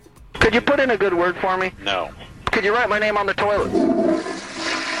Could you put in a good word for me? No. Could you write my name on the toilet?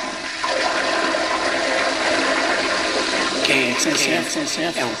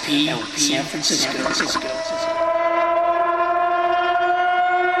 KXSF LP San Francisco.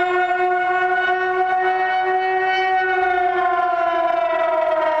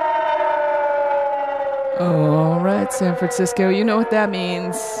 All right, San Francisco, you know what that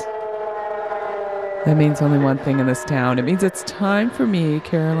means. That means only one thing in this town. It means it's time for me,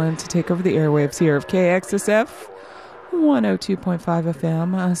 Carolyn, to take over the airwaves here of KXSF 102.5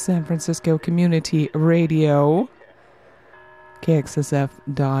 FM, San Francisco Community Radio,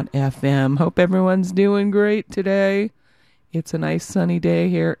 KXSF.FM. Hope everyone's doing great today. It's a nice sunny day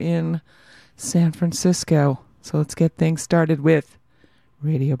here in San Francisco. So let's get things started with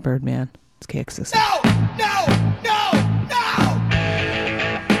Radio Birdman. It's KXSF. No!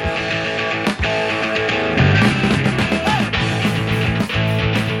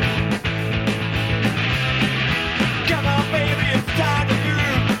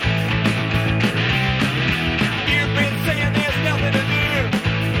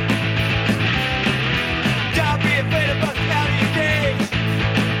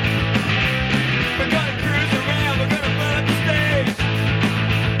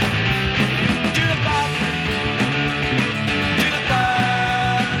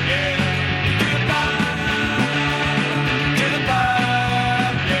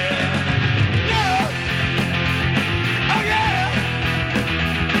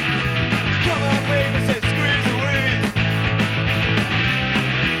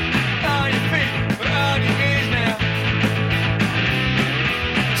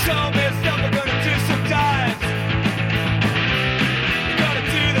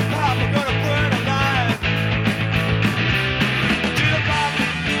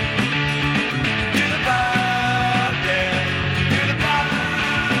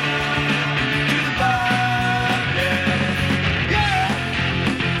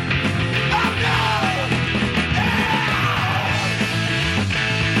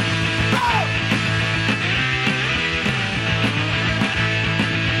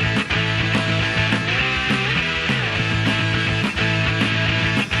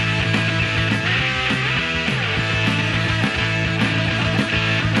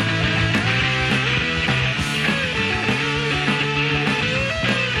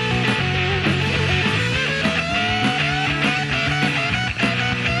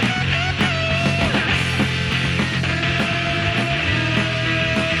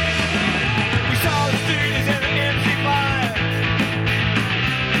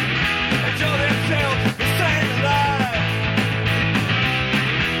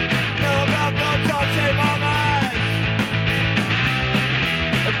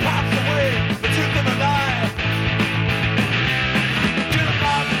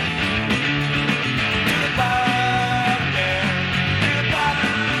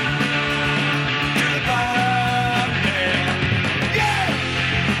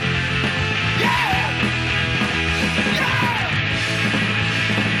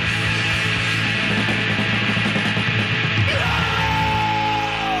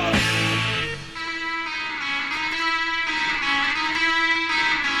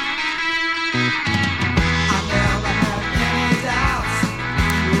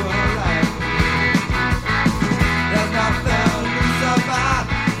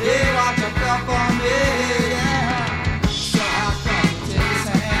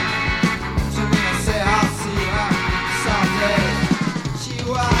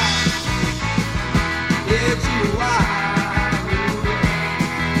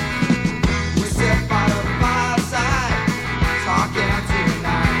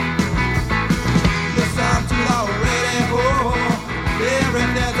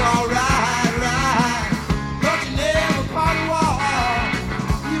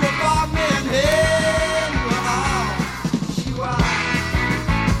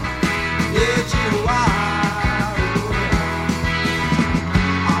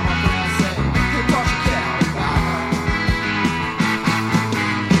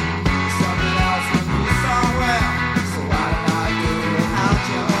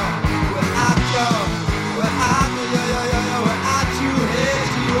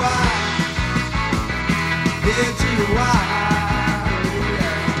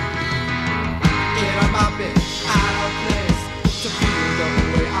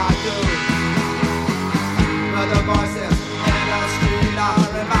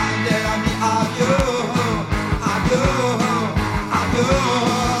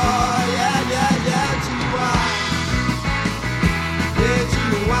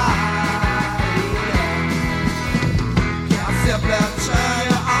 Turn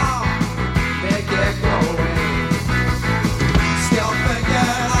you on.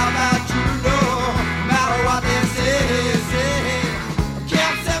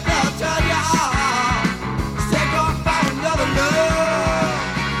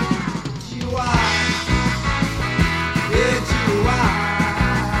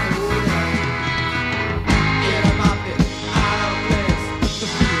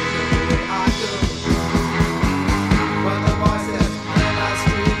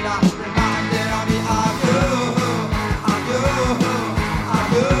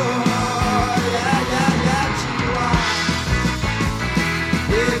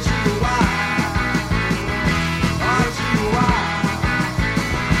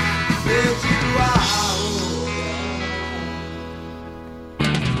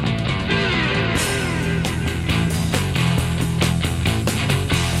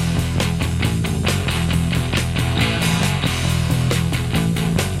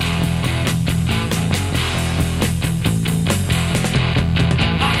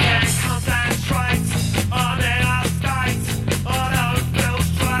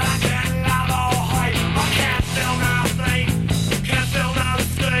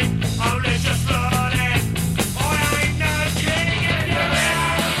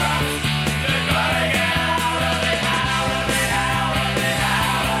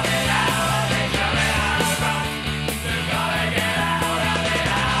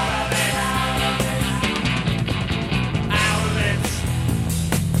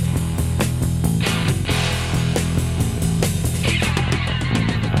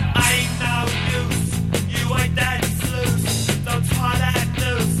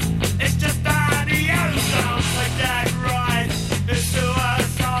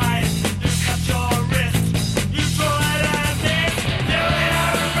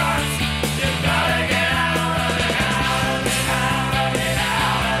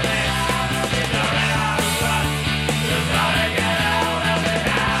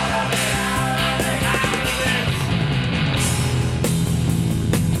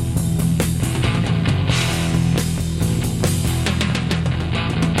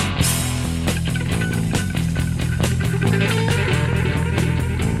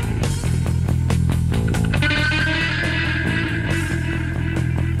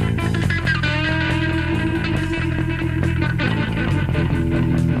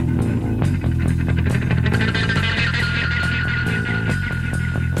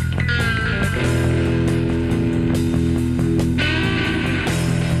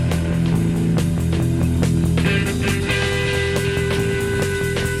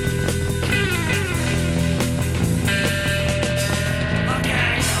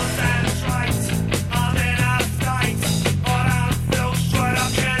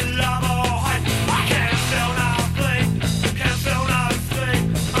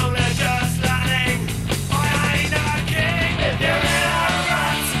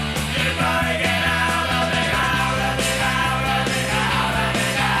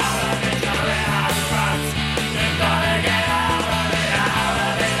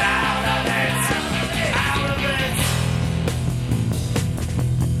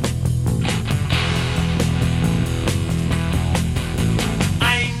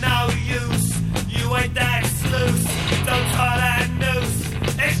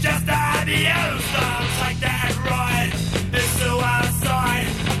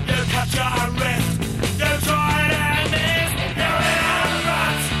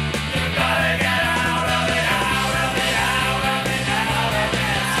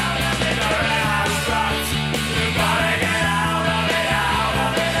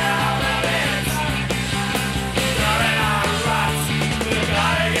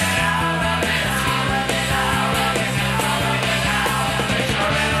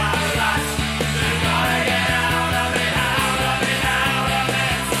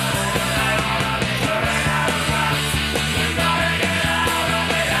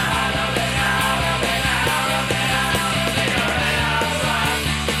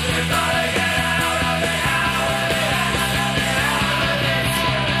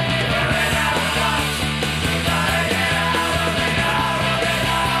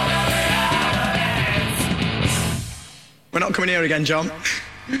 We're not coming here again, John.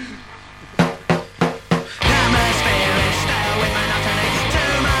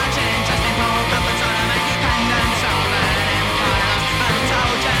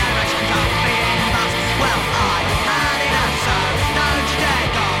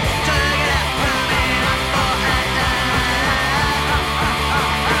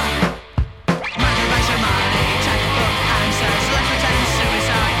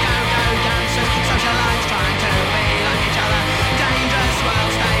 Dangerous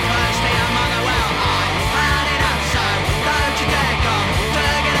world, stay close.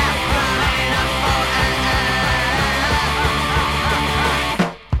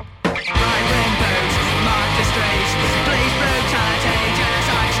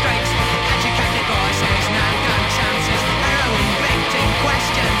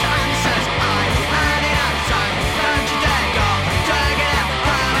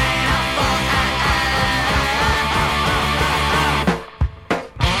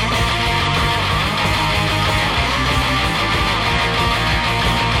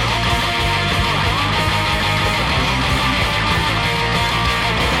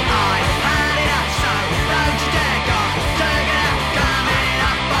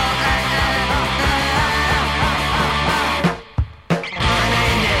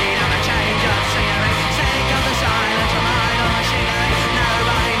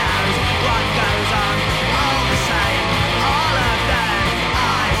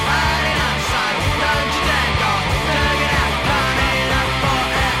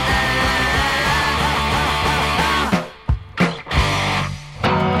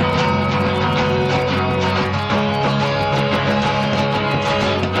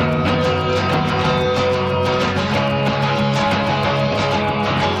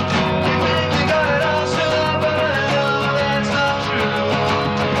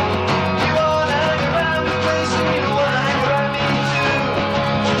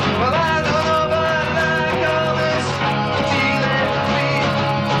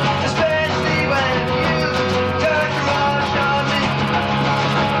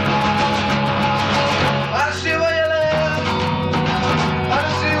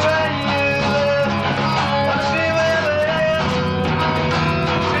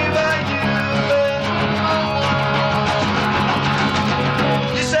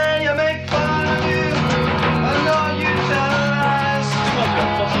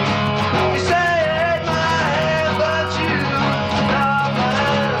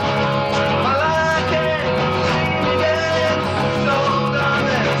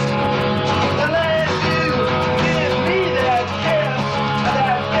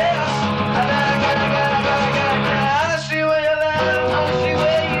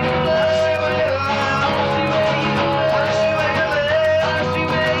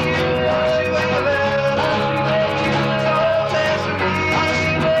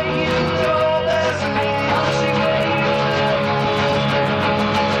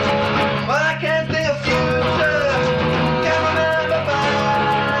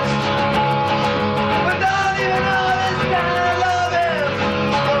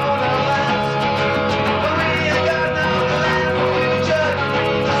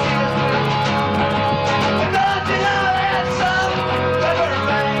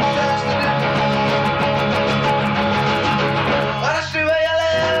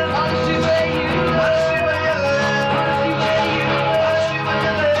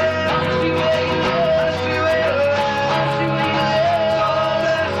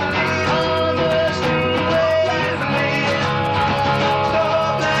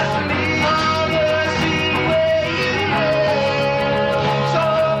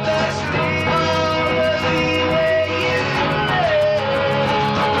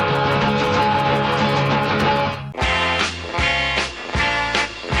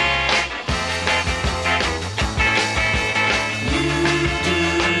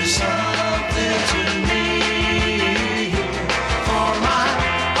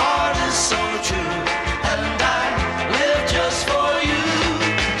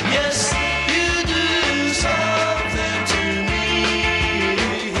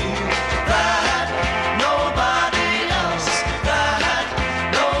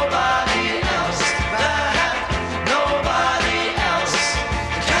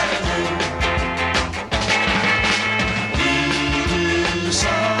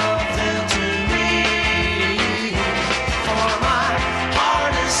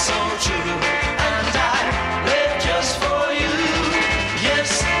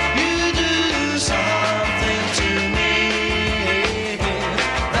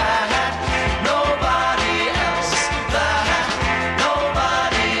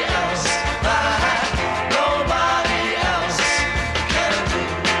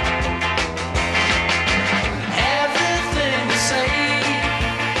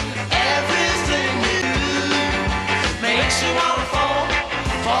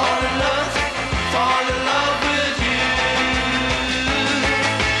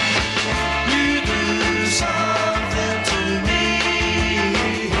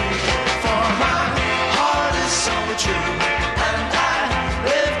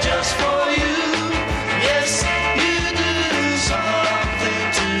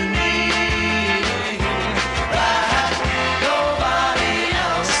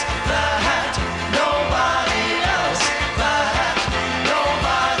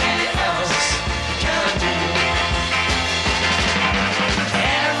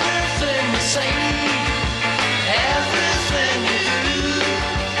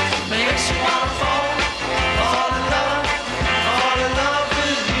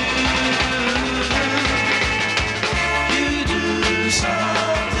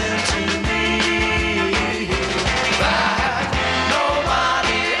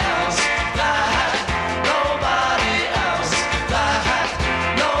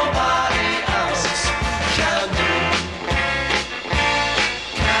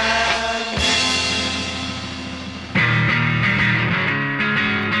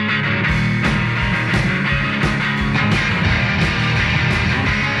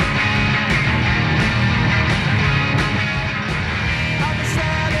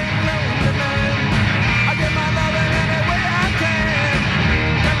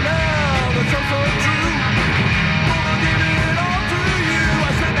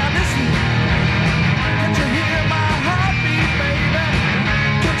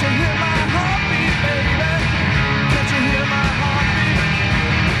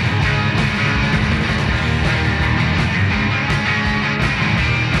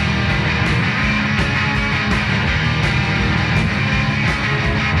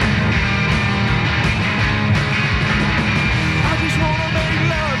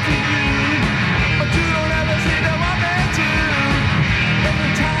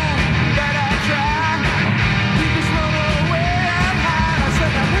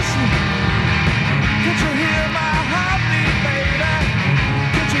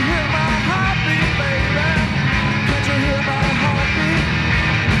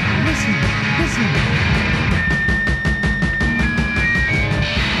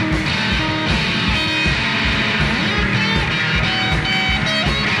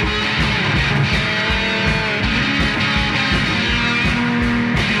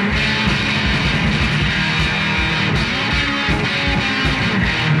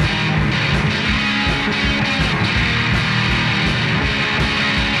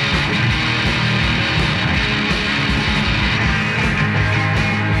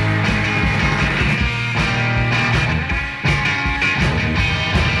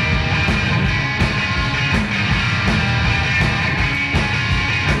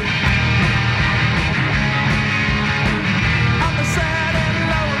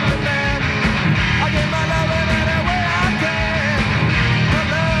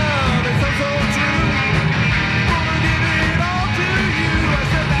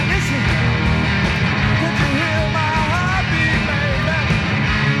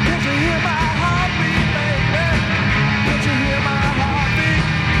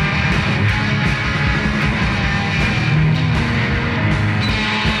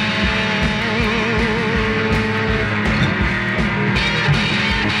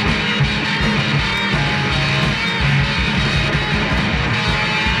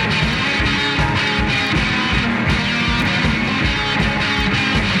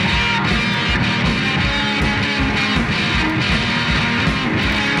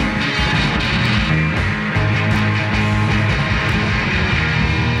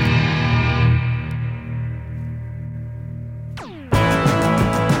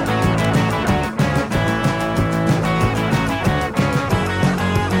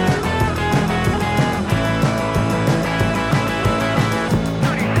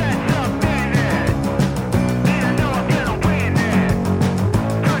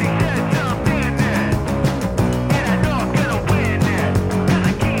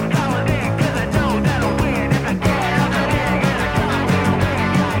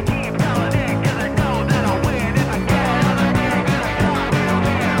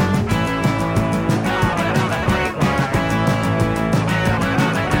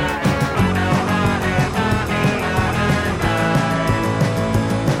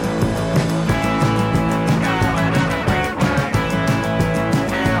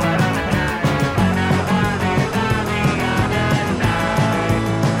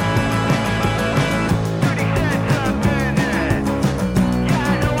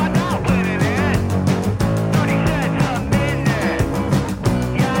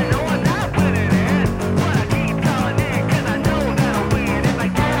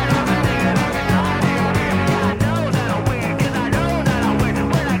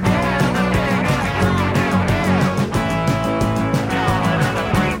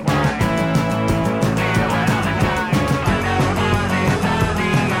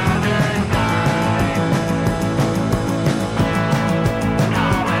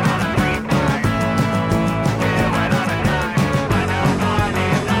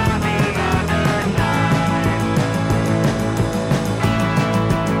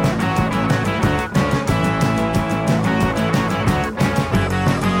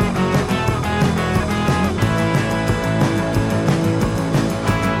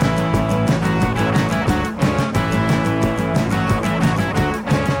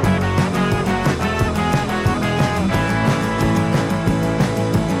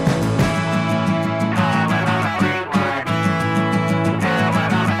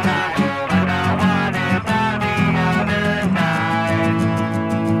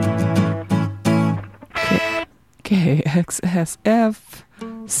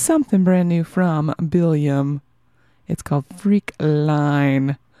 KXSF, something brand new from Billiam. It's called Freak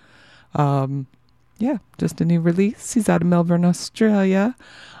Line. Yeah, just a new release. He's out of Melbourne, Australia.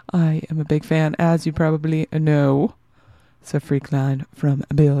 I am a big fan, as you probably know. So Freak Line from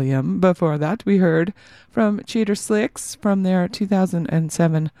Billiam. Before that, we heard from Cheater Slicks from their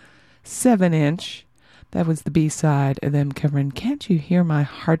 2007 7-inch. That was the B-side of them covering Can't You Hear My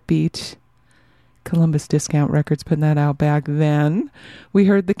Heartbeat? Columbus Discount Records putting that out back then. We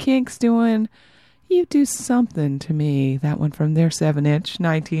heard the Kinks doing You Do Something to Me. That one from their 7-inch,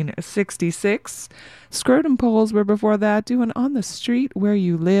 1966. Scrotum Poles were before that, doing On the Street Where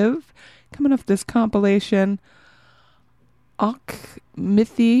You Live. Coming off this compilation,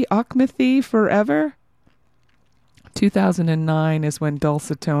 Ockmithy Forever. 2009 is when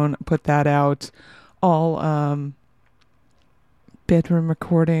Dulcitone put that out. All bedroom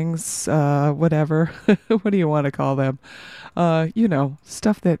recordings, whatever. What do you want to call them?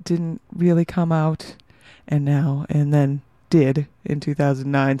 Stuff that didn't really come out and then did in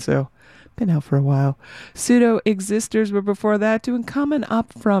 2009. So been out for a while. Pseudo Existors were before that, doing Coming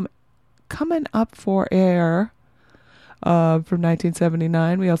Up for Air from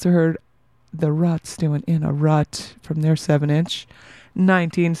 1979. We also heard the Ruts doing In a Rut from their 7-inch.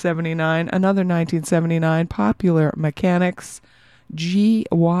 1979, another 1979, Popular Mechanics,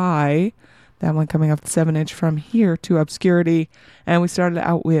 GY, that one coming off the 7-inch, From Here to Obscurity. And we started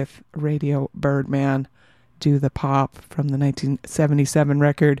out with Radio Birdman, Do the Pop from the 1977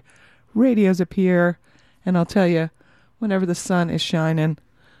 record, Radios Appear. And I'll tell you, whenever the sun is shining,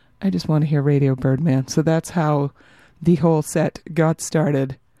 I just want to hear Radio Birdman. So that's how the whole set got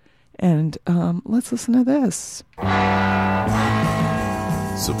started. And let's listen to this.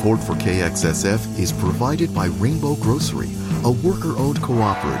 Support for KXSF is provided by Rainbow Grocery, a worker-owned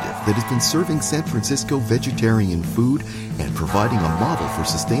cooperative that has been serving San Francisco vegetarian food and providing a model for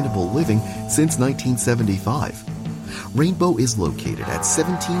sustainable living since 1975. Rainbow is located at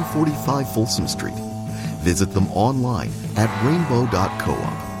 1745 Folsom Street. Visit them online at rainbow.coop.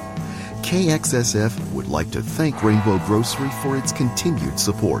 KXSF would like to thank Rainbow Grocery for its continued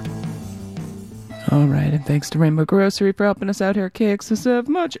support. All right, and thanks to Rainbow Grocery for helping us out here at KXSF.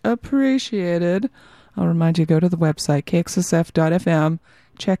 Much appreciated. I'll remind you, go to the website, kxsf.fm.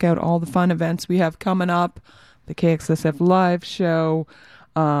 Check out all the fun events we have coming up. The KXSF live show,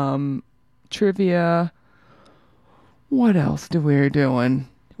 trivia. What else do we're doing?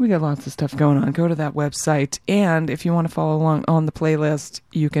 We got lots of stuff going on. Go to that website. And if you want to follow along on the playlist,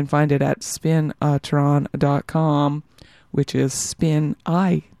 you can find it at spinatron.com, which is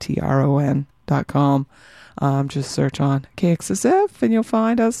spinitron.com. Just search on KXSF and you'll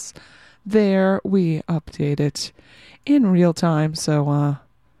find us there. We update it in real time, so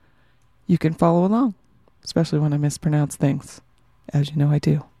you can follow along, especially when I mispronounce things, as you know I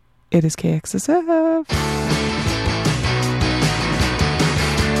do. It is KXSF. So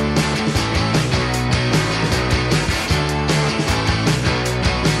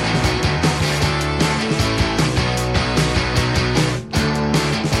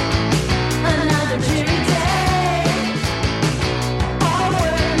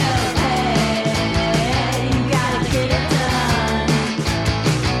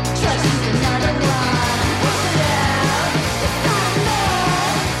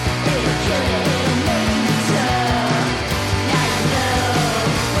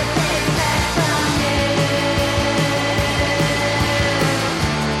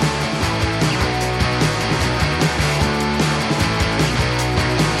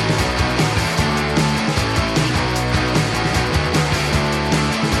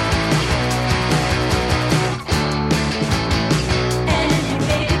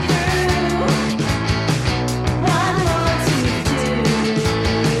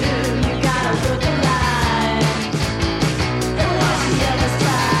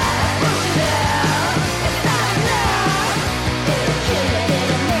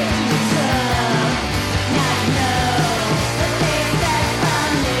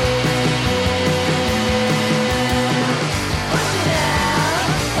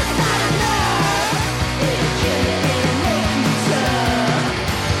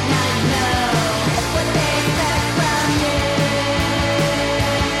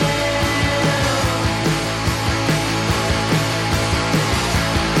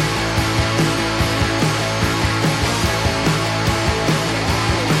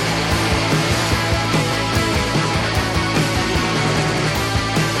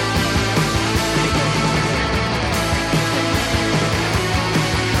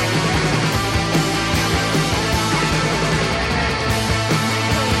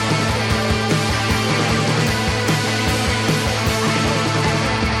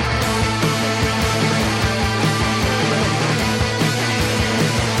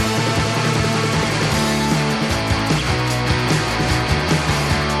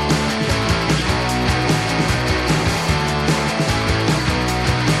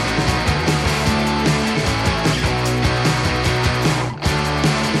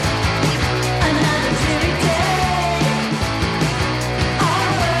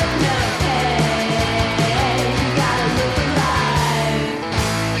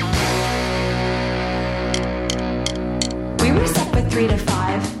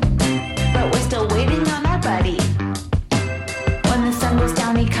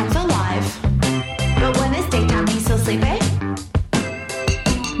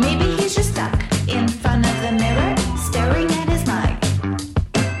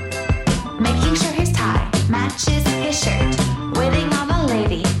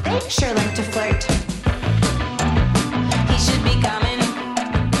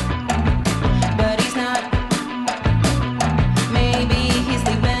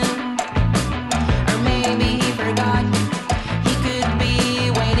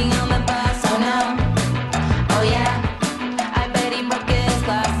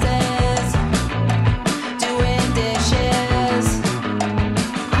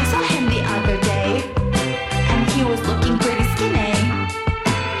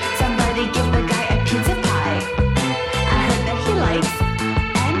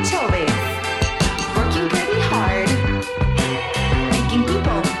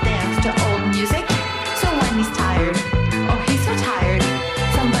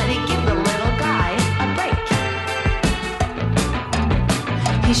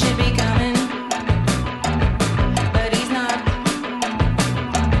Say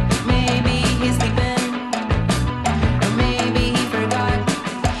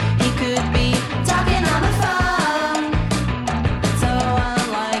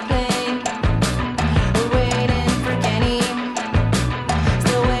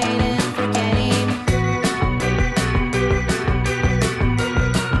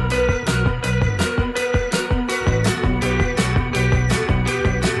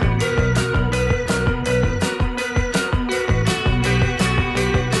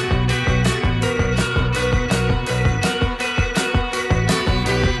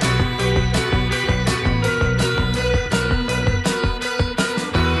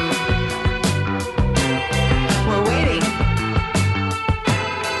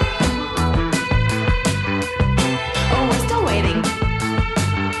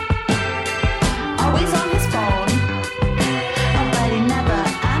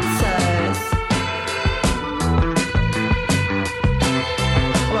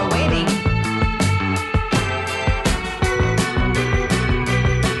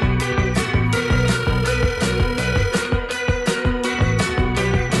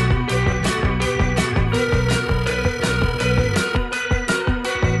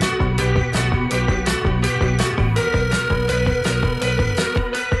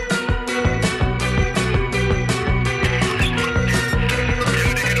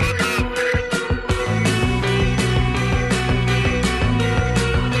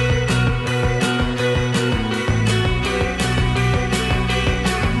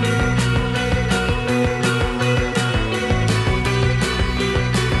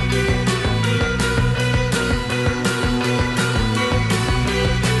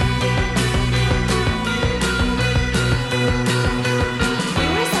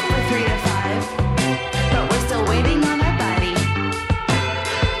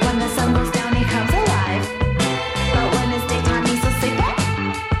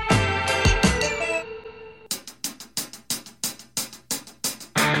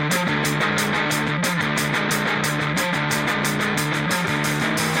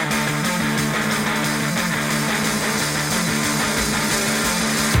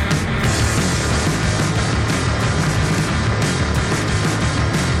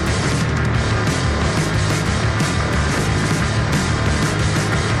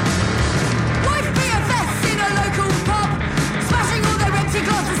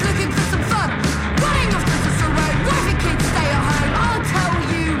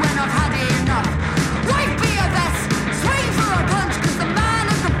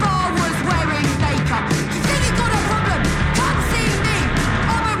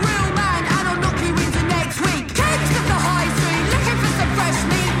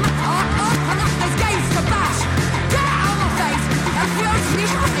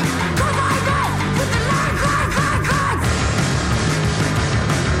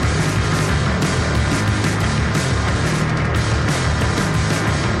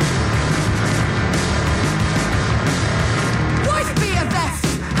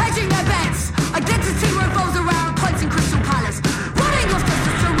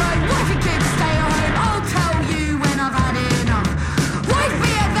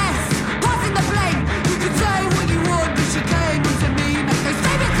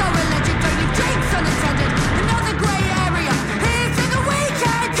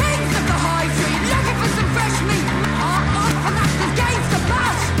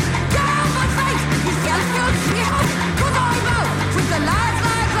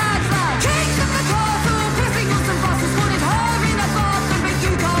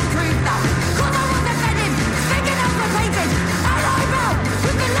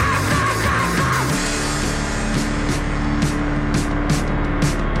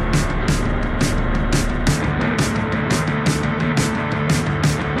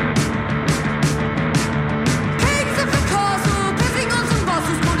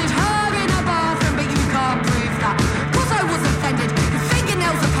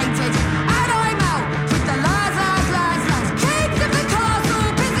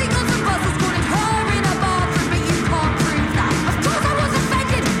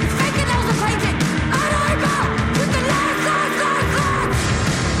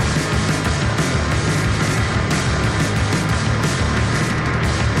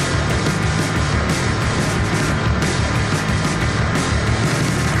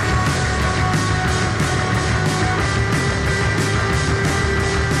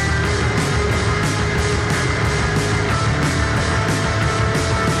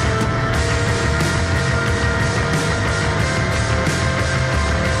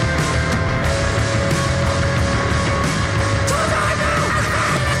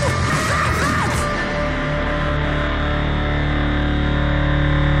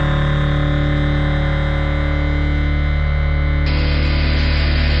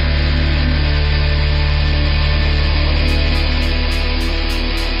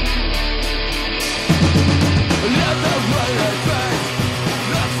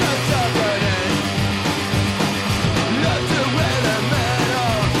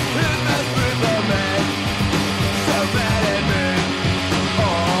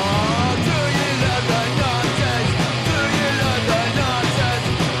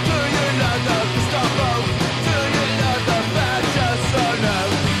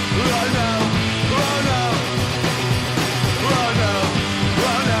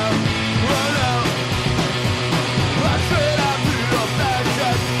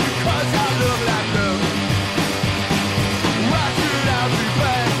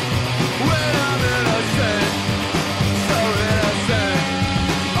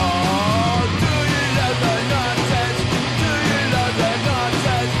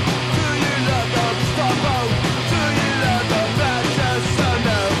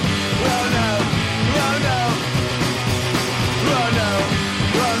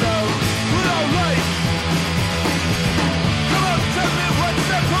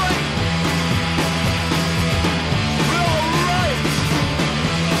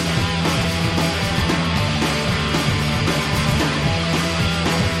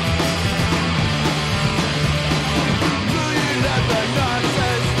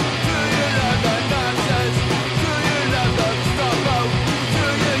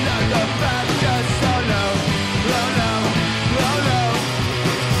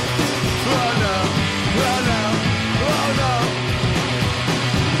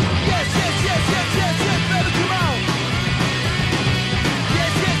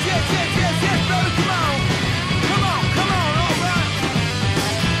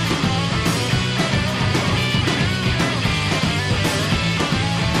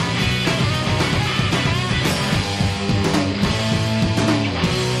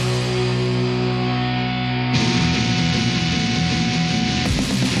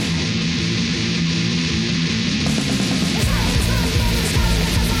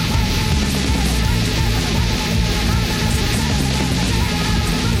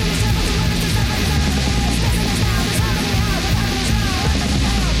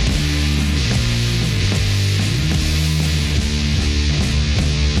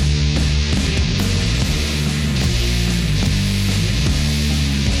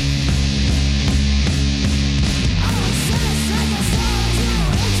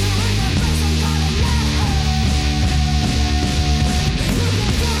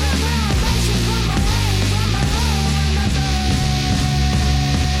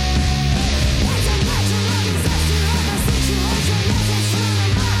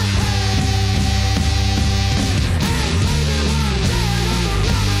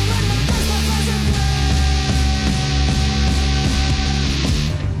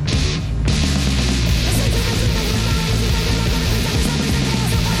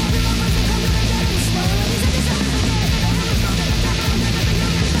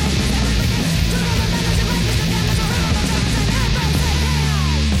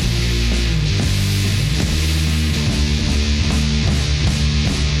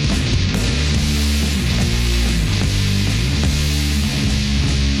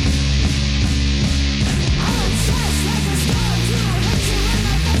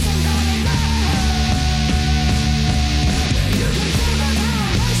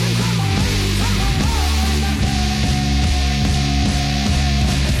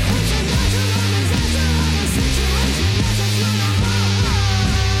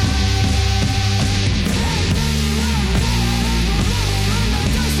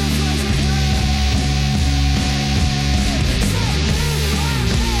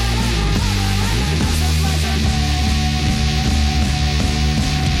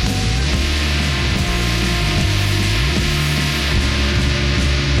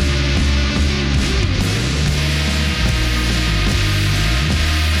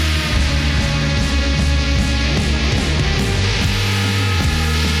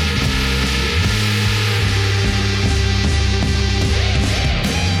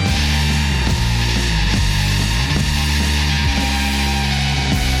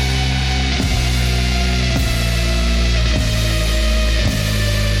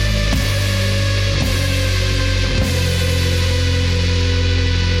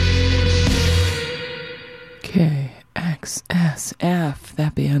KXSF.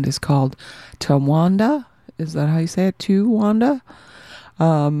 That band is called Towanda. Is that how you say it? Towanda?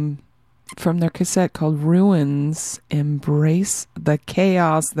 From their cassette called Ruins, Embrace the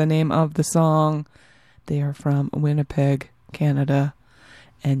Chaos, the name of the song. They are from Winnipeg, Canada.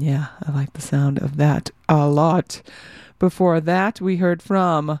 And yeah, I like the sound of that a lot. Before that, we heard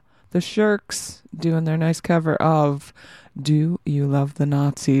from the Shirks doing their nice cover of Do You Love the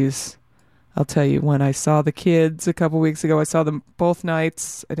Nazis? I'll tell you, when I saw the kids a couple weeks ago, I saw them both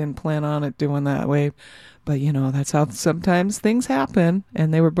nights. I didn't plan on it doing that way. But, you know, that's how sometimes things happen.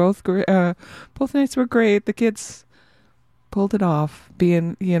 And they were both great. Both nights were great. The kids pulled it off,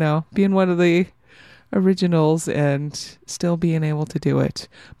 being one of the originals and still being able to do it.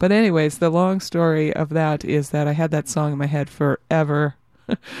 But anyways, the long story of that is that I had that song in my head forever,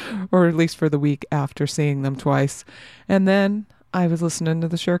 or at least for the week after seeing them twice. And then I was listening to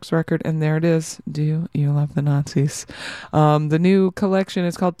the Shirks record, and there it is. Do You Love the Nazis? The new collection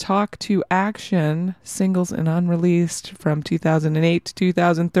is called Talk to Action, singles and unreleased from 2008 to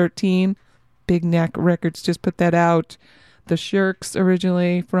 2013. Big Neck Records just put that out. The Shirks,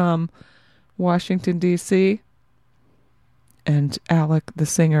 originally from Washington, D.C. And Alec, the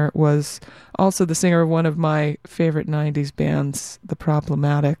singer, was also the singer of one of my favorite 90s bands, The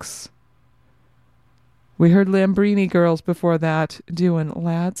Problematics. We heard Lambrini Girls before that doing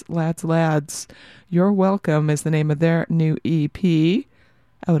Lads, Lads, Lads. You're Welcome is the name of their new EP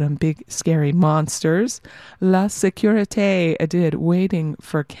out on Big Scary Monsters. La Sécurité did Waiting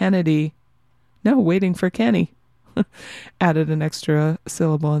for Kenny. Added an extra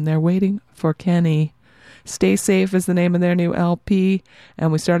syllable in there. Waiting for Kenny. Stay Safe is the name of their new LP.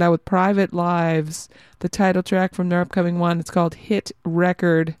 And we start out with Private Lives, the title track from their upcoming one. It's called Hit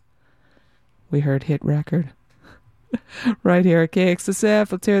Record. We heard Hit Record. Right here at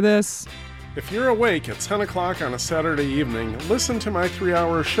KXSF. Let's hear this. If you're awake at 10 o'clock on a Saturday evening, listen to my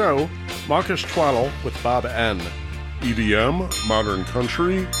 3-hour show, Mawkish Twaddle with Bob N. EDM, modern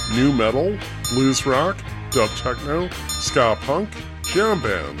country, new metal, blues rock, dub techno, ska punk, jam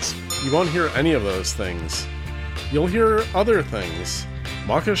bands. You won't hear any of those things. You'll hear other things.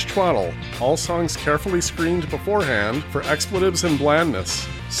 Mawkish Twaddle, all songs carefully screened beforehand for expletives and blandness.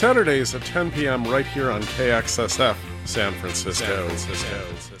 Saturdays at 10 p.m. right here on KXSF, San Francisco.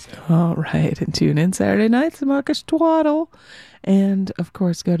 All right, and tune in Saturday nights to Mawkish Twaddle. And, of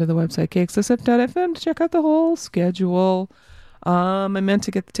course, go to the website, KXSF.FM, to check out the whole schedule. I meant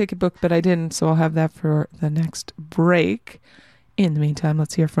to get the ticket book, but I didn't, so I'll have that for the next break. In the meantime,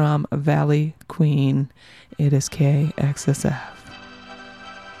 let's hear from Valley Queen. It is KXSF.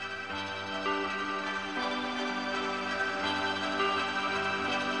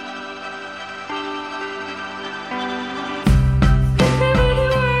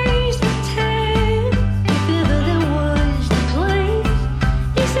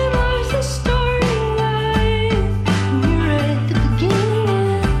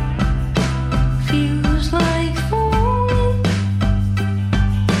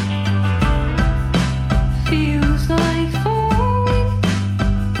 Feels like fall.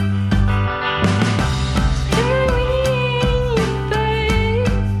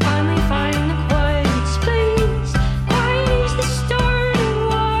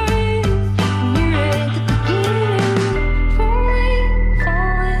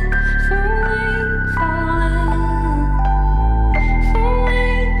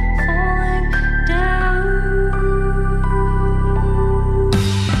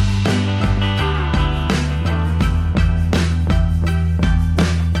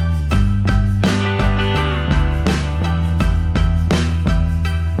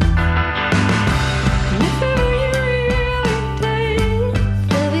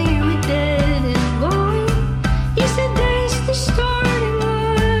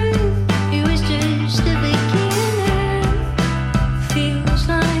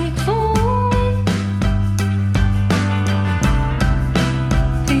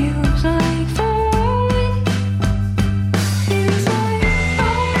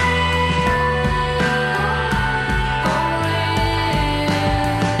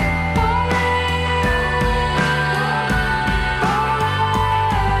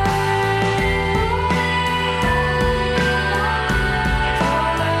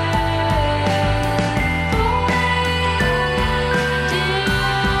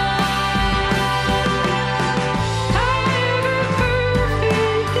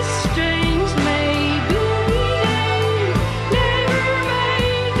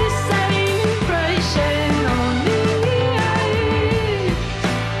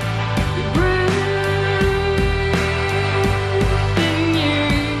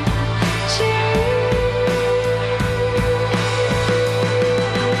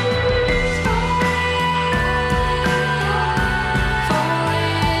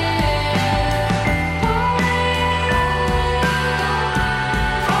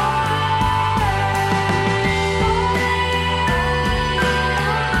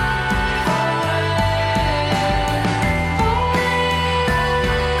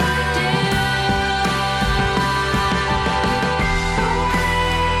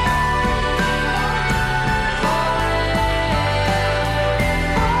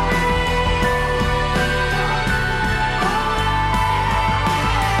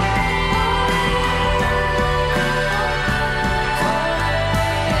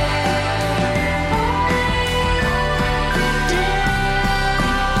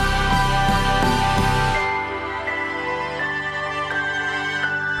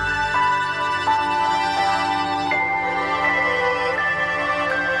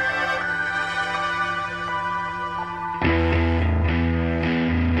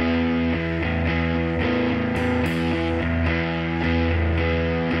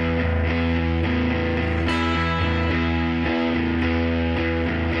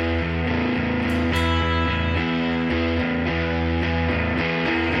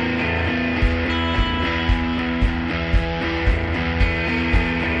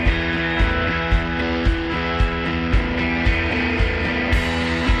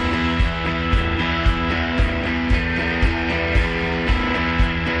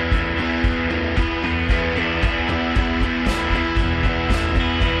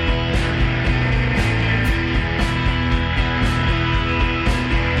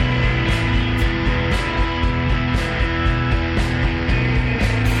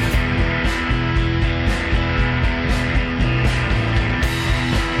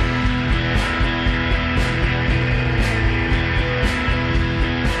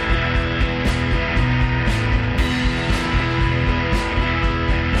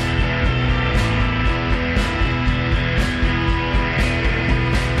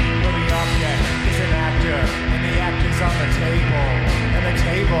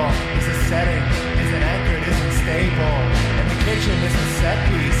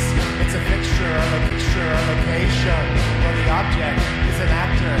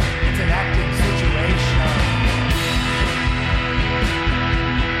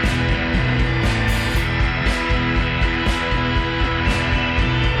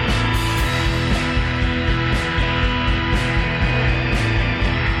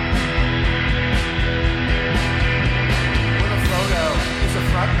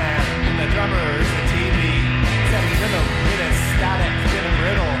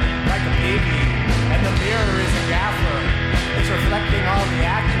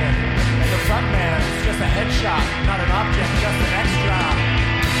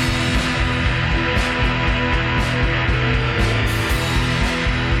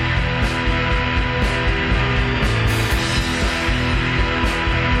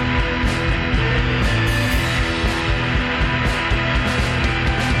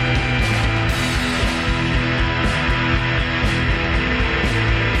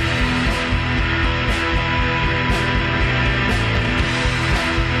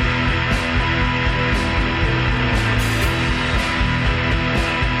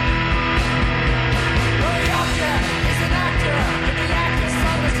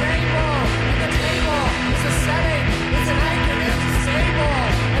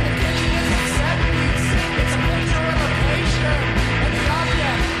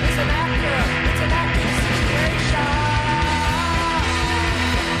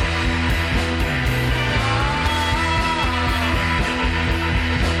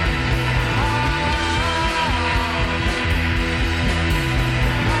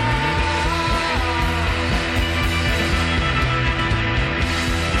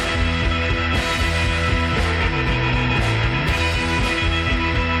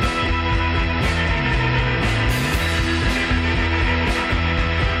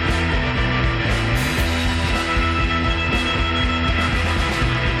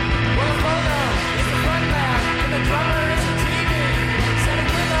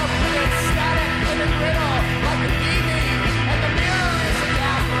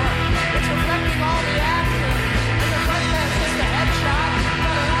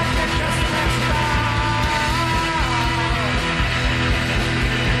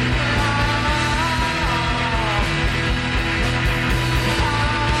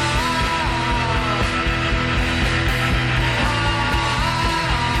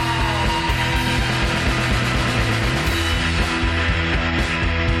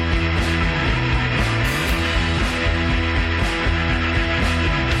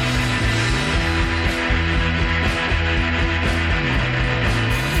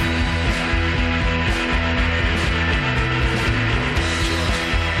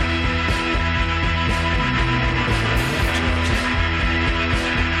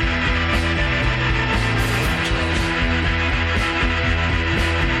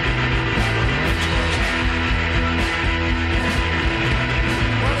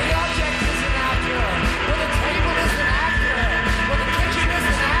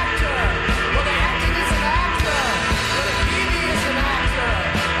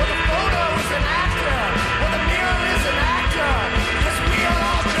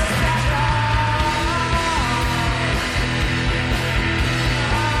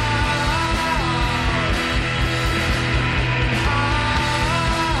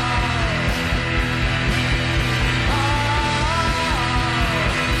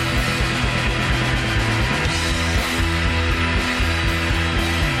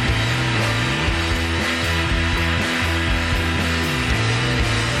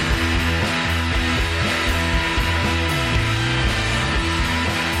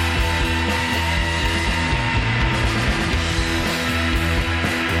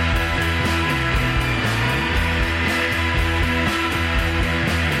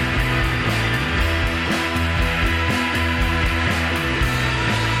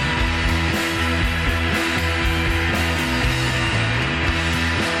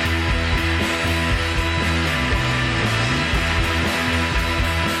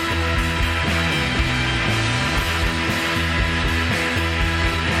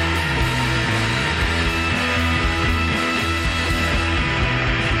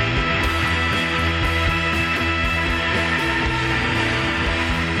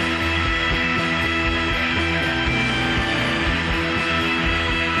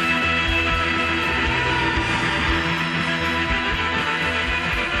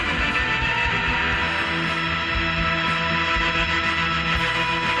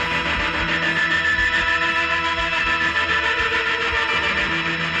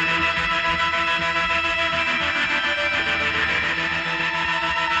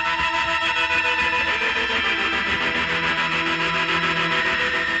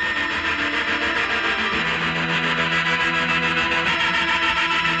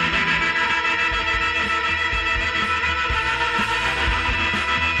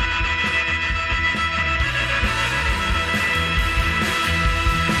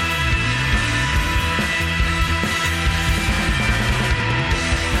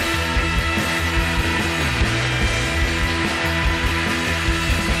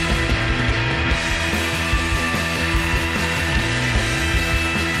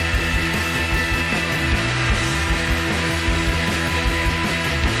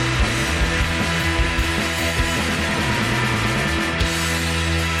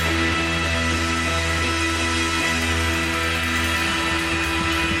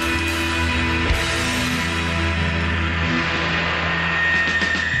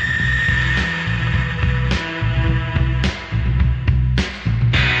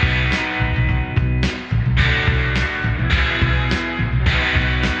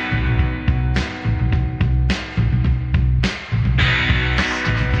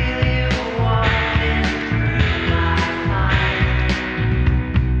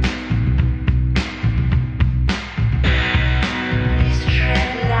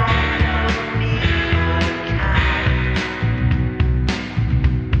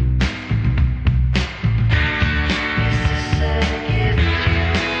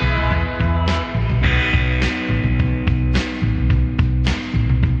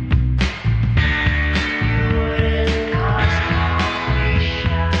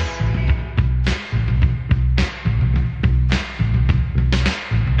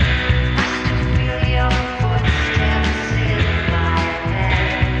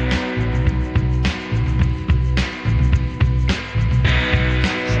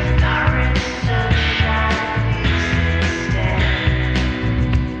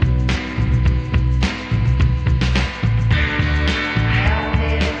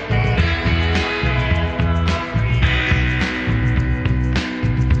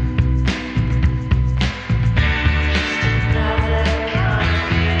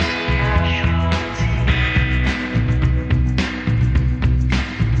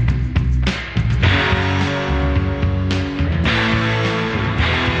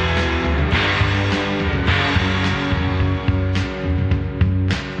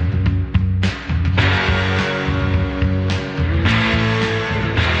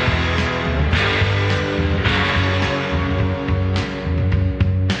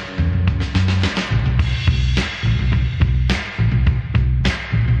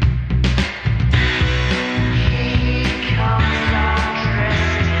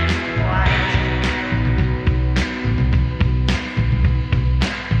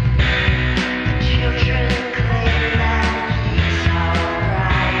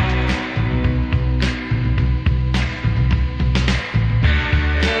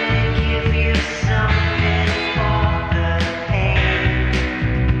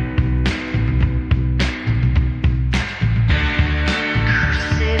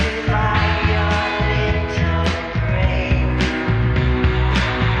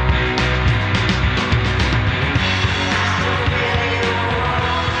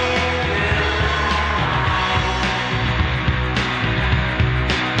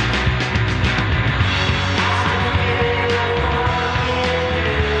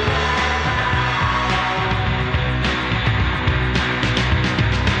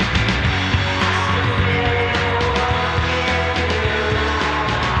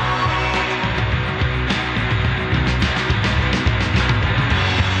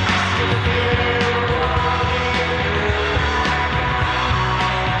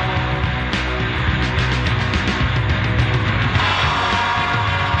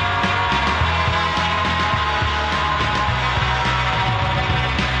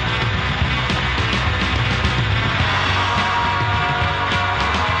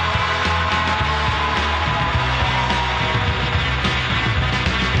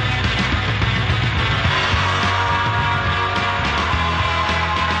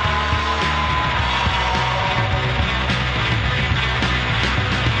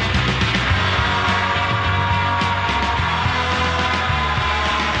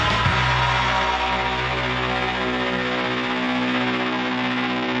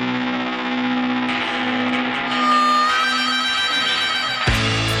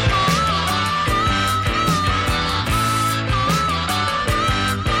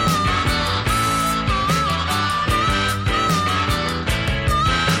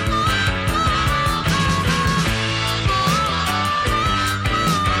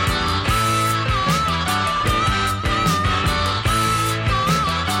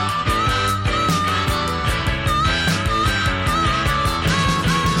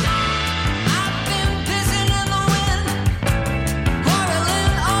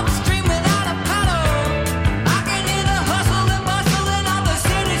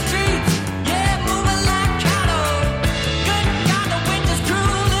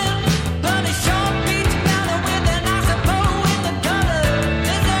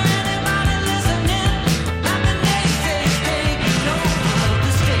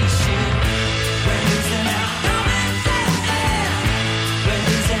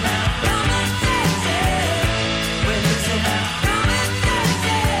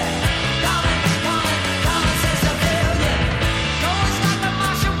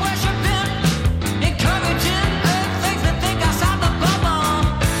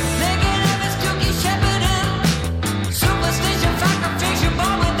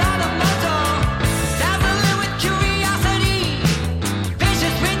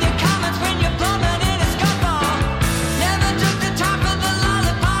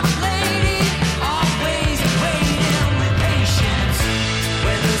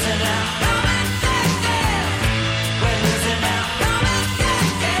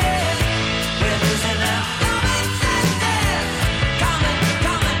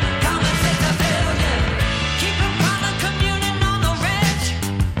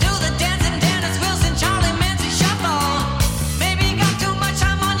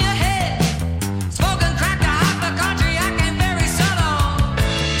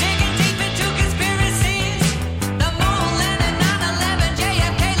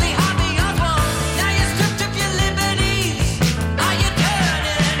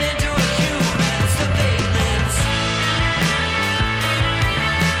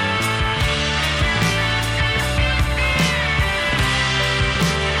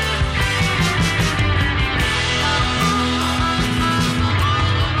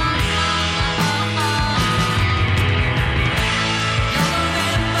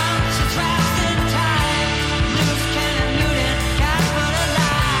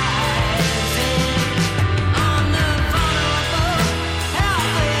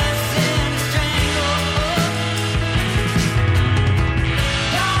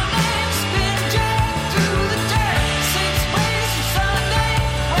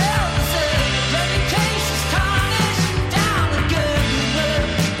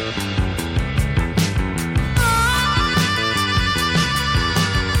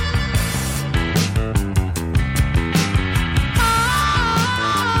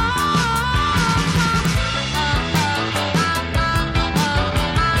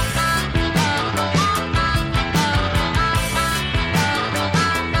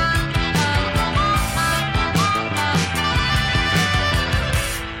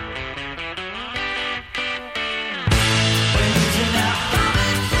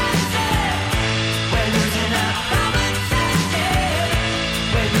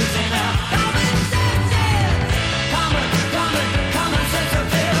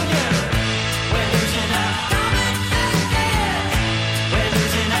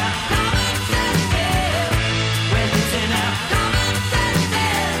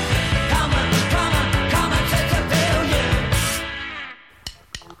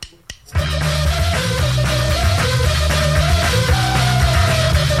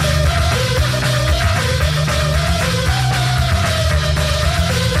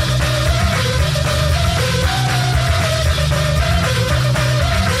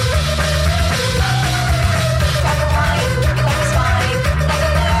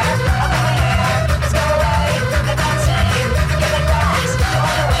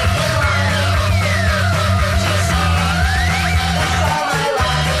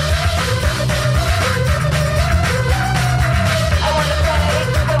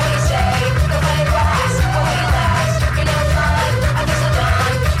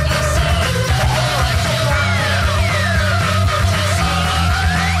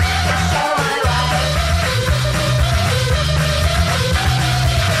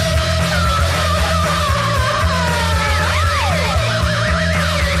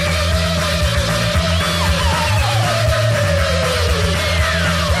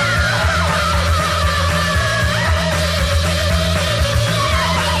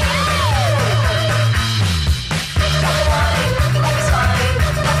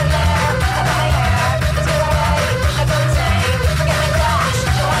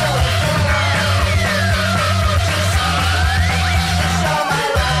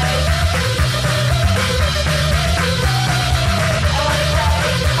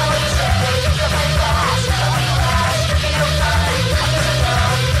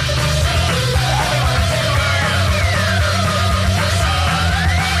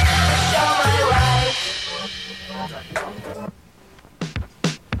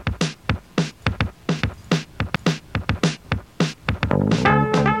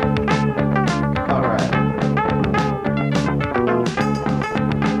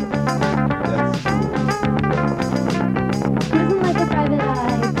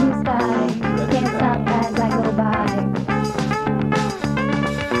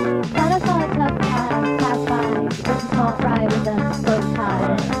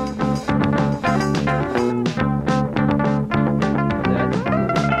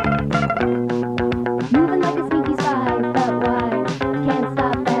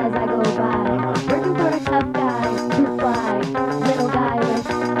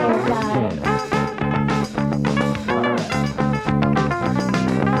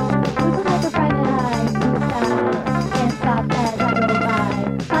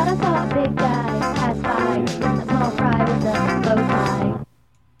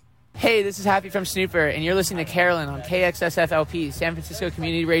 Hey, this is Happy from Snõõper, and you're listening to Carolyn on KXSF LP, San Francisco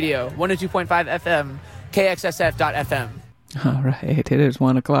Community Radio, 102.5 FM, KXSF.FM. All right, it is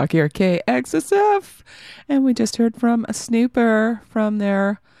 1 o'clock here at KXSF, and we just heard from Snõõper from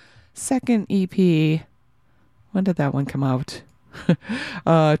their second EP. When did that one come out?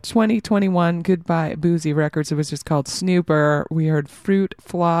 2021, Goodbye Boozy Records. It was just called Snõõper. We heard Fruit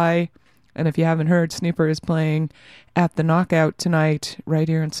Fly, and if you haven't heard, Snõõper is playing at the Knockout tonight right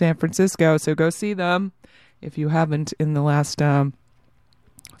here in San Francisco, so go see them if you haven't in the last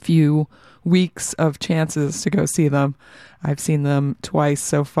few weeks of chances to go see them. I've seen them twice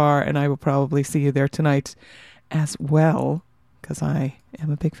so far, and I will probably see you there tonight as well, because I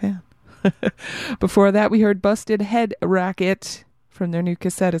am a big fan. Before that, we heard Busted Head Racket from their new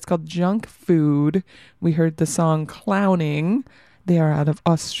cassette. It's called Junk Food. We heard the song Clowning. They are out of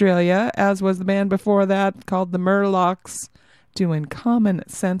Australia, as was the band before that, called the Murlocs, doing Common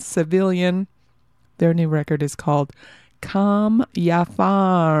Sense Civilian. Their new record is called Calm Ya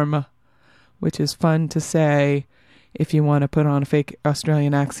Farm, which is fun to say if you want to put on a fake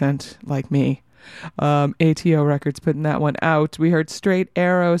Australian accent like me. ATO Records putting that one out. We heard Straight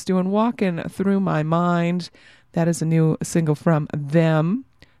Arrows doing Walking Through My Mind. That is a new single from them.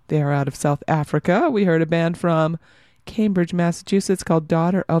 They are out of South Africa. We heard a band from Cambridge, Massachusetts called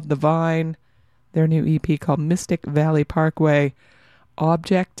Daughter of the Vine. Their new EP called Mystic Valley Parkway.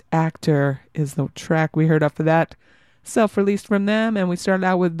 Object Actor is the track we heard up for that. Self-released from them, and we started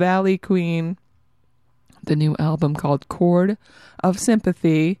out with Valley Queen, the new album called Chord of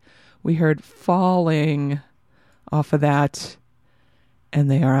Sympathy. We heard Falling off of that, and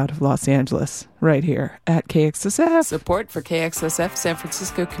they are out of Los Angeles, right here at KXSF. Support for KXSF San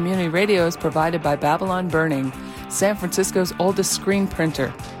Francisco Community Radio is provided by Babylon Burning, San Francisco's oldest screen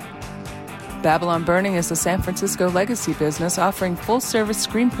printer. Babylon Burning is a San Francisco legacy business offering full-service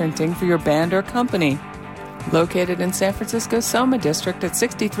screen printing for your band or company. Located in San Francisco's Soma District at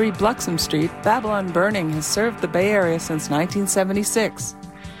 63 Bluxom Street, Babylon Burning has served the Bay Area since 1976.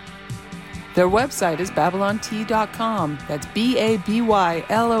 Their website is babylontee.com. That's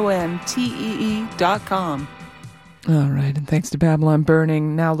BABYLONTEE.com. All right, and thanks to Babylon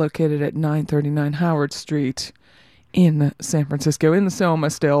Burning, now located at 939 Howard Street in San Francisco, in the Soma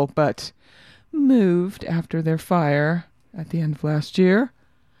still, but moved after their fire at the end of last year.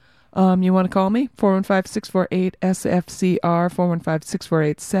 You want to call me? 415-648-SFCR,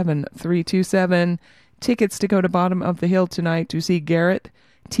 415-648-7327. Tickets to go to Bottom of the Hill tonight to see Garrett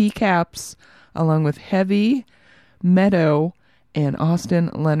T-Caps, along with Heavy, Meadow, and Austin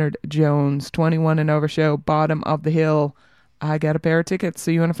Leonard Jones. 21 and over show, Bottom of the Hill. I got a pair of tickets,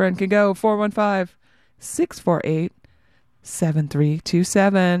 so you and a friend can go.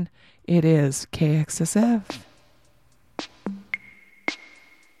 415-648-7327. It is KXSF.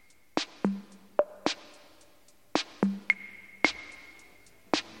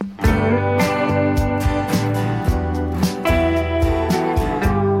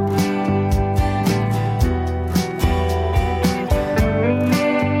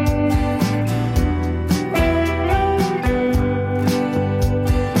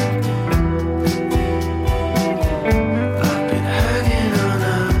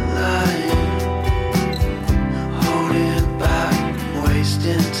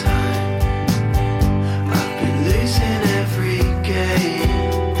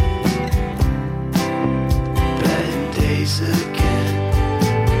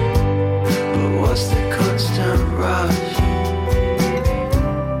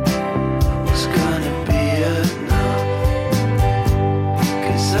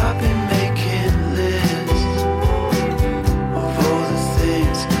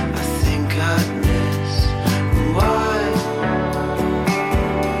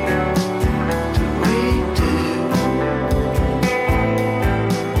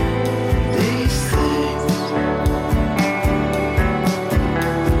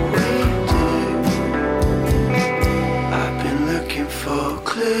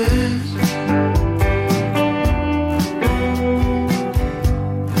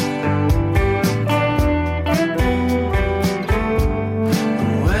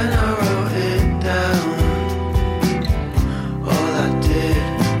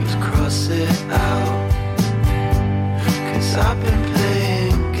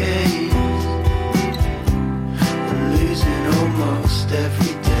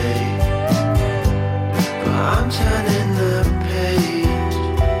 Turning the page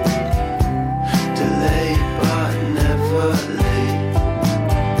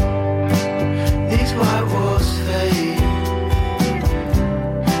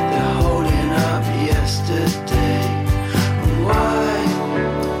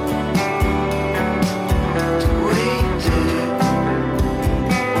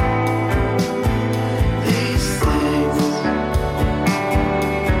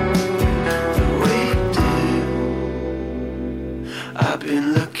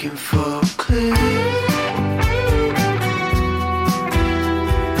looking for clues.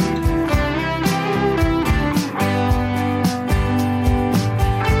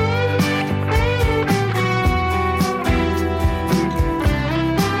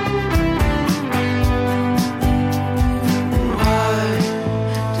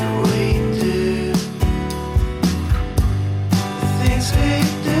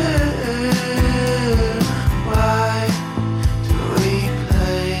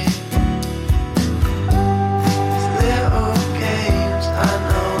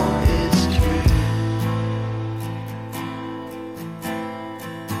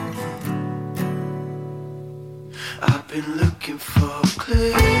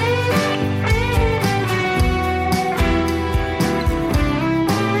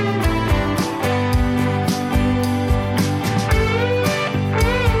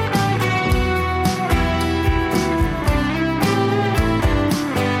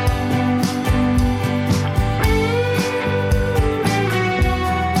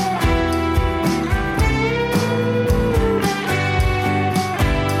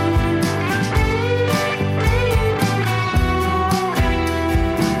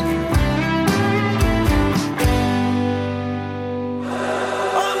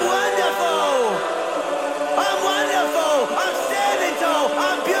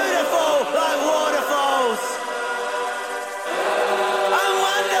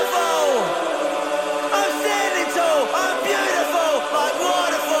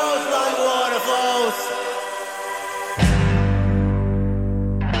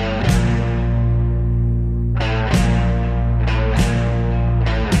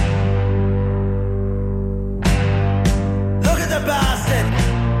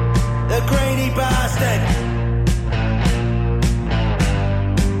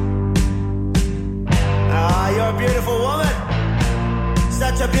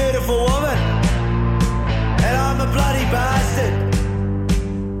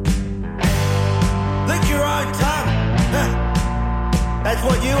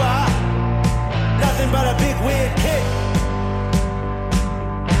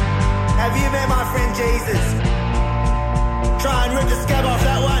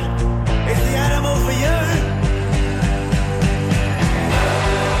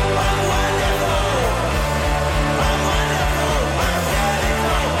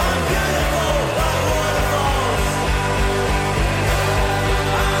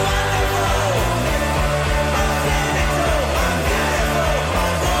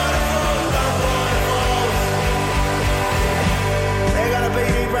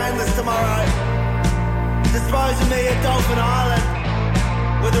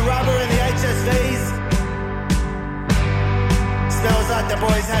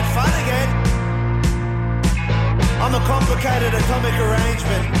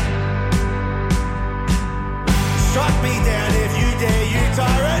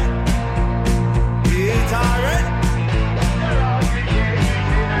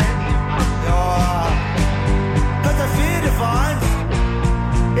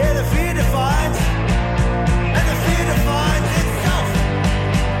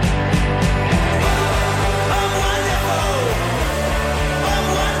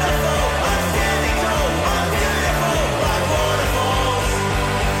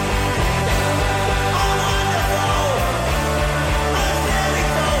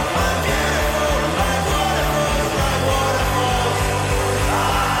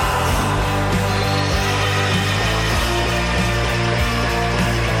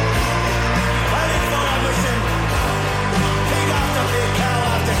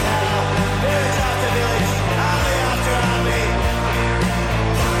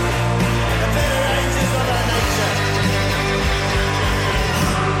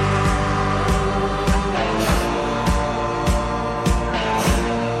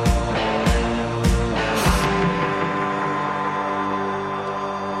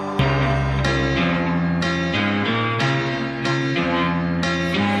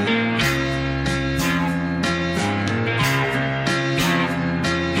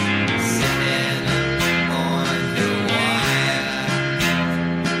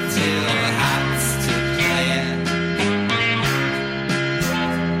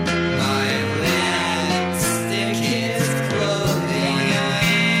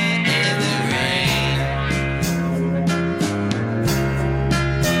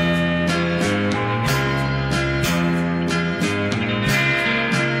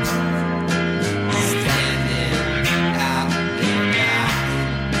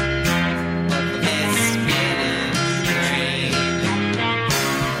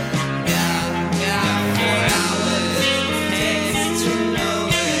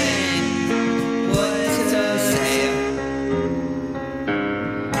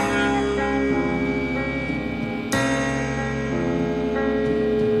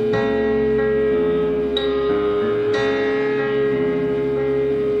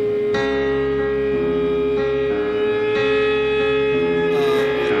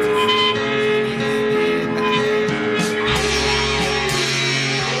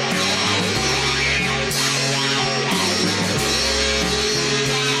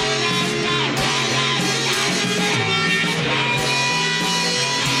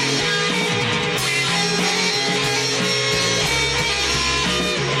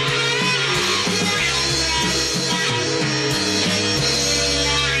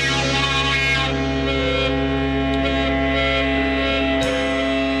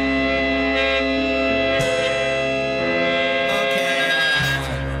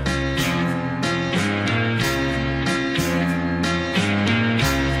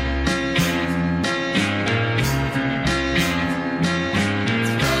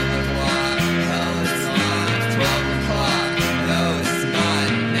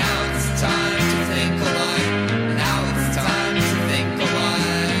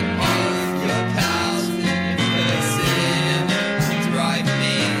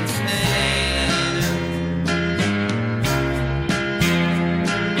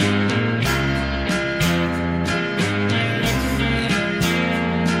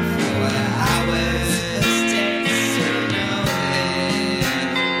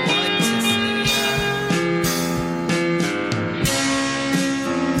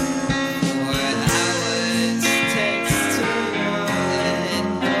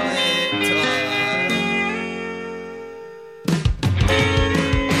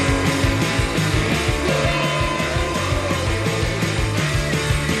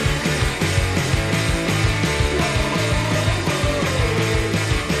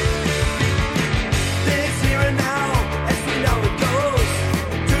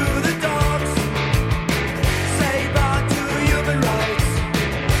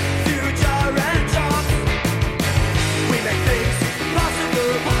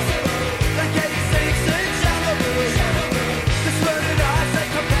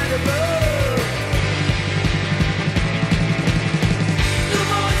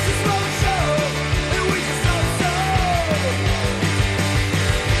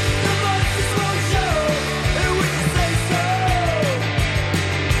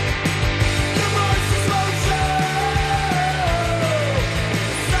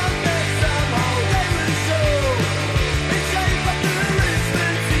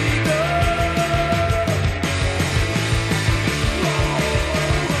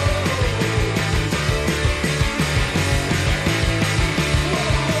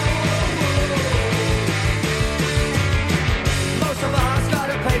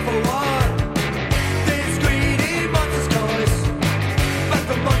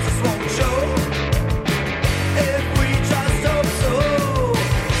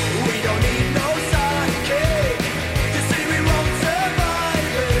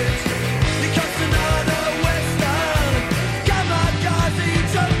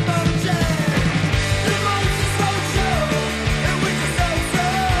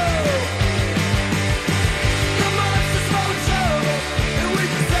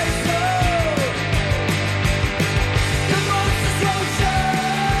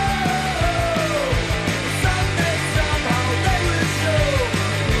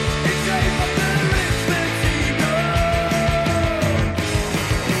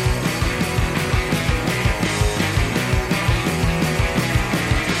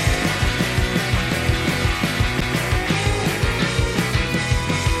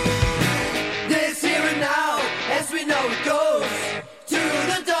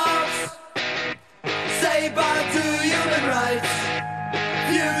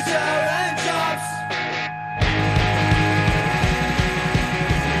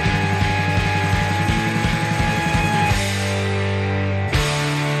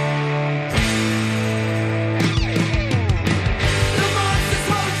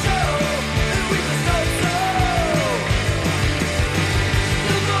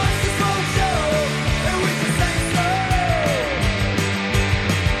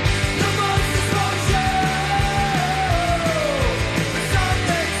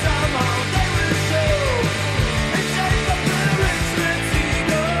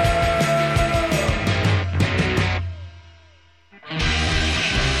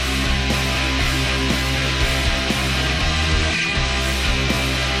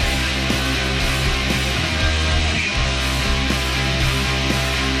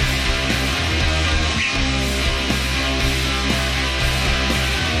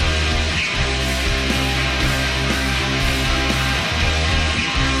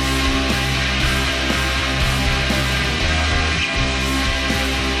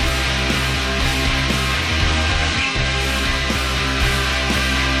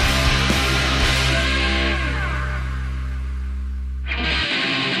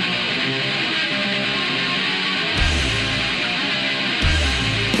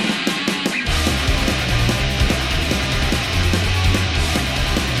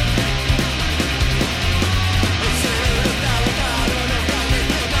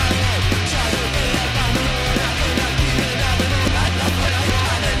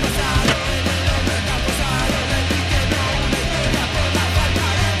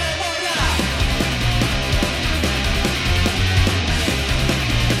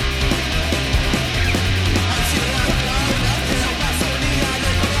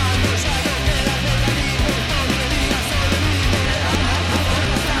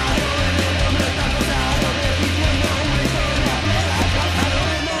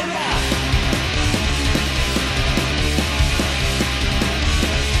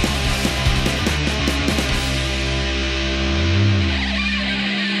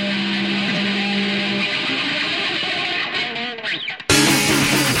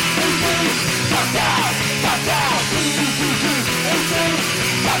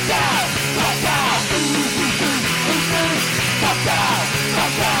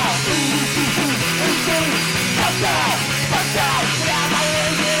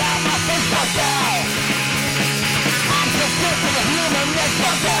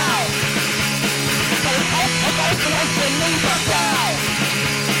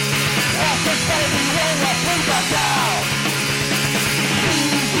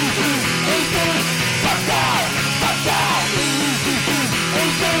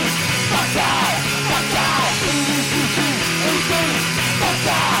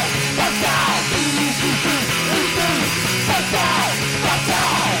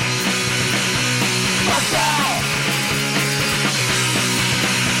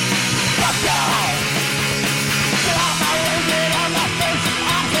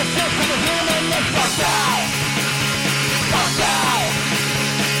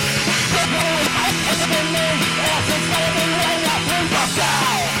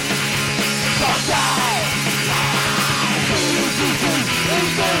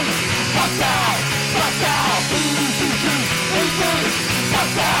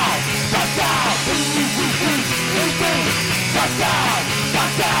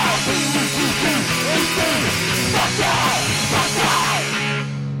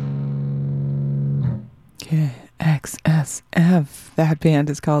 KXSF. That band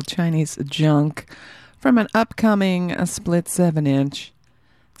is called Chinese Junk from an upcoming split 7-inch.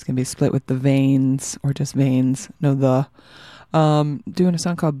 It's going to be split with the Veins, or just Veins. No, the. Doing a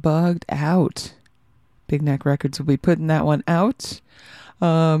song called Bugged Out. Big Neck Records will be putting that one out.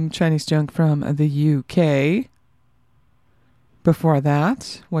 Chinese Junk from the UK. Before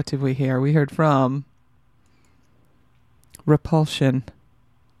that, what did we hear? We heard from Repulsion.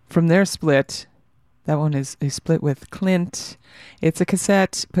 From their split, that one is a split with Clint. It's a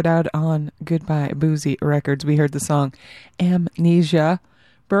cassette put out on Goodbye Boozy Records. We heard the song Amnesia.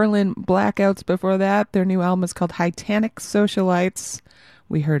 Berlin Blackouts before that. Their new album is called Titanic Socialites.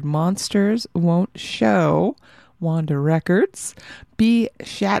 We heard Monsters Won't Show. Wanda Records. B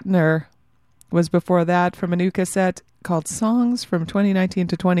Schattner was before that from a new cassette called Songs from 2019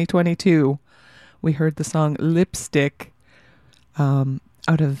 to 2022. We heard the song Lipstick out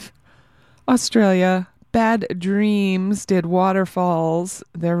of Australia. Bad Dreems did Waterfalls.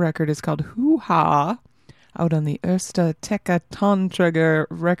 Their record is called Hoo Ha, out on the Ersta Teka Tontrigger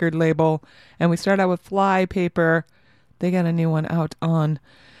record label. And we start out with Flypaper. They got a new one out on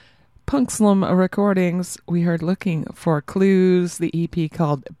Punkslum Recordings. We heard Looking for Clues, the EP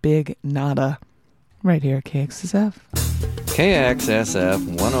called Big Nada. Right here at KXSF.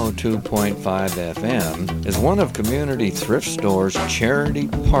 KXSF 102.5 FM is one of Community Thrift Store's charity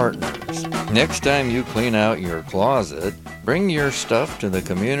partners. Next time you clean out your closet, bring your stuff to the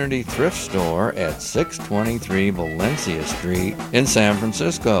Community Thrift Store at 623 Valencia Street in San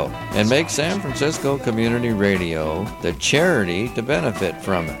Francisco and make San Francisco Community Radio the charity to benefit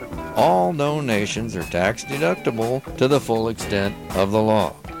from it. All donations are tax deductible to the full extent of the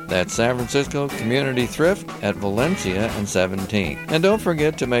law. That's San Francisco Community Thrift at Valencia and 17. And don't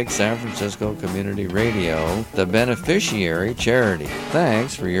forget to make San Francisco Community Radio the beneficiary charity.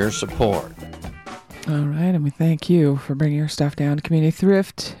 Thanks for your support. All right, and we thank you for bringing your stuff down to Community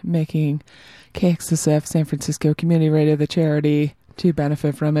Thrift, making KXSF San Francisco Community Radio the charity to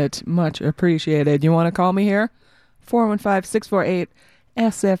benefit from it. Much appreciated. You want to call me here?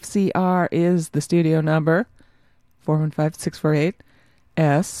 415-648-SFCR is the studio number. 415-648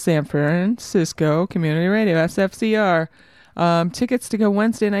 San Francisco Community Radio, SFCR. Tickets to go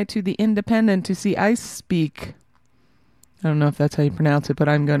Wednesday night to the Independent to see Ice Speak. I don't know if that's how you pronounce it, but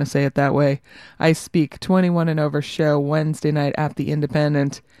I'm going to say it that way. Ice Speak 21 and over show Wednesday night at the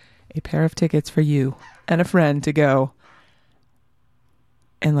Independent. A pair of tickets for you and a friend to go.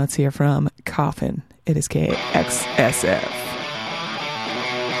 And let's hear from Coffin. It is KXSF.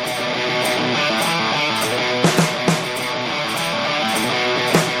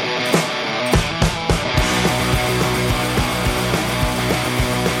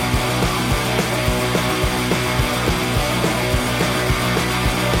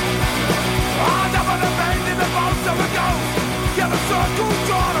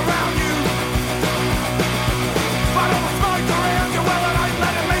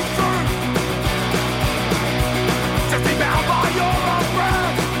 Just be bound by your own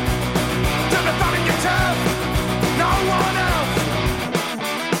breath.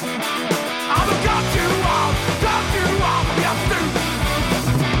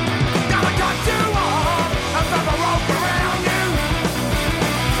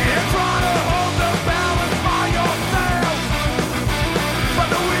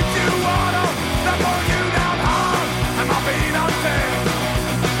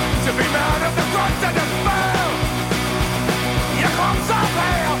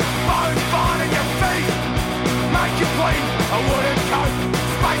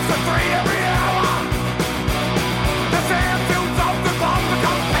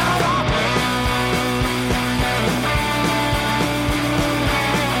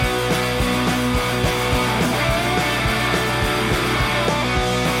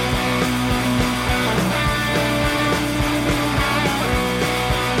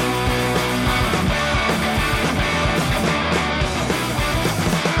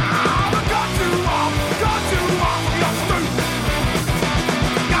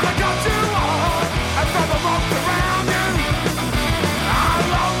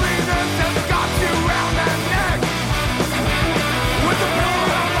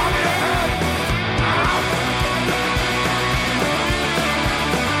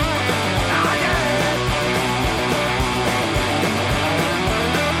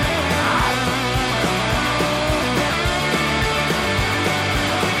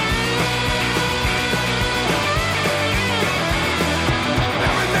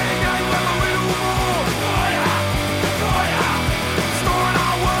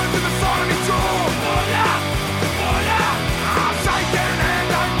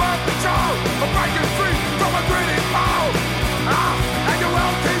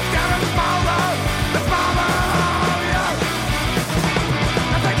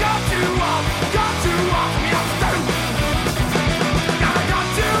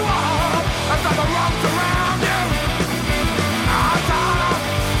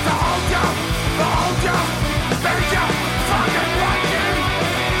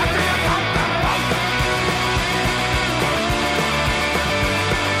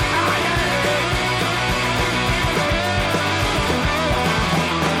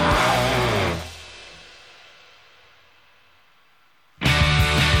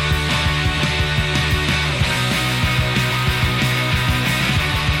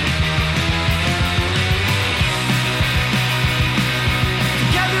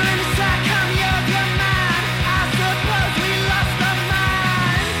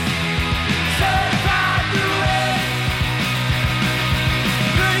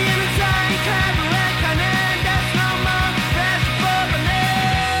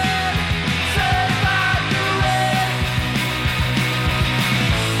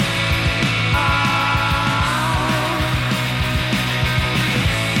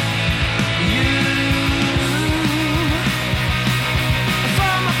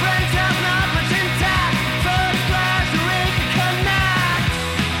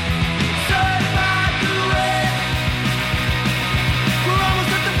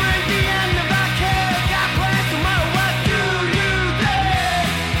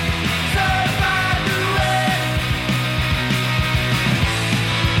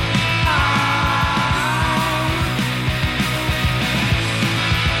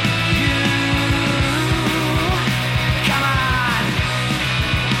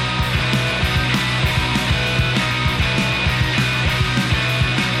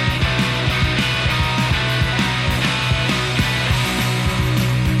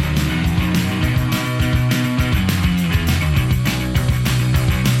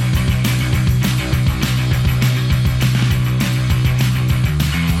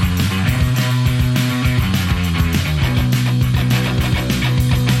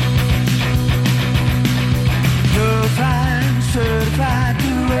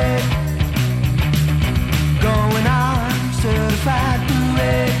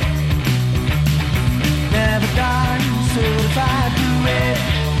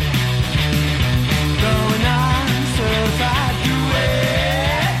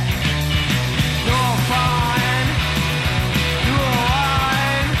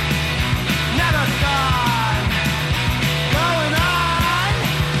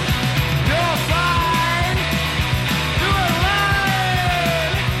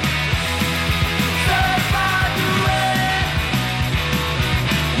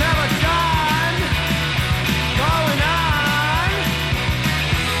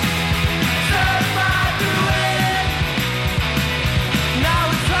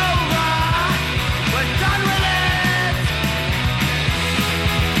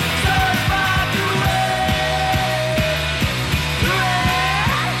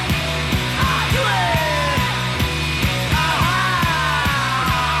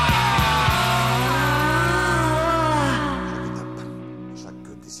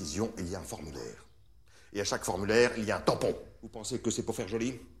 chaque formulaire, il y a un tampon. Vous pensez que c'est pour faire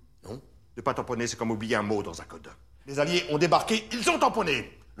joli? Non. Ne pas tamponner, c'est comme oublier un mot dans un code. Les Alliés ont débarqué, ils ont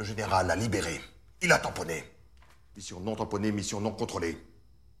tamponné. Le général a libéré. Il a tamponné. Mission non tamponnée, mission non contrôlée.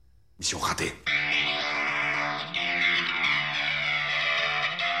 Mission ratée.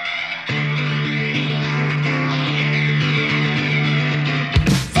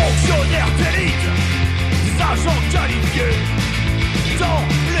 Fonctionnaires d'élite, agents qualifiés, dans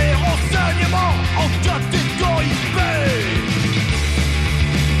les renseignements en catégorie B.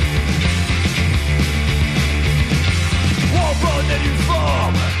 En bonne et due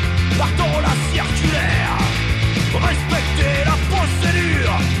forme, partons la circulaire. Respecter la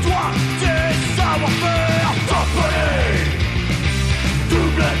procédure, toi, tes savoir-faire. Tamponner,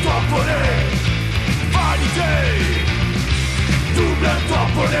 double tamponner, valider, double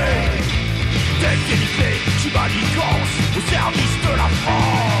tamponner. Dès qu'édité, qui manigance au service de la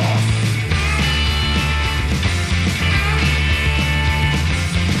France.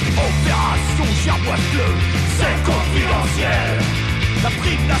 Opération Gerboise Bleue, c'est confidentiel. La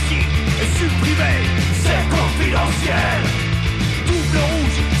prime nazie est supprimée, c'est confidentiel. Double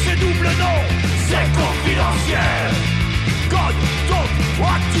rouge, c'est double non, c'est confidentiel. Code donc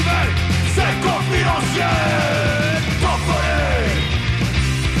activé, c'est confidentiel. Tamponné,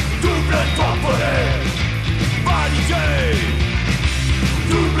 double tamponné, validé,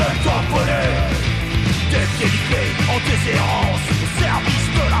 double tamponné. Détélité en déshérence au service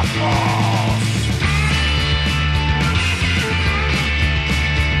de la France.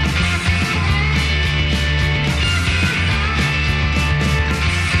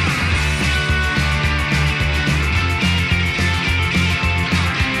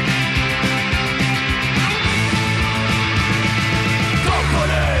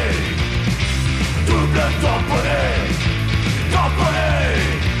 Tamponné, double tamponné,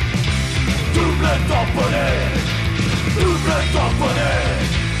 double tamponné,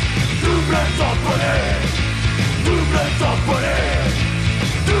 double tamponné, double tamponné.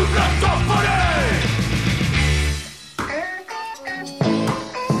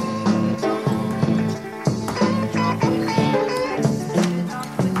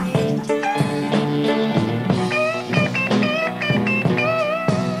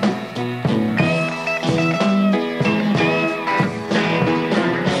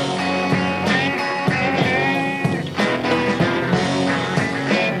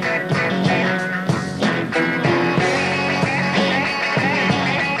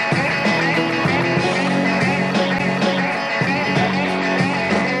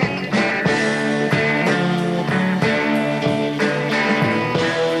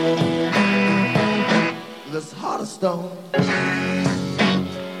 Stone.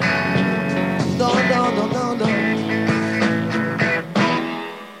 No.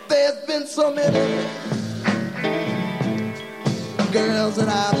 There's been so many girls that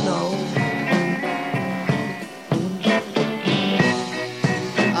I've known.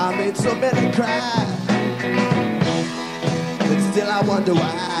 I made so many cry, but still I wonder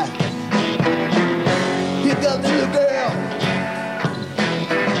why. Here comes the little girl,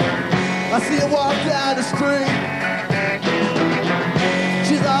 I see her walk down the street.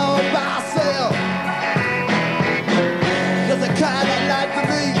 She's all by herself, just the kind I like to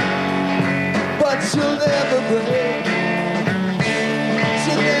be, but she'll never break.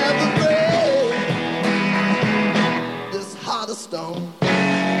 She'll never break this heart of stone.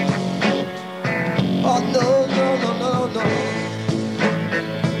 Oh no.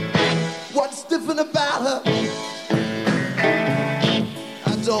 What's different about her? I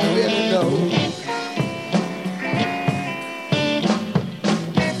don't really know.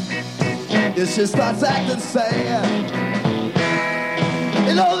 If she starts acting sad,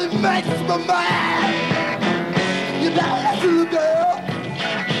 it only makes me mad. You better listen, little girl.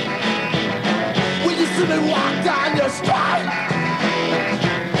 When you see me walk down your street,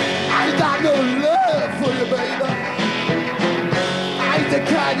 I ain't got no love for you, baby. I ain't the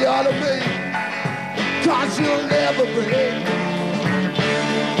kind you ought to be, 'cause you'll never break.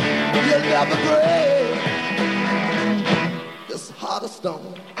 You'll never break this heart of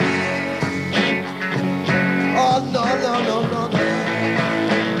stone. Oh, no.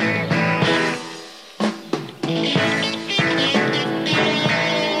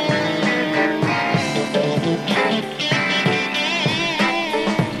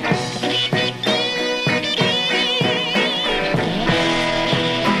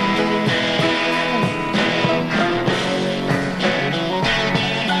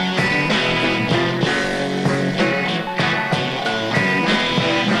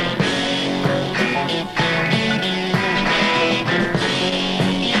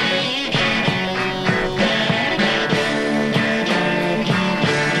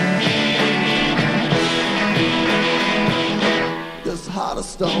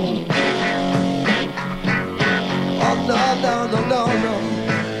 stone. Oh no, no, no, no, no.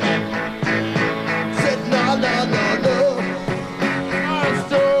 Said no, no, no, no. I'm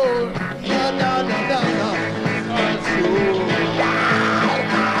stone. No, no, no, no, no. I'm stone.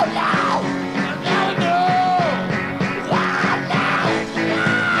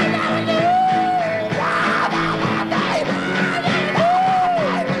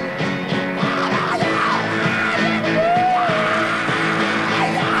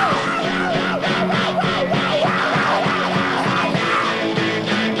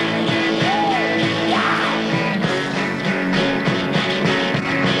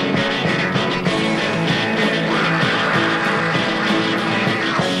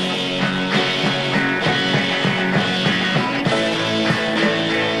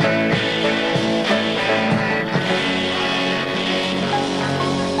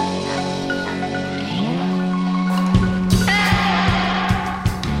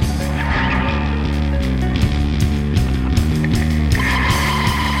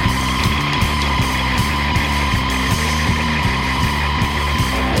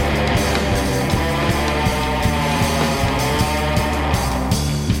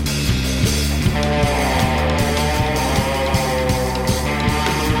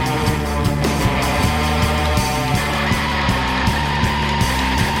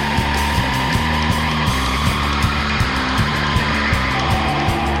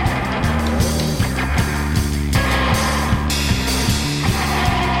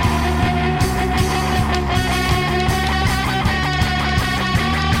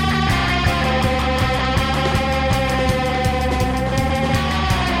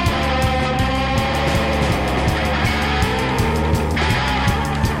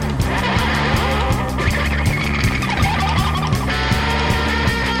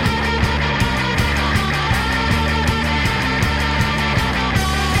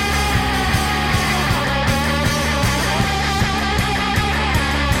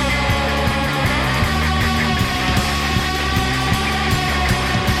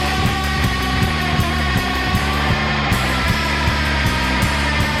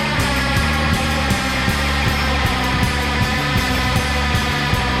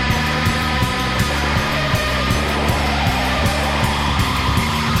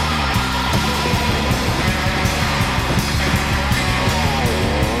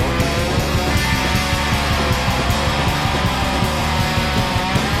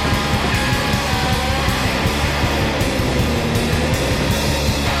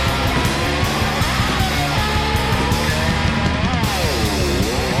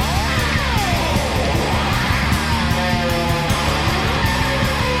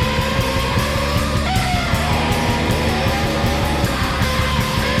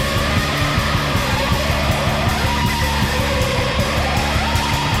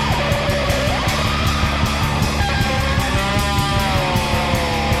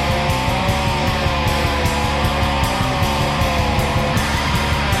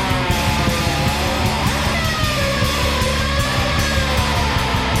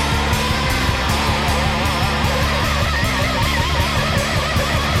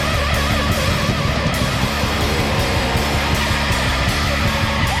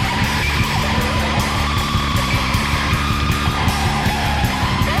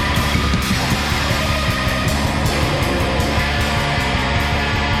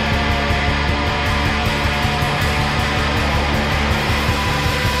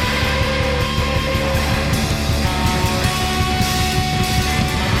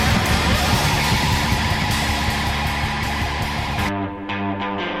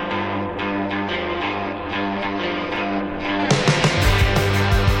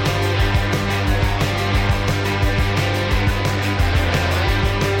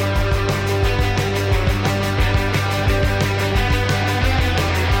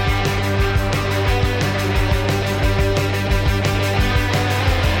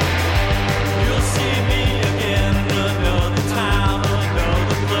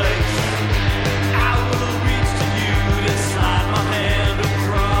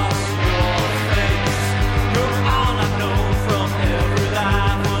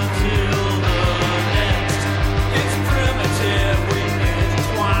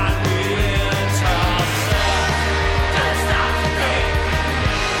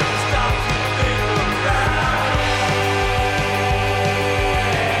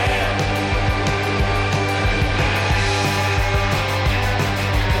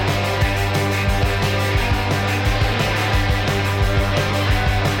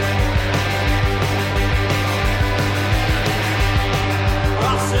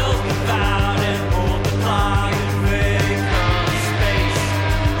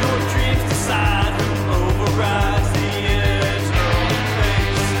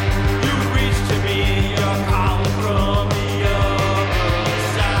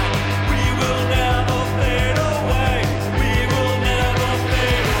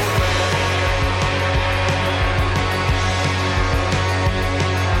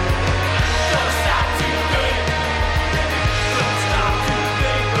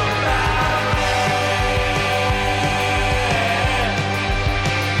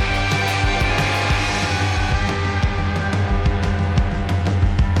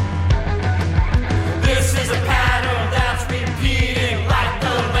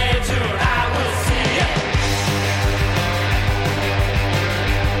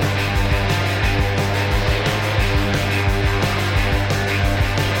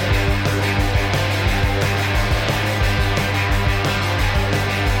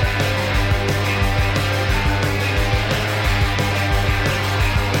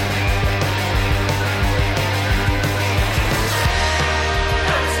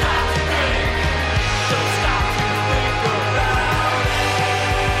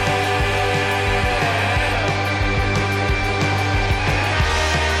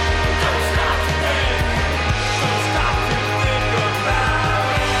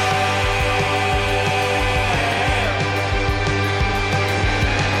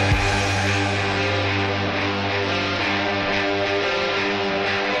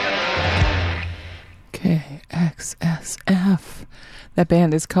 That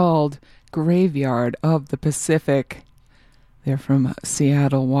band is called Graveyard of the Pacific. They're from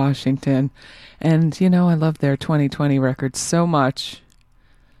Seattle, Washington. And, you know, I love their 2020 record so much.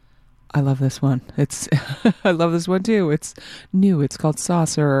 I love this one. I love this one too. It's new. It's called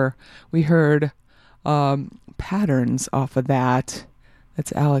Saucer. We heard Patterns off of that.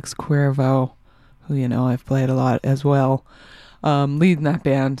 That's Alex Cuervo, who, you know, I've played a lot as well. Leading that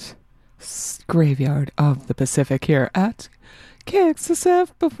band, Graveyard of the Pacific, here at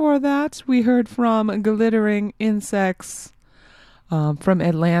KXSF. Before that, we heard from Glittering Insects from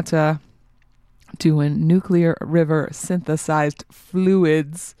Atlanta, doing Nuclear River Synthesized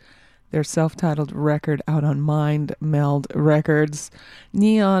Fluids, their self-titled record out on Mind Meld Records.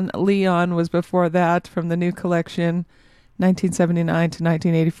 Neon Leon was before that, from the new collection, 1979 to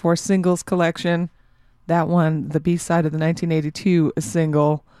 1984 singles collection. That one, the B-side of the 1982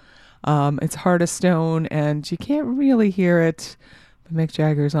 single. It's Heart of Stone, and you can't really hear it, but Mick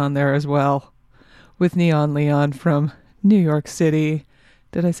Jagger's on there as well, with Neon Leon from New York City.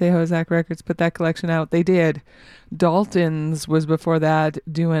 Did I say Hozak Records put that collection out? They did. Daltonz was before that,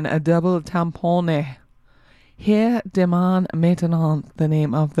 doing a double tampone. Here Demain Maintenant, the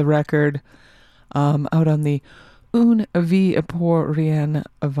name of the record, out on the Une Vie pour Rien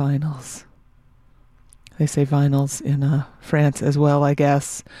vinyls. They say vinyls in France as well, I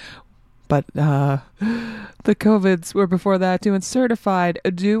guess. But the COVIDs were before that, doing Certified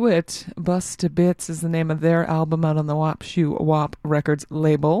Do It. Bust to Bits is the name of their album out on the W.A.P. Records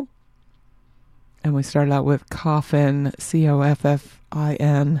label. And we started out with Coffin,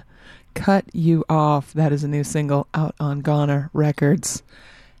 C.O.F.F.I.N. Cut You Off. That is a new single out on Goner Records.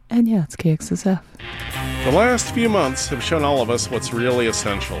 And yeah, it's KXSF. The last few months have shown all of us what's really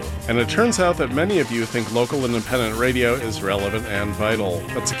essential, and it turns out that many of you think local independent radio is relevant and vital.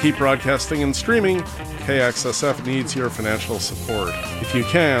 But to keep broadcasting and streaming, KXSF needs your financial support. If you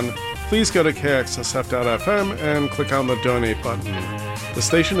can, please go to KXSF.FM and click on the donate button. The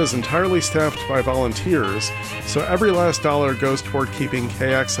station is entirely staffed by volunteers, so every last dollar goes toward keeping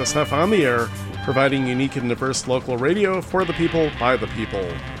KXSF on the air, providing unique and diverse local radio for the people, by the people.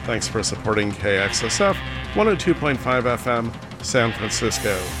 Thanks for supporting KXSF 102.5 FM, San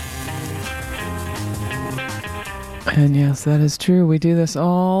Francisco. And yes, that is true. We do this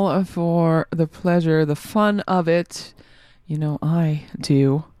all for the pleasure, the fun of it. You know, I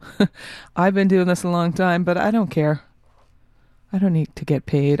do. I've been doing this a long time, but I don't care. I don't need to get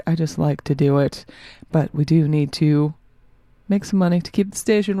paid. I just like to do it. But we do need to make some money to keep the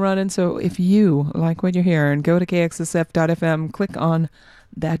station running. So if you like what you're hearing, go to KXSF.FM, click on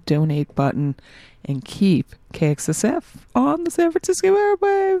that donate button, and keep KXSF on the San Francisco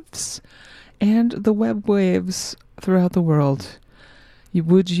airwaves and the web waves throughout the world.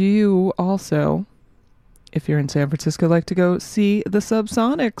 Would you also, if you're in San Francisco, like to go see the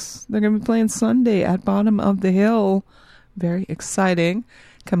Subsonics? They're going to be playing Sunday at Bottom of the Hill. Very exciting.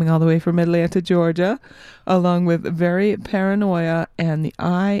 Coming all the way from Atlanta, Georgia, along with Very Paranoia and the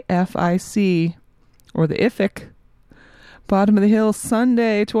IFIC, or the IFIC. Bottom of the Hill,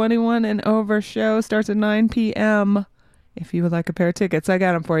 Sunday, 21 and over show, starts at 9 p.m. If you would like a pair of tickets, I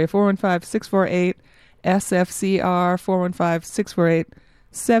got them for you. 415-648-SFCR,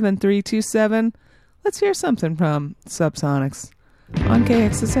 415-648-7327. Let's hear something from Subsonics on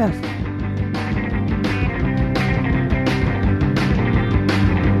KXSF.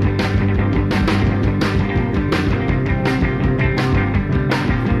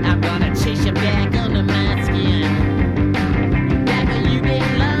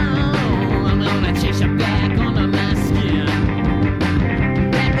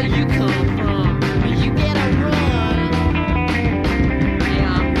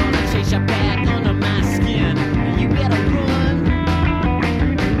 Back under my skin, you better run.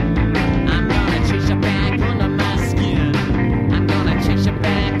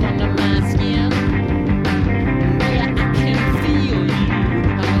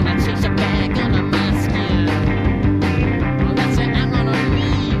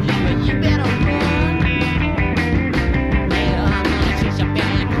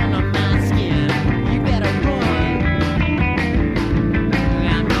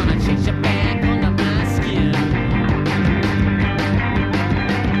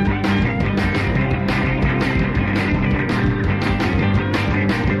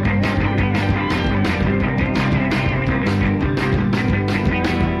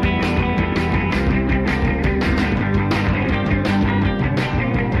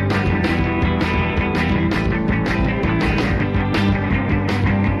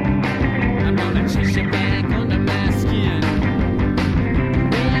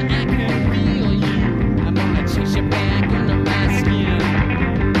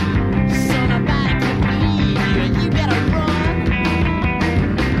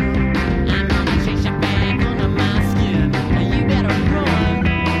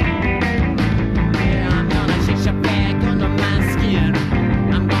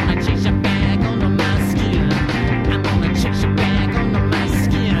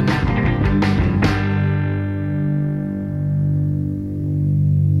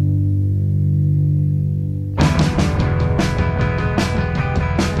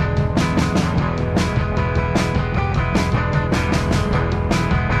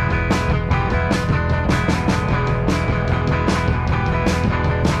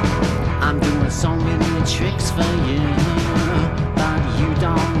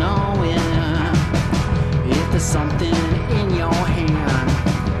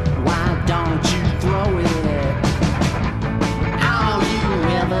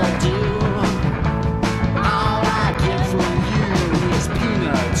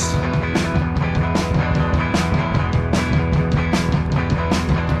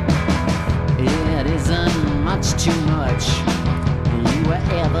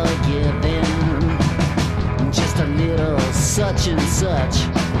 such and such.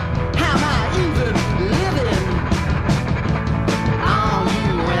 How am I even living? All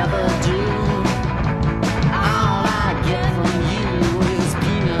you ever do, all I get from you is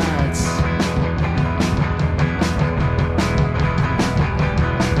peanuts.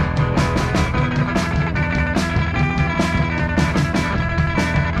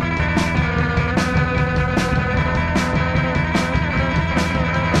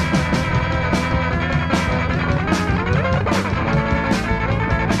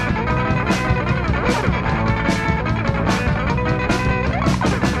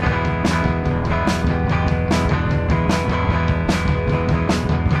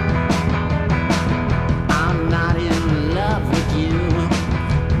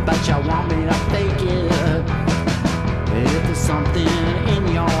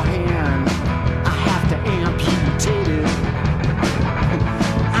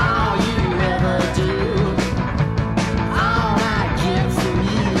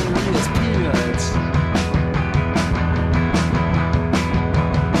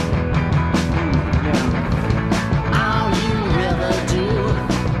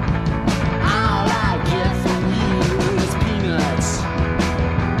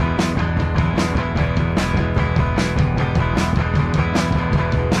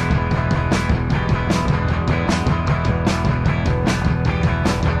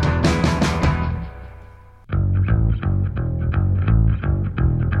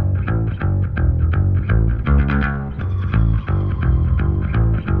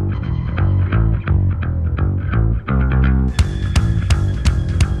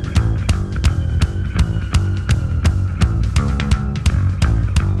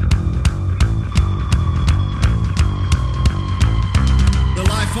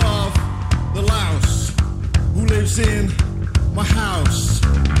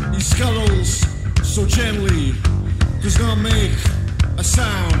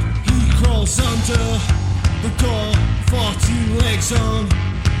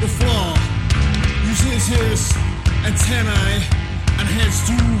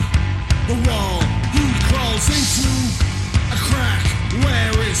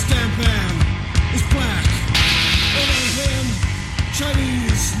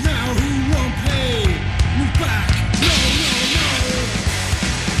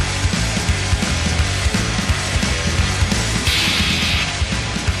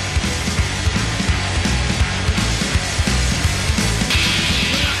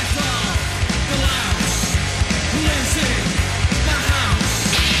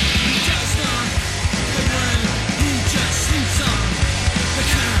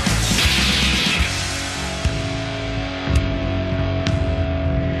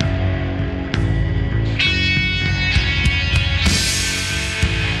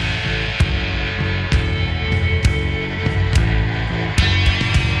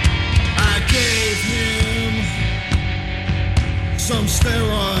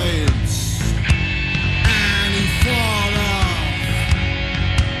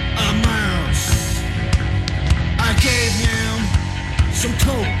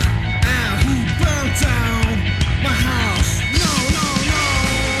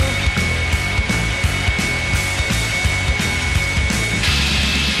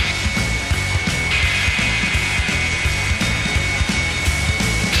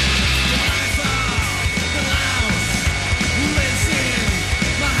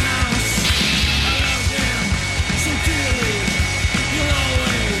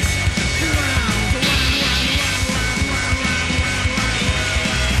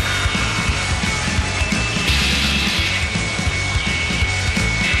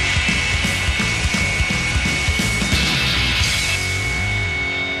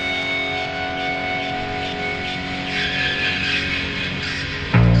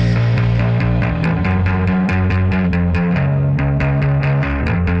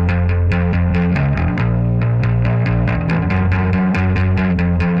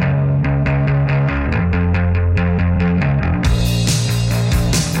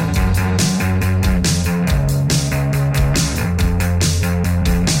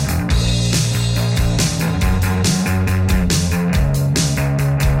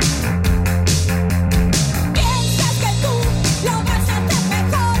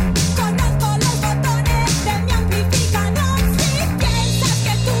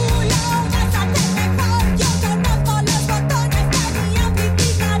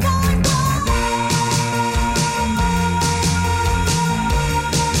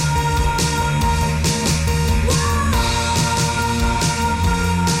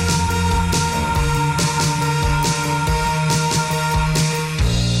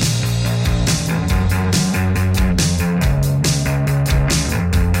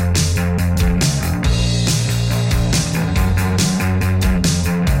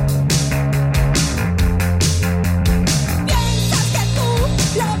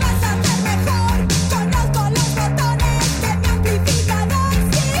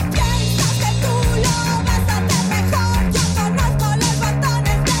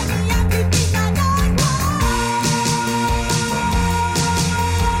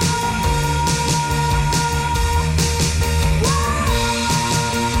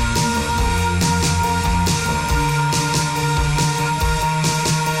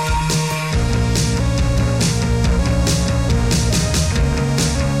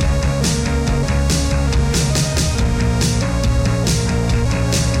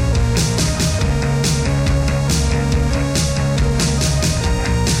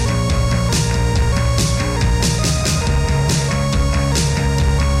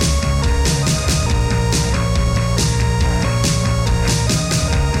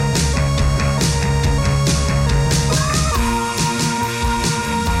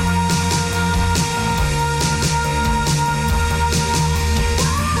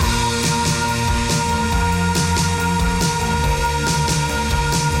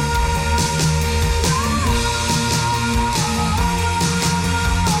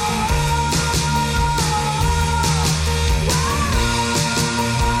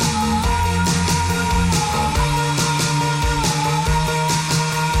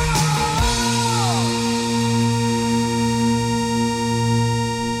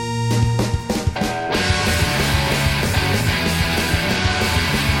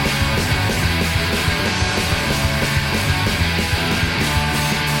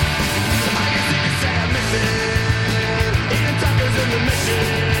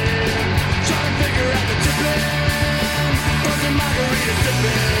 margarita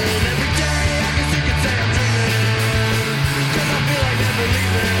sipping. Every day I guess you could say I'm dreaming, 'cause I feel like never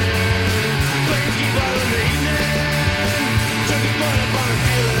leaving. Playing keyboard in the evening, drinking blood up on the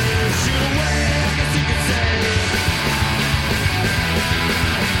ceiling. Shoot away, I guess you could say.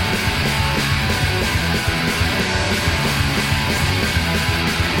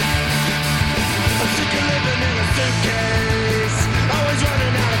 I'm sick of living in a suitcase, always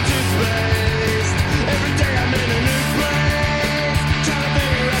running out of toothpaste. Every day I'm in a new place, trying to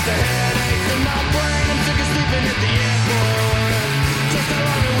figure out the headaches in my brain. I'm sick of sleeping at the airport, just how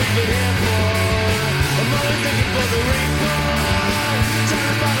long have we been here for? I'm always looking for the report, trying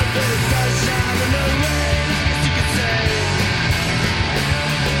to find a bit of sunshine in the rain, I guess you could say.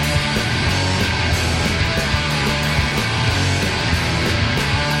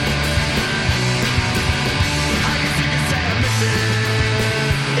 I guess you could say I'm missing,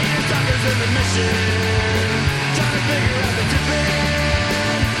 eating tacos in the mission, trying to figure out the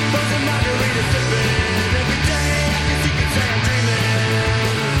tipping, buzzing margarita sipping. Every day I guess you could say I'm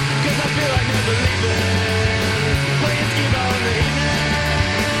dreaming, 'cause I feel like never leaving. Playing skee-ball in the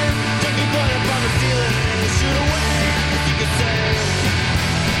evening, drinking blood up on the ceiling. Shoot away, I guess you could say.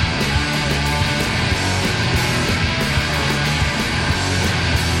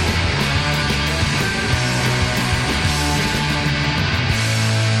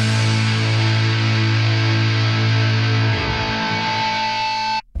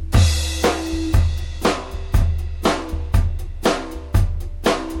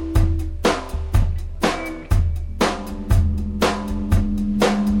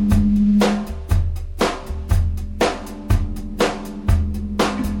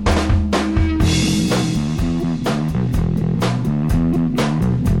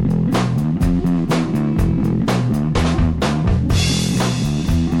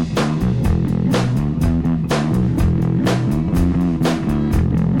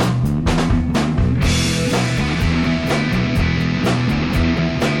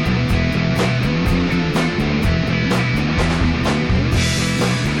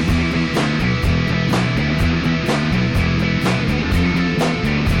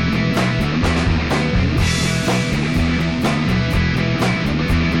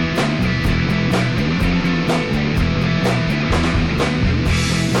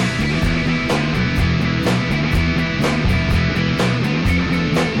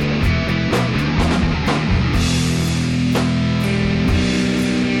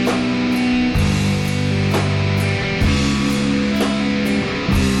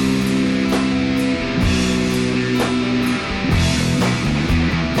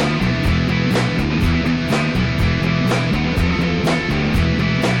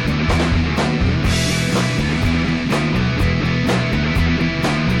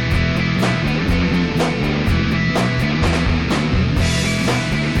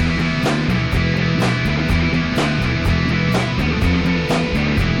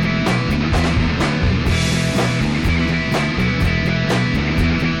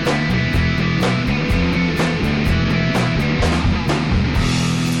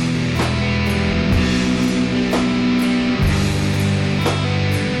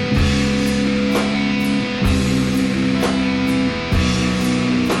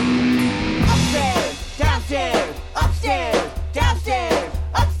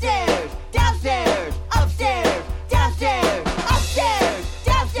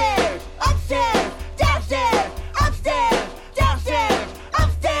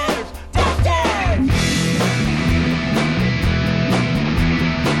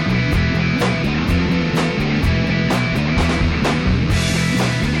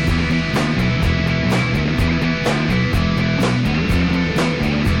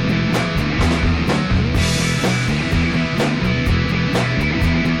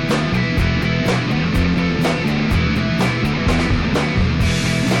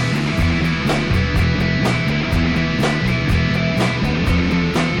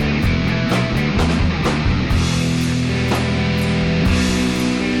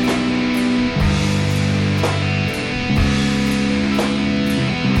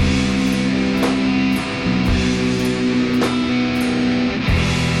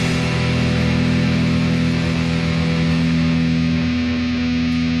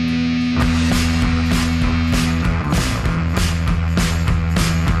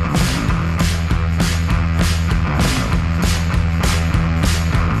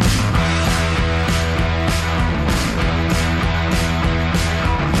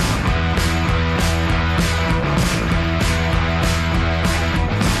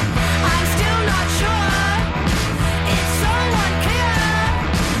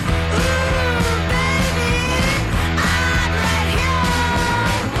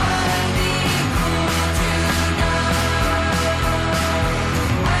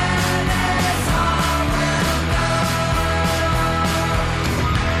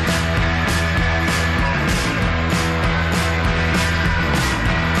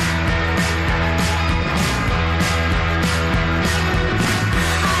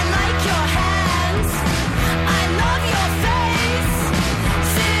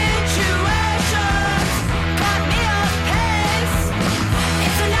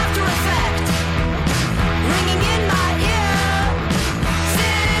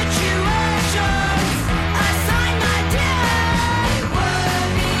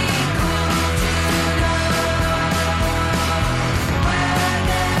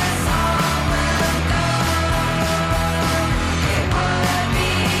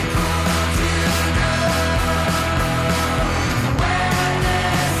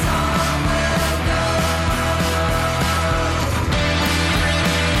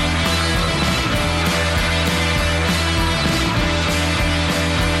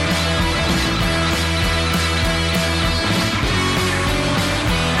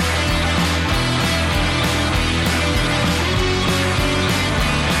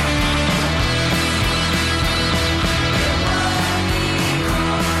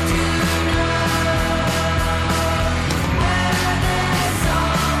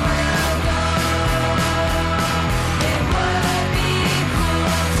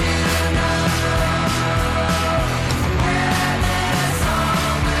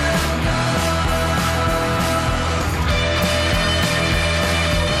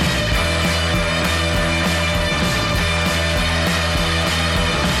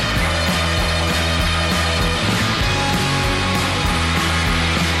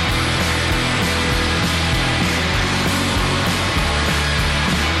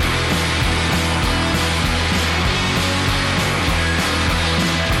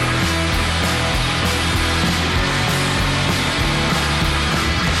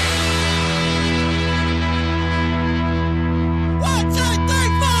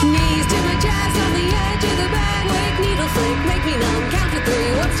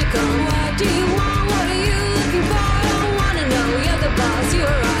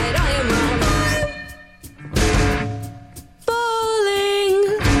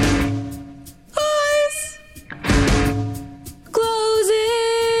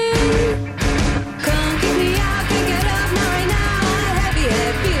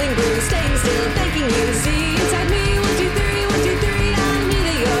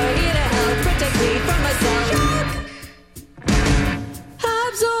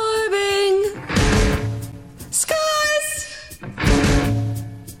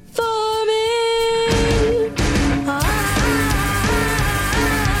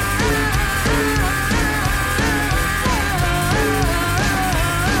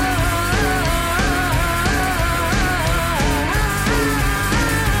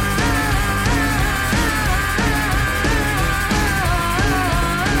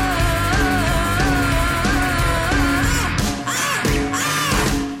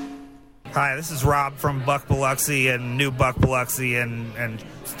 this is Rob from Buck Biloxi and New Buck Biloxi and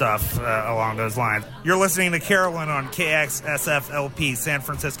stuff along those lines. You're listening to Carolyn on KXSF LP, San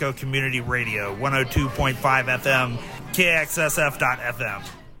Francisco Community Radio, 102.5 FM, KXSF.FM.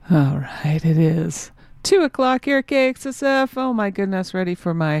 All right, it is 2 o'clock here at KXSF. Oh my goodness, ready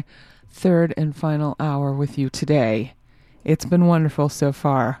for my third and final hour with you today. It's been wonderful so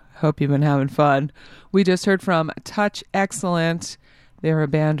far. Hope you've been having fun. We just heard from Touch Excellent. They're a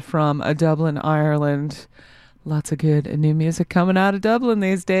band from Dublin, Ireland. Lots of good new music coming out of Dublin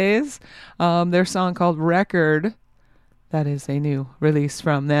these days. Their song called Record. That is a new release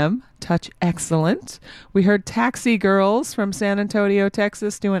from them. Touch Excellent. We heard Taxi Girls from San Antonio,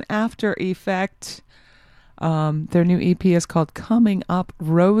 Texas, doing After Effect. Their new EP is called Coming Up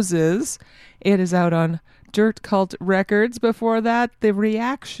Roses. It is out on Dirt Cult Records. Before that, The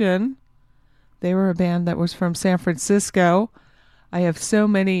Reaction. They were a band that was from San Francisco. I have so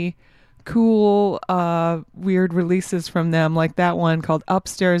many cool, weird releases from them, like that one called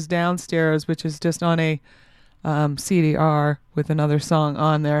Upstairs Downstairs, which is just on a CDR with another song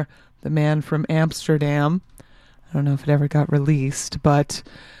on there, The Man from Amsterdam. I don't know if it ever got released, but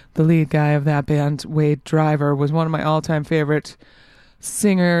the lead guy of that band, Wade Driver, was one of my all-time favorite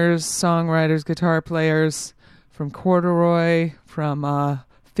singers, songwriters, guitar players from Corduroy, from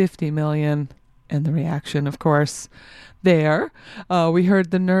 50 Million, and The Reaction, of course, there. We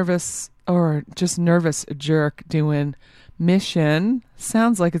heard the Nervous Jerk doing Mission.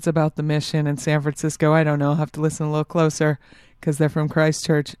 Sounds like it's about the Mission in San Francisco. I don't know. I'll have to listen a little closer because they're from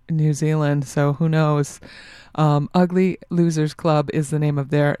Christchurch, New Zealand, so who knows. Ugly Losers Club is the name of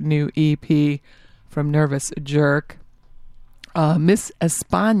their new EP from Nervous Jerk. Miss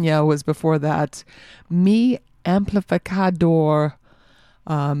España was before that. Mi Amplificador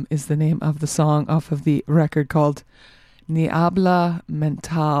is the name of the song off of the record called Ni Habla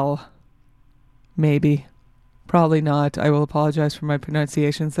Mental. Maybe. Probably not. I will apologize for my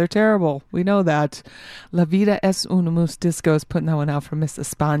pronunciations. They're terrible. We know that. La Vida es un mus disco is putting that one out from Miss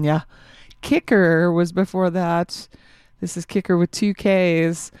España. Kikker was before that. This is Kikker with 2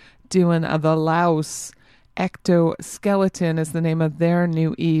 Ks doing The Louse. Ectoskeleton is the name of their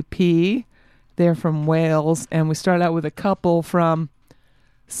new EP. They're from Wales. And we start out with a couple from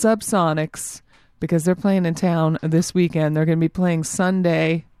Subsonics because they're playing in town this weekend. They're going to be playing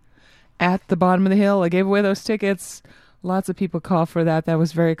Sunday at the bottom of the hill. I gave away those tickets. Lots of people call for that. That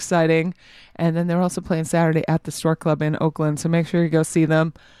was very exciting. And then they're also playing Saturday at the Stork Club in Oakland. So make sure you go see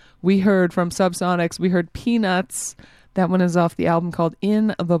them. We heard from Subsonics. We heard Peanuts. That one is off the album called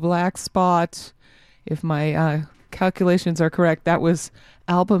In the Black Spot. If my calculations are correct, that was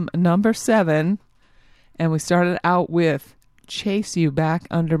album number 7. And we started out with Chase You Back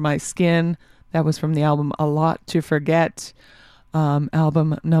Under My Skin. That was from the album A Lot to Forget.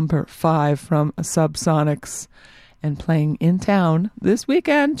 Album number 5 from Subsonics. And playing in town this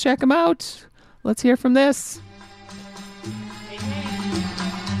weekend. Check them out. Let's hear from this.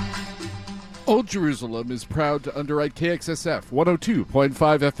 Old Jerusalem is proud to underwrite KXSF 102.5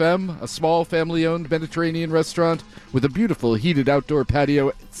 FM, a small family-owned Mediterranean restaurant with a beautiful heated outdoor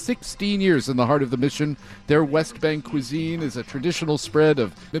patio. 16 years in the heart of the mission. Their West Bank cuisine is a traditional spread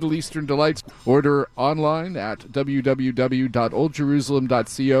of Middle Eastern delights. Order online at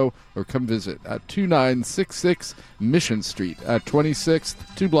www.oldjerusalem.co or come visit at 2966 Mission Street at 26th,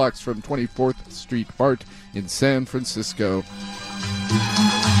 2 blocks from 24th Street BART in San Francisco.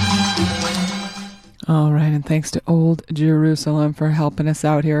 All right, and thanks to Old Jerusalem for helping us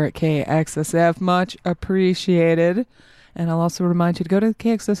out here at KXSF. Much appreciated. And I'll also remind you to go to the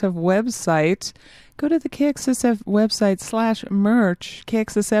KXSF website. Go to the KXSF website /merch,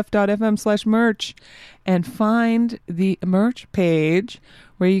 kxsf.fm /merch, and find the merch page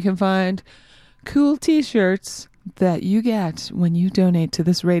where you can find cool t-shirts that you get when you donate to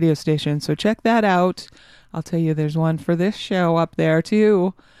this radio station. So check that out. I'll tell you there's one for this show up there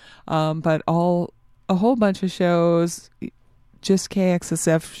too. But a whole bunch of shows, just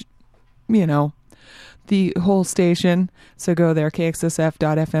KXSF, the whole station. So go there,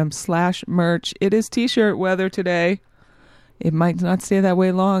 kxsf.fm /merch. It is t-shirt weather today. It might not stay that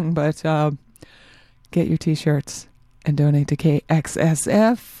way long, but get your t-shirts and donate to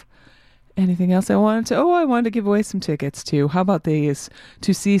KXSF. Anything else I wanted to? I wanted to give away some tickets too. How about these?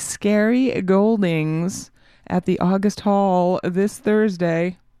 To see Scary Goldings at the August Hall this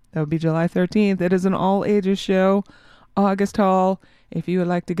Thursday. That would be July 13th. It is an all-ages show. August Hall. If you would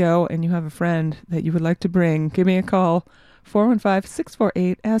like to go and you have a friend that you would like to bring, give me a call.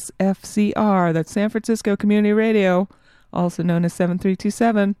 415-648-SFCR. That's San Francisco Community Radio, also known as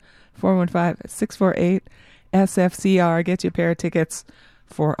 7327. 415-648-SFCR. Get you a pair of tickets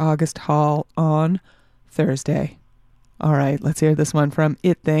for August Hall on Thursday. All right, let's hear this one from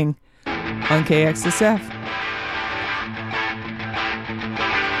It Thing on KXSF.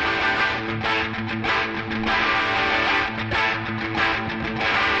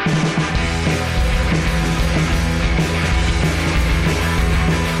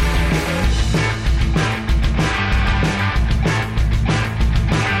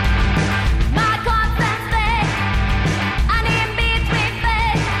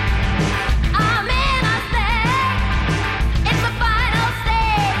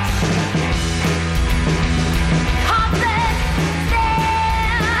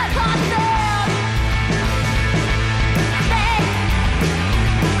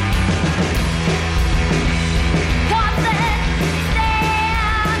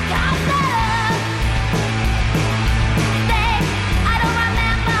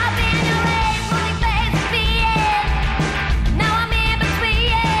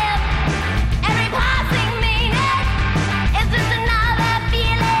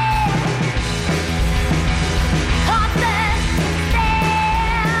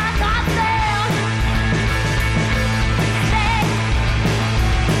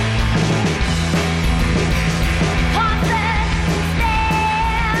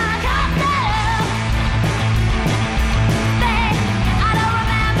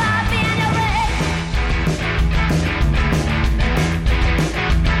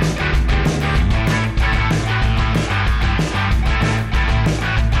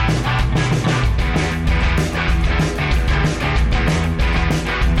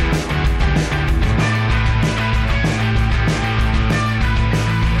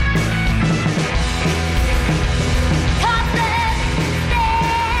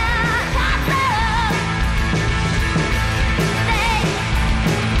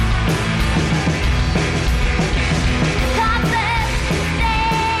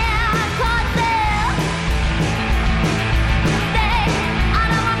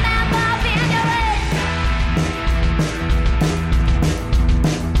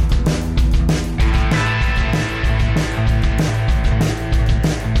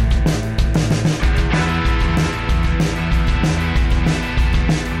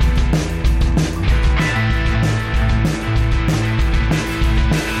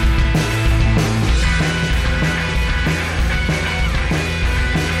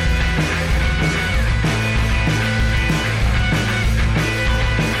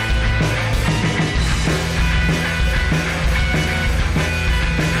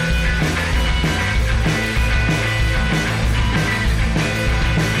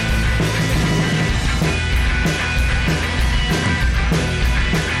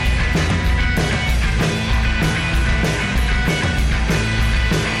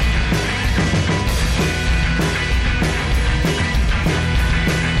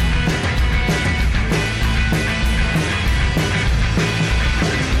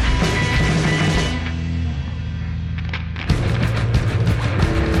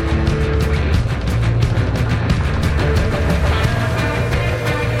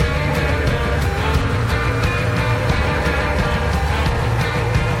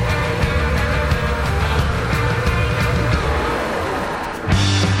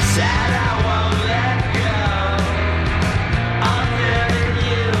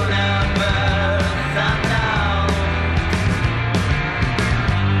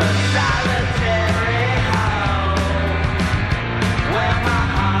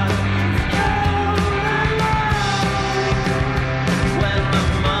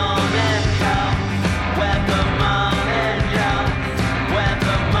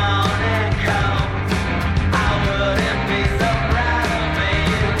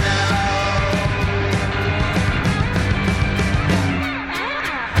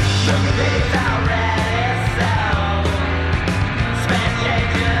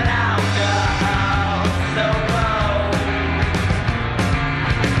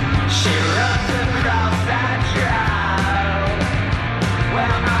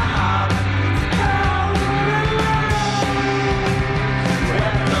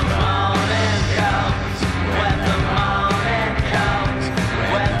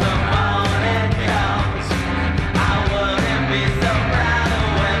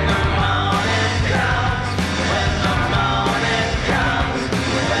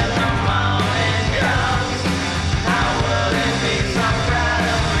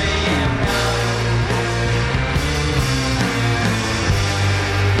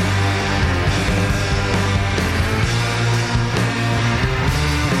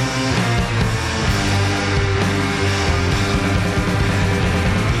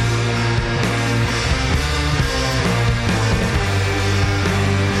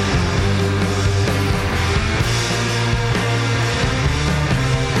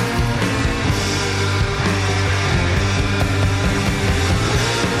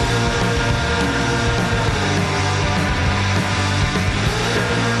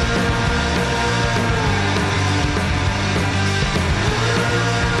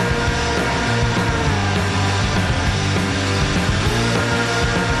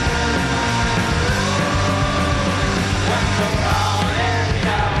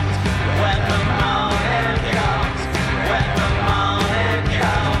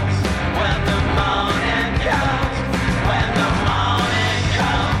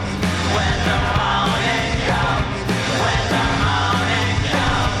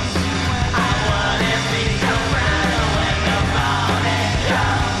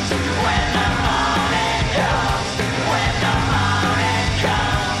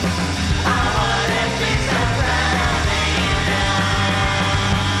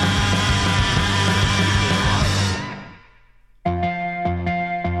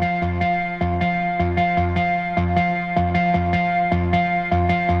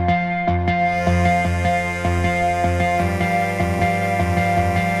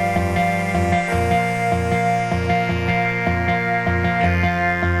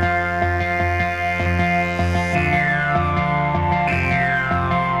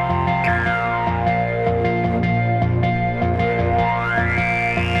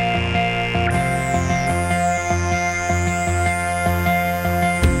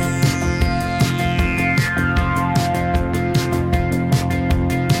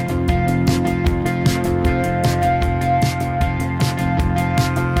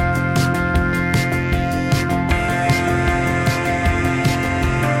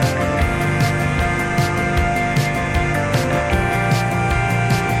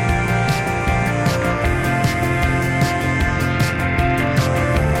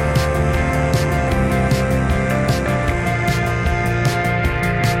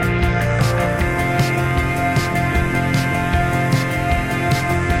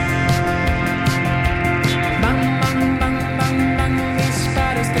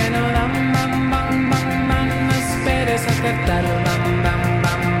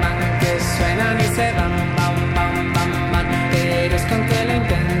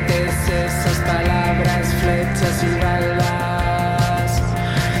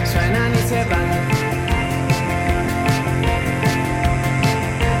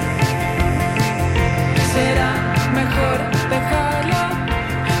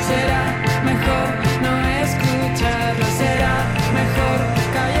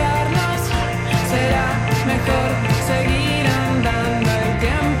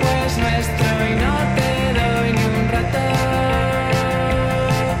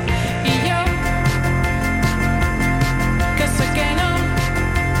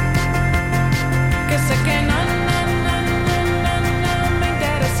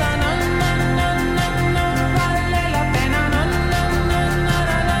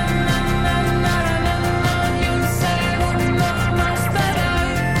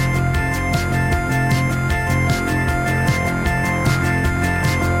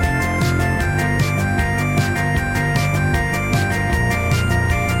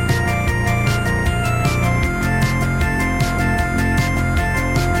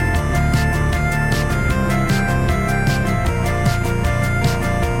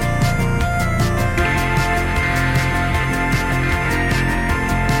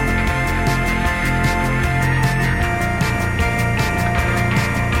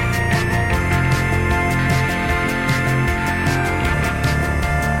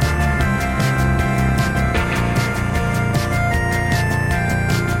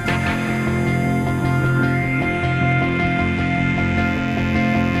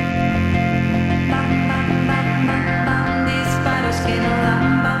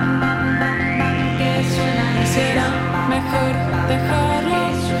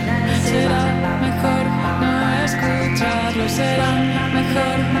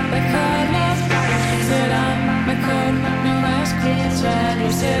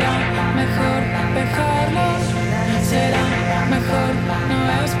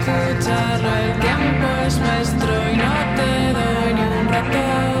 bueno escucharlo. El tiempo es nuestro y no te doy ni un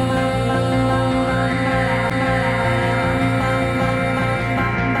rato.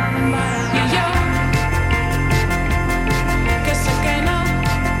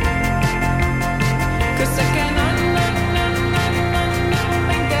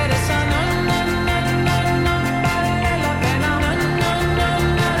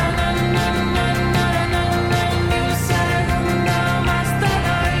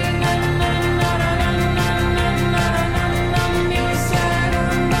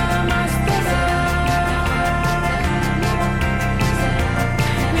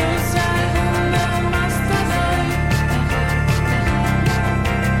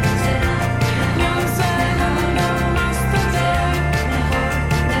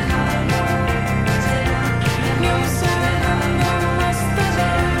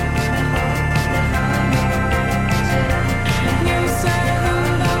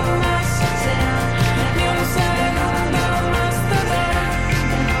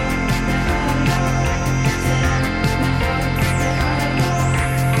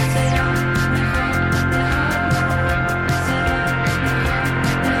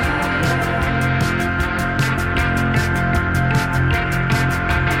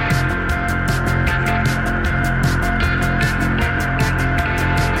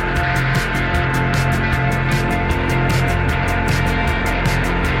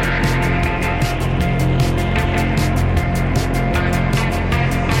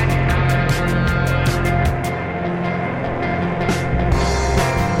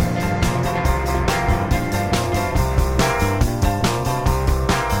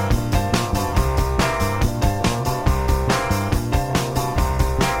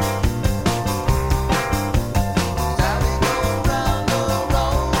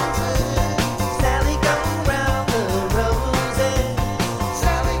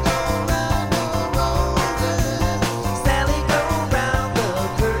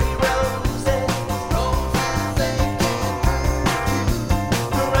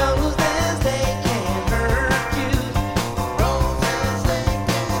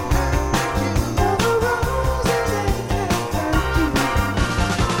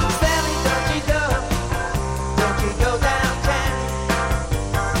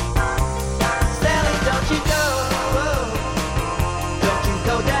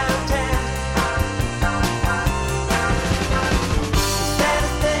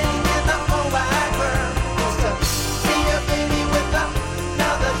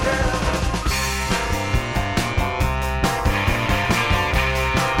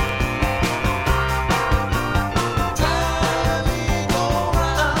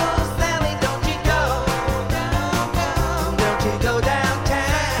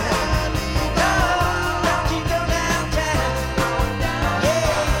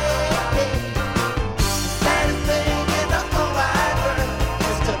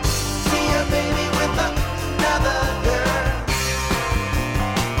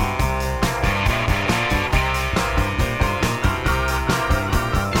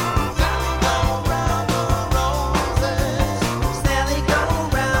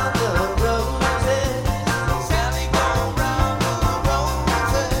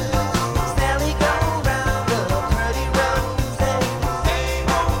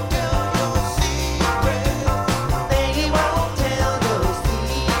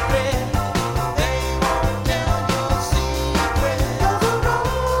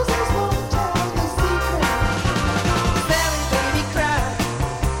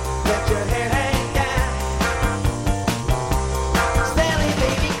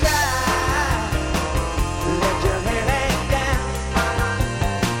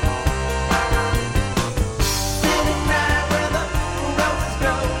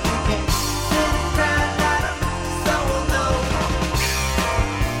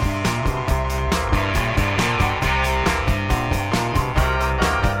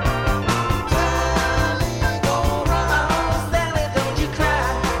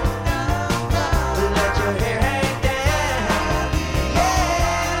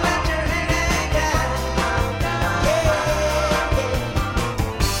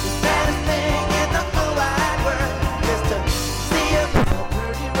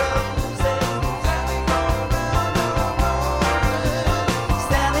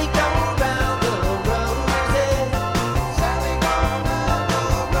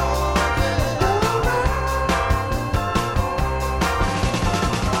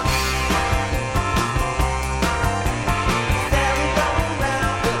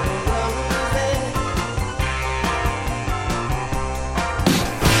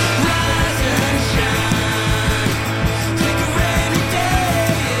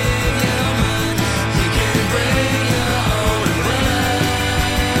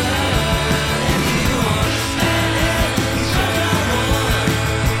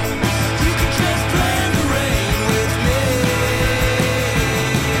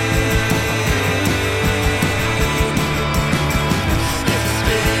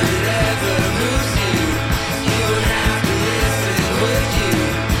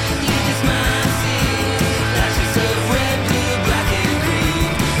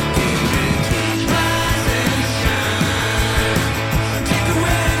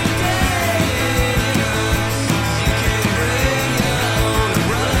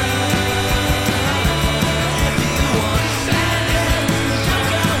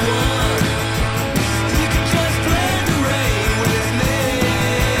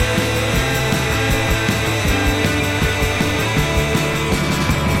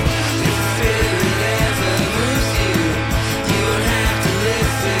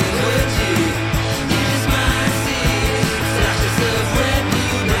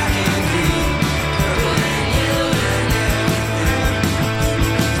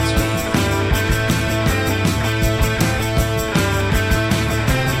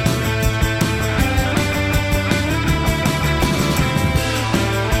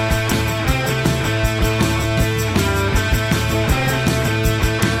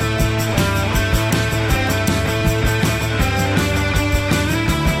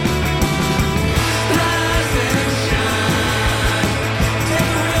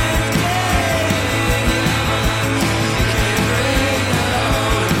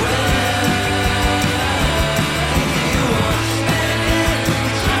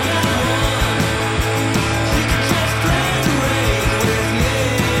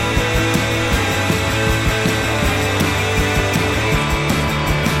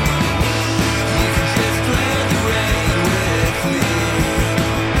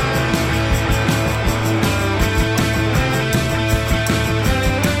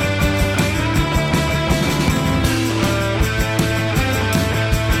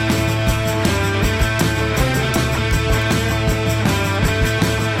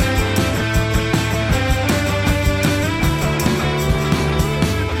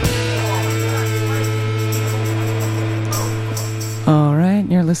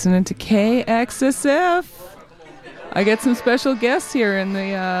 listening to KXSF. I got some special guests here in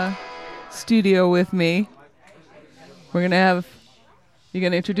the studio with me. We're going to have... You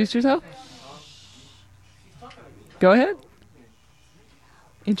going to introduce yourself? Go ahead.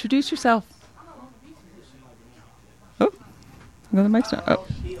 Introduce yourself. Oh, the mic's not. Oh,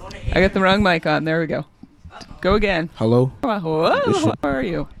 I got the wrong mic on. There we go. Go again. Hello. Whoa, how are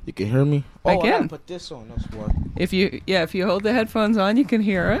you? You can hear me? I can. gotta put this on. That's what. If you hold the headphones on, you can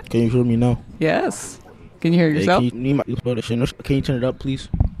hear it. Can you hear me now? Yes. Can you hear yourself? Can you turn it up, please?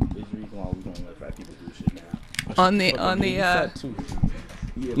 On the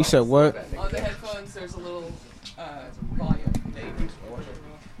You said what? On the headphones, there's a little volume.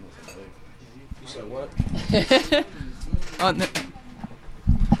 You said what? On the.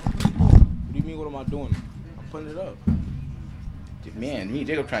 What do you mean? What am I doing? I'm putting it up. Man, me and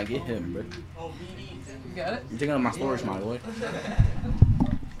Jacob trying to get him, bro. You got it? I'm taking up my storage, my boy.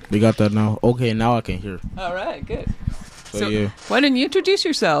 We got that now. Okay, now I can hear. All right, good. So yeah. Why didn't you introduce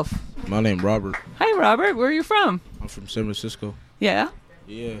yourself? My name Robert. Hi, Robert. Where are you from? I'm from San Francisco. Yeah.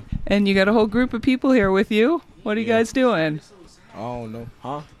 Yeah. And you got a whole group of people here with you. What are you guys doing? I don't know.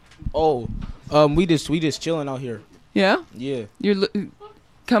 Huh? Oh, we just chilling out here. Yeah. Yeah. You're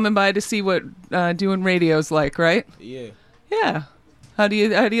coming by to see what doing radio's like, right? Yeah. Yeah. How do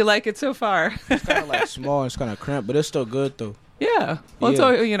you like it so far? It's kind of like small. It's kind of cramped, but it's still good though. Yeah. Well,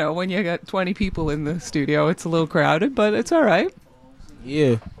 Yeah. it's all, when you got 20 people in the studio, it's a little crowded, but it's all right.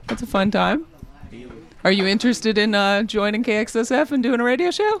 Yeah. It's a fun time. Are you interested in joining KXSF and doing a radio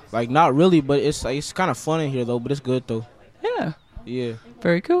show? Like not really, but it's kind of fun in here though. But it's good though. Yeah. Yeah.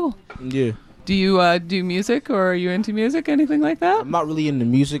 Very cool. Yeah. Do you do music, or are you into music, anything like that? I'm not really into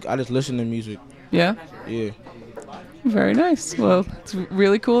music. I just listen to music. Yeah. Yeah. Very nice. Well, it's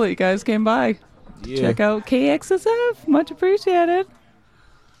really cool that you guys came by. Yeah. Check out KXSF. Much appreciated.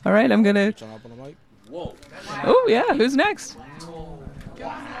 All right, I'm gonna. Turn up on the mic. Whoa. Oh yeah, who's next?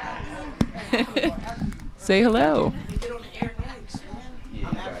 Say hello.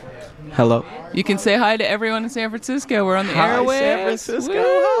 Hello. You can say hi to everyone in San Francisco. We're on the airwaves. San Francisco. Woo!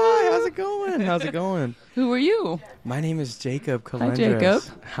 Hi, how's it going? How's it going? Who are you? My name is Jacob Calendres. Hi, Jacob.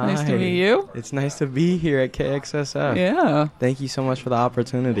 Hi. Nice to meet you. It's nice to be here at KXSF. Yeah. Thank you so much for the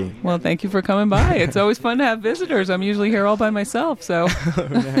opportunity. Well, thank you for coming by. It's always fun to have visitors. I'm usually here all by myself, so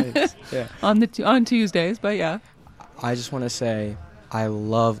Nice. Yeah. on Tuesdays, but yeah. I just want to say I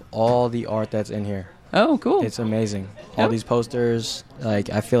love all the art that's in here. Oh, cool. It's amazing. All Yep. these posters, like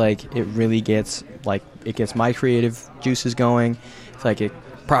I feel like it really gets my creative juices going. It's like it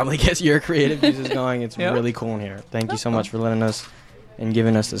probably gets your creative juices going. It's Yep. really cool in here. Thank you so much for letting us and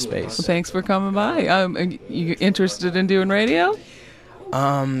giving us the space. Well, thanks for coming by. Are you interested in doing radio?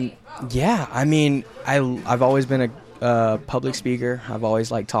 Yeah, I mean, I've always been a public speaker. I've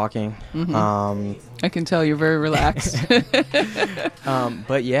always liked talking. Mhm. I can tell you're very relaxed.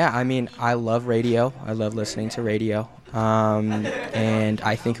 But yeah, I mean, I love radio. I love listening to radio. And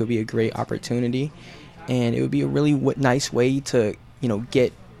I think it would be a great opportunity. And it would be a really nice way to,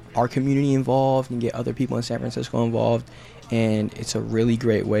 get our community involved and get other people in San Francisco involved. And it's a really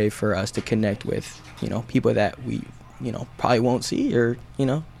great way for us to connect with, people that we, probably won't see or,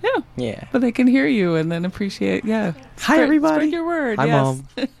 Yeah. Yeah. But they can hear you and then appreciate, yeah. Hi, everybody. Spread your word. Hi, yes. Mom.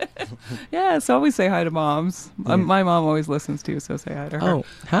 Yes, always say hi to moms. Yeah. My mom always listens too, so say hi to her. Oh,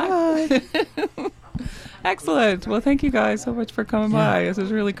 hi. Excellent. Well, thank you guys so much for coming by. This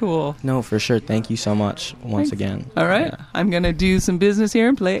is really cool. No, for sure. Thank you so much once Thanks. again. All right. Yeah. I'm going to do some business here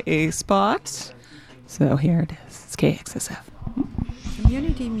and play a spot. So here it is. It's KXSF.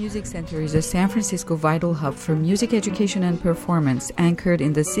 Community Music Center is a San Francisco vital hub for music education and performance, anchored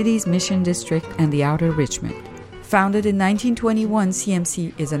in the city's Mission District and the Outer Richmond. Founded in 1921,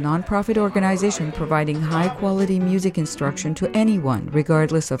 CMC is a nonprofit organization providing high-quality music instruction to anyone,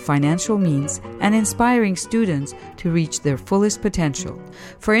 regardless of financial means, and inspiring students to reach their fullest potential.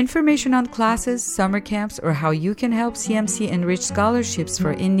 For information on classes, summer camps, or how you can help CMC enrich scholarships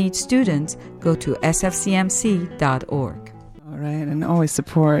for in-need students, go to sfcmc.org. All right. And always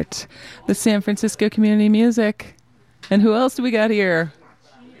support the San Francisco community music. And who else do we got here?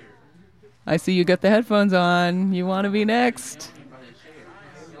 I see you got the headphones on. You want to be next?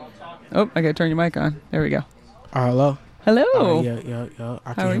 Oh, I got to turn your mic on. There we go. Hello. Hello. Yeah. I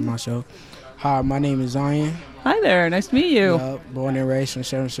How can are hear you? myself. Hi, my name is Zion. Hi there. Nice to meet you. Born and raised in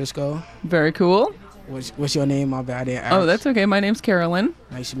San Francisco. Very cool. What's your name? My bad. I didn't ask. Oh, that's okay. My name's Carolyn.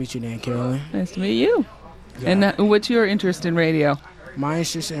 Nice to meet you, then, Carolyn. Nice to meet you. Yeah. And what's your interest in radio? My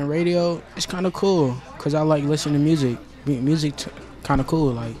interest in radio is kind of cool because I like listening to music. Music kind of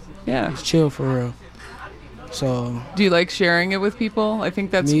cool. Like, yeah, it's chill for real. So do you like sharing it with people? I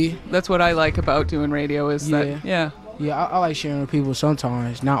think that's what I like about doing radio is that I like sharing with people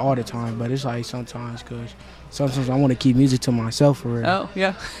sometimes, not all the time, but it's like sometimes because sometimes I want to keep music to myself for real. Oh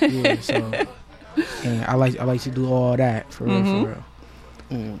yeah. Yeah. So and I like to do all that for real. For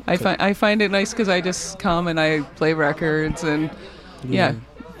real. I find it nice because I just come and I play records and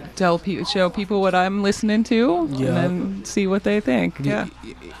show people what I'm listening to and then see what they think. Yeah.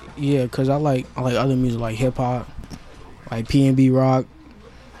 Yeah, because I like other music like hip hop, like P&B rock,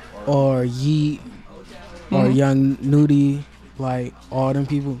 or Yeet, or Young Nudie, like all them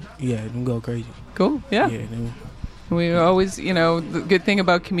people. Yeah, them go crazy. Cool. Yeah. We always, the good thing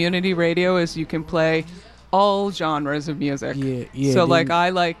about community radio is you can play all genres of music. Yeah. So like I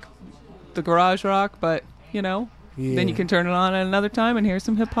like the garage rock, but then you can turn it on at another time and hear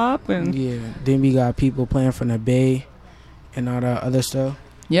some hip hop and then we got people playing from the Bay and all that other stuff.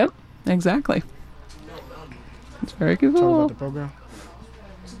 Yep, exactly. It's very cool. Talk about the program.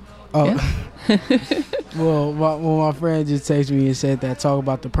 Oh, well, my friend just texted me and said that talk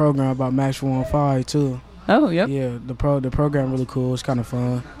about the program about Max 415 too. Oh, yep. Yeah, the program really cool. It's kind of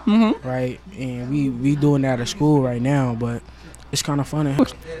fun, right? And we doing that at school right now, but it's kind of fun.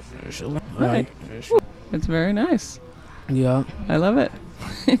 Right. It's very nice. Yeah, I love it.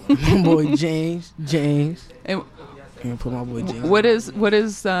 My boy James. And put my boy James.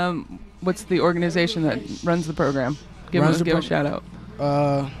 What's the organization that runs the program? Give a shout out.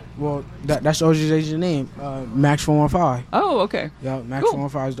 Well, that's the organization name, Max 415. Oh, okay. Yeah, Max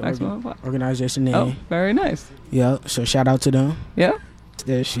 415 is the organization name. Oh, very nice. Yeah, so shout out to them. Yeah.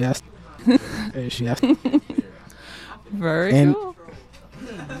 There she is. Very cool.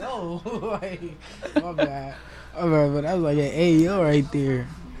 No, my bad. But I was like an AO right there.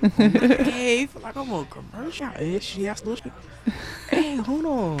 Hey, feel like I'm on commercial. Hey, hold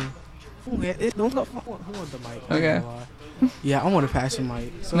on. Don't hold the mic. Okay. Yeah, I want to pass the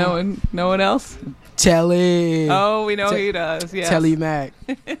mic. So, no one else? Telly. Oh, we know he does. Yeah. Telly Mac.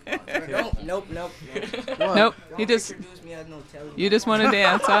 Nope. Nope. You just want to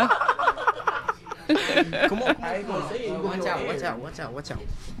dance, huh? Come on. Watch out.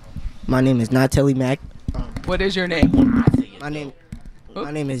 My name is not Telly Mac. What is your name? My name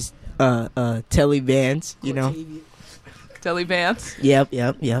is Telly Vance. Telly Vance. Yep.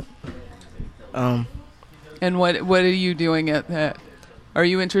 And what are you doing at that? Are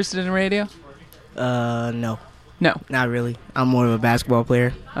you interested in radio? No. No. Not really. I'm more of a basketball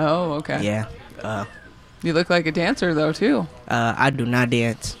player. Oh, okay. Yeah. You look like a dancer though too. I do not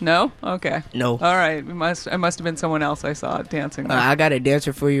dance. No? Okay. No. All right. I must have been someone else I saw dancing. I got a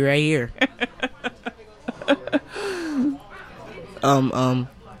dancer for you right here.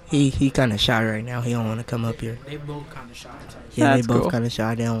 He kind of shy right now. He don't want to come up here. They both kind of shy. Yeah, they both kind of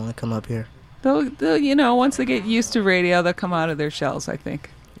shy. They don't want to come up here. They'll once they get used to radio, they'll come out of their shells, I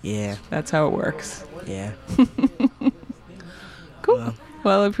think. Yeah. That's how it works. Yeah. Cool.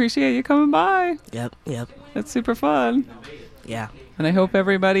 Well, I appreciate you coming by. Yep. That's super fun. Yeah. And I hope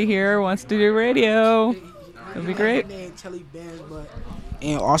everybody here wants to do radio. It'd be great.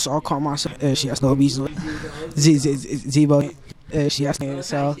 And also, I'll call myself she has no reason. Zebo. She has to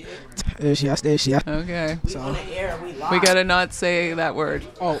so. She has to. Okay. So we gotta not say that word.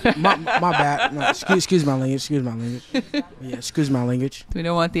 Oh, my bad. No, excuse my language. Yeah, excuse my language. We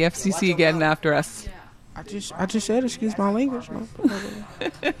don't want the FCC getting after us. I just said excuse my language. No.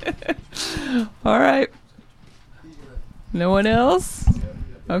 All right. No one else?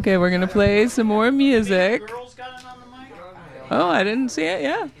 Okay, we're gonna play some more music. Oh, I didn't see it.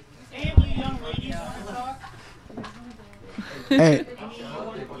 Yeah. Hey,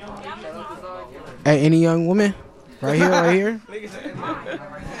 any young woman? Right here.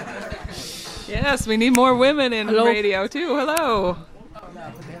 Yes, we need more women in radio too. Hello.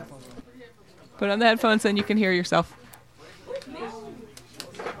 Put on the headphones, then you can hear yourself. I'm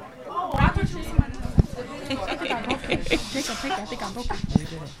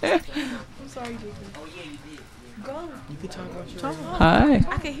sorry, JJ. Go. You can talk about your Hi.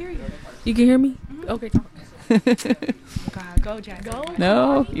 I can hear you. You can hear me? Okay, talk. God, go, Jack. Go.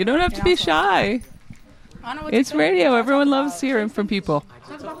 No, you don't have to be shy. It's radio. Everyone loves hearing from people.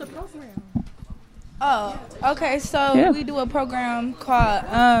 Talk about the program. Oh, okay. So we do a program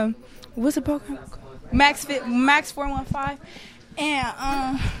called what's the program called? Max 415,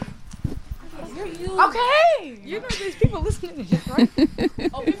 and okay. You know there's people listening to this, right?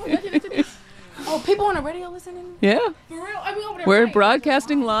 Oh, people listening to this. Oh, people on the radio listening. Yeah. For real? I mean, over there. We're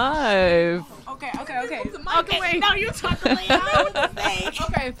broadcasting live. Okay. Okay. No, you talk the way I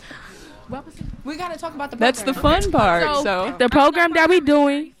Okay. We gotta talk about the program. That's the fun part. So the program that we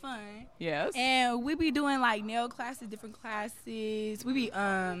doing. Yes. And we be doing like nail classes, different classes. We be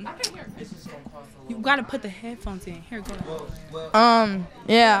you gotta put the headphones in. Here, go.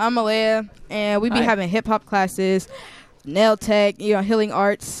 Yeah, I'm Alea, and we be Hi. having hip hop classes, nail tech, healing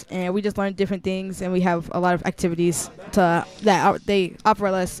arts, and we just learn different things, and we have a lot of activities they offer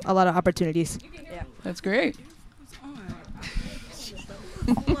us a lot of opportunities. Yeah, that's great.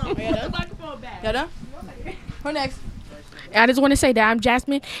 Y'all done? Who next? I just want to say that I'm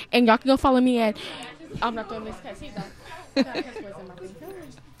Jasmine, and y'all can go follow me at. I'm not doing this because he's done.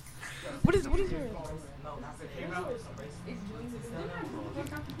 What is yours?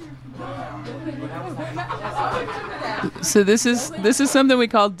 So this is something we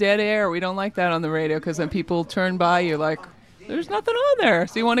call dead air. We don't like that on the radio because when people turn by, you're like, there's nothing on there.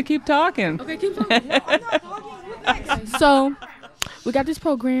 So you want to keep talking. Okay, keep talking. So we got this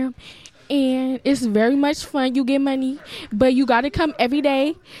program, and it's very much fun. You get money, but you got to come every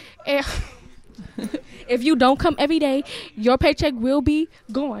day. And if you don't come every day, your paycheck will be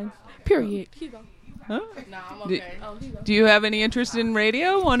gone. Period. Huh? Do you have any interest in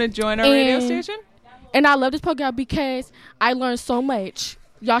radio? Want to join our radio station? And I love this program because I learned so much.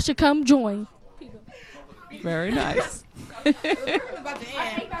 Y'all should come join. Very nice.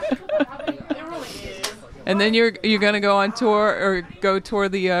 And then you're going to go on tour or go tour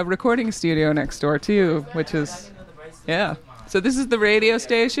the recording studio next door too, which is, yeah. So this is the radio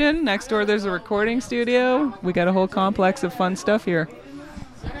station. Next door there's a recording studio. We got a whole complex of fun stuff here.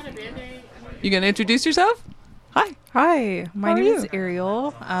 You going to introduce yourself? Hi. Hi, my How are name you? is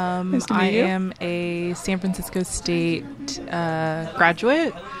Ariel. Nice to meet I you. am a San Francisco State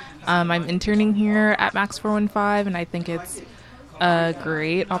graduate. I'm interning here at Max 415, and I think it's a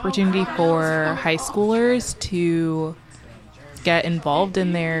great opportunity for high schoolers to get involved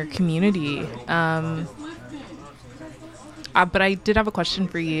in their community. But I did have a question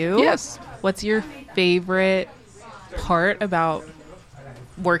for you. Yes. What's your favorite part about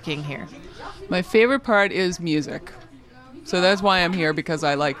working here? My favorite part is music. So that's why I'm here, because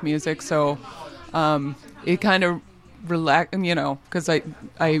I like music. So it kind of because I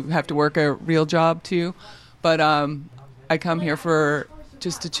have to work a real job too. But I come here for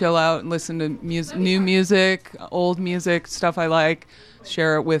just to chill out and listen to new music, old music, stuff I like,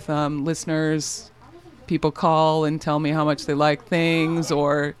 share it with listeners. People call and tell me how much they like things,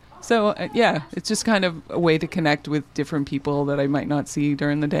 it's just kind of a way to connect with different people that I might not see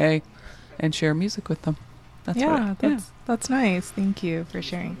during the day and share music with them. That's nice. Thank you for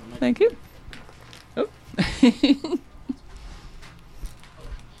sharing. Thank you. Oh.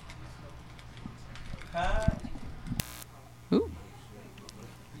 Ooh.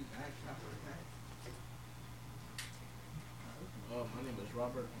 My name is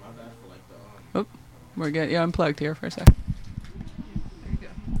Robert. My bad for like the. Oh, we're getting unplugged here for a sec.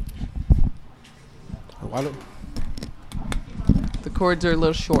 The cords are a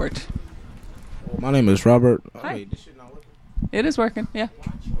little short. My name is Robert. Hi. Wait, this shit not working? It is working, yeah.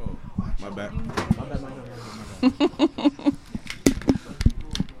 Oh, my bad. My bad.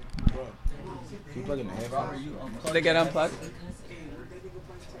 Keep plugging the headphones. Did they get unplugged? I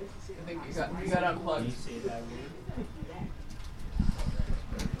think you got unplugged.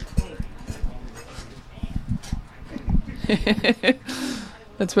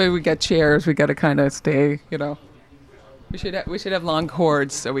 That's why we got chairs. We got to kind of stay, We should have long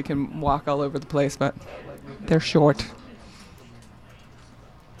cords so we can walk all over the place, but they're short.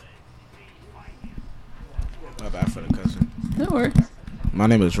 My bad for the cussing. No worries. My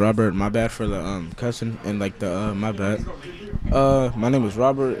name is Robert. My bad for the cussing and like the my bad. My name is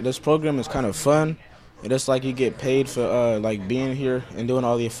Robert. This program is kind of fun. It's like you get paid for like being here and doing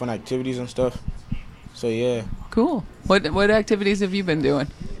all the fun activities and stuff. So yeah. Cool. What activities have you been doing?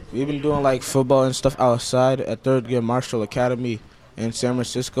 We've been doing like football and stuff outside at Third Year Marshall Academy in San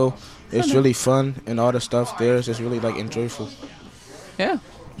Francisco. It's really fun, and all the stuff there is just really like enjoyable. Yeah.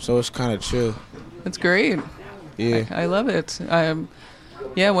 So it's kind of chill. That's great. Yeah. I love it.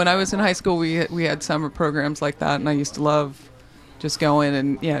 When I was in high school, we had summer programs like that, and I used to love just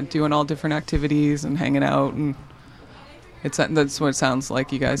going and doing all different activities and hanging out, and that's what it sounds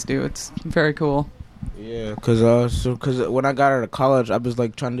like you guys do. It's very cool. Yeah, cause when I got out of college, I was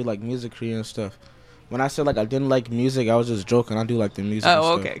like trying to do like music career and stuff. When I said like I didn't like music, I was just joking. I do like the music.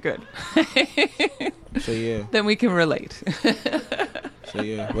 Oh, and okay, good. So yeah. Then we can relate. So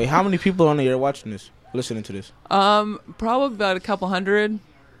yeah. Wait, how many people on the air watching this, listening to this? Probably about a couple hundred.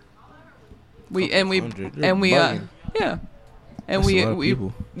 We have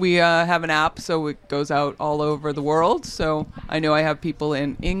an app, so it goes out all over the world. So I know I have people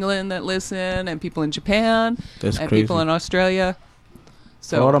in England that listen, and people in Japan, That's and crazy. people in Australia.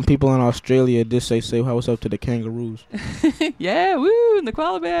 So all them people in Australia just say what's up to the kangaroos. Yeah, woo, and the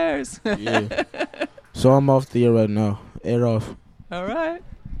koala bears. Yeah. So I'm off the air right now. Air off. All right.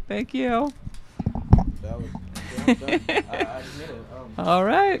 Thank you. All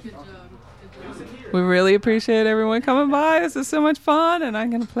right. We really appreciate everyone coming by. This is so much fun, and I'm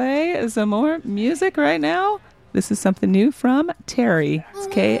going to play some more music right now. This is something new from Terry. It's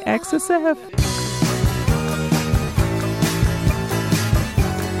KXSF.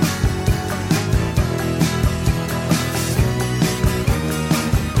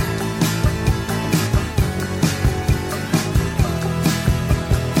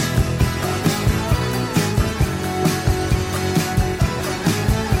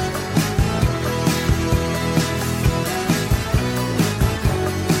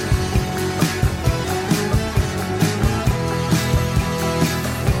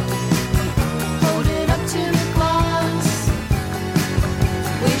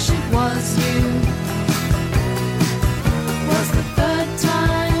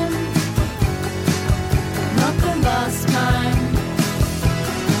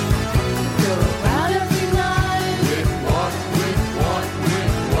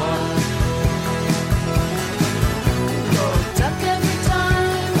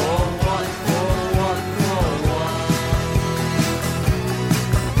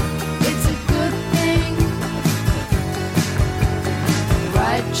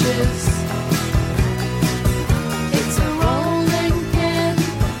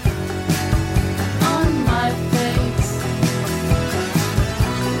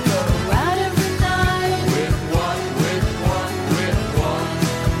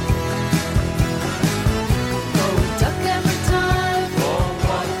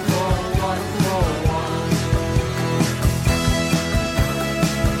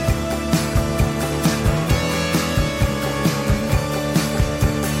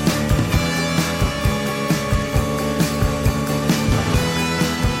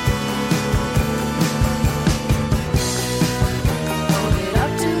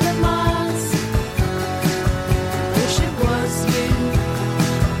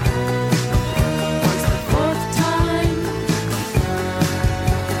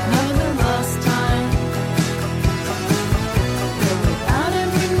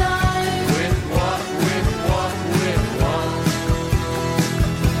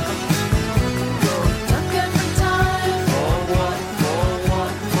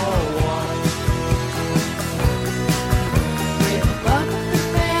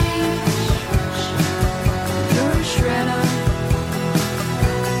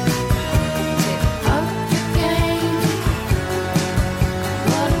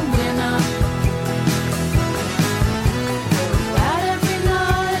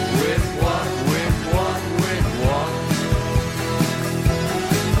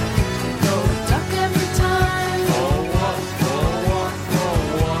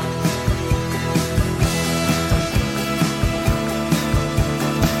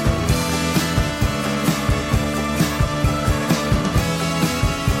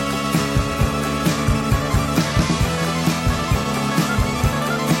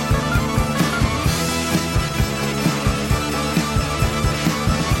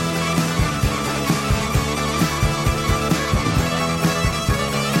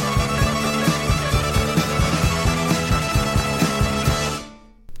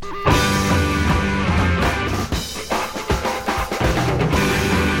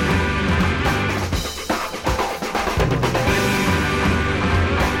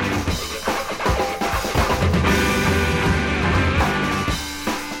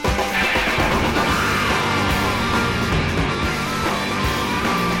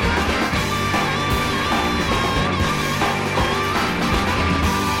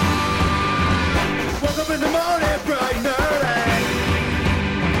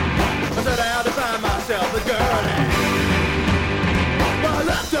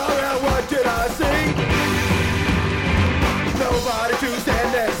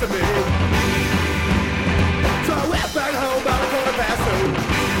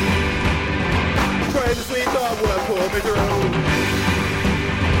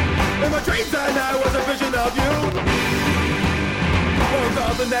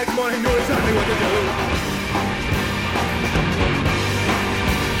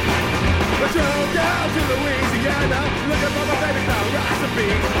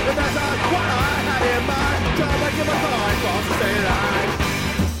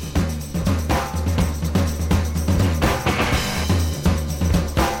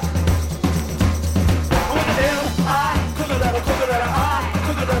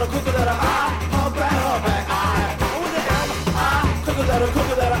 Let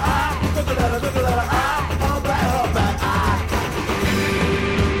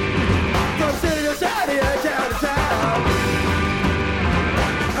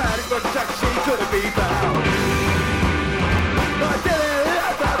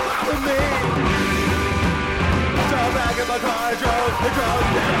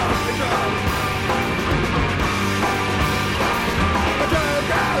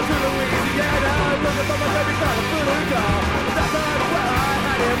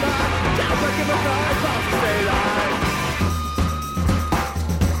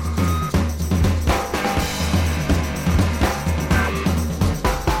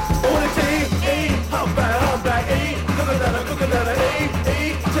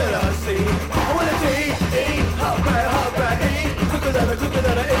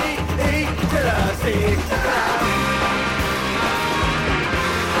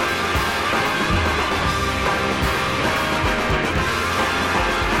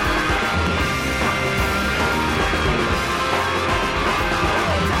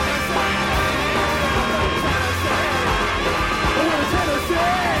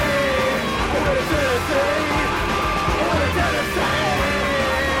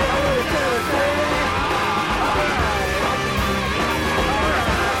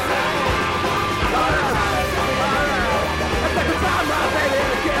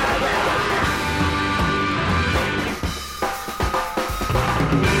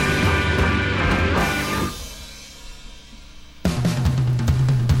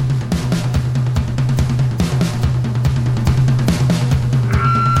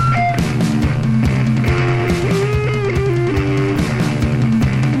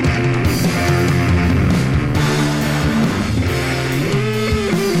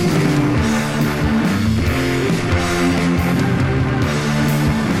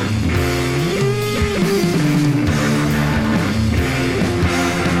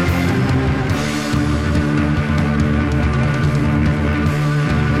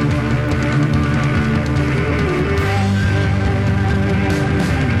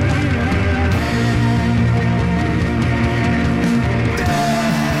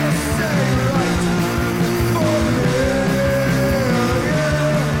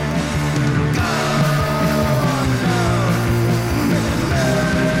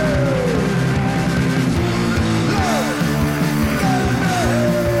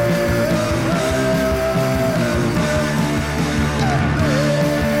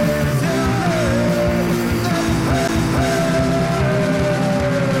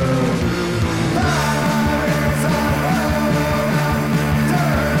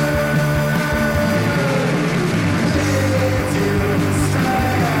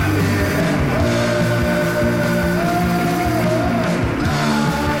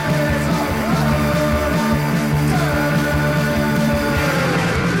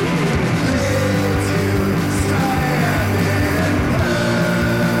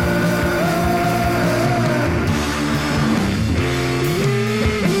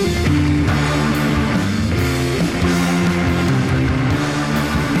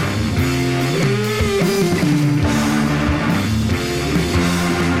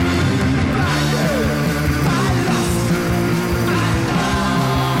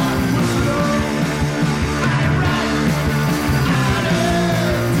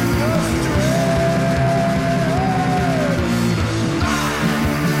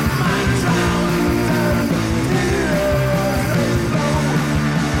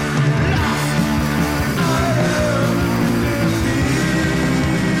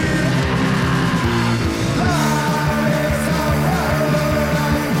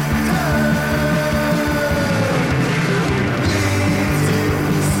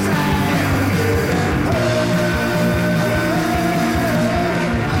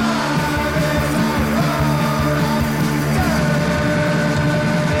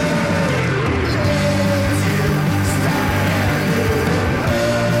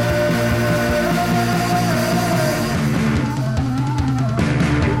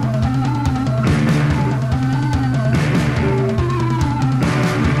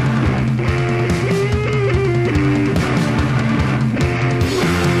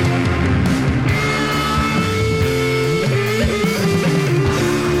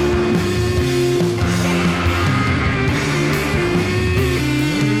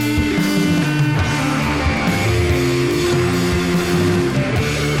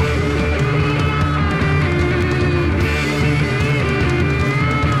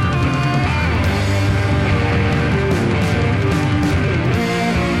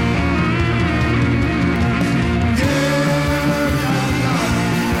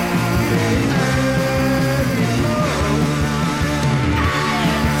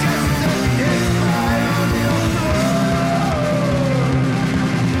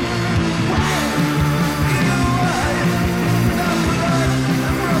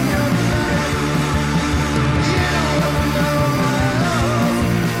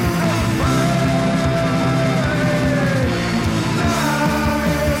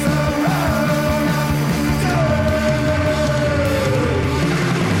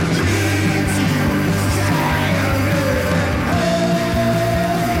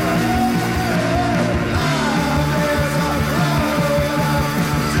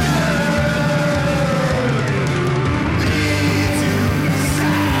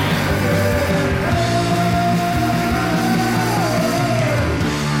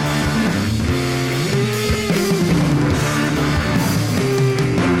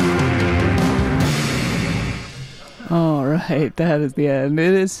right, that is the end.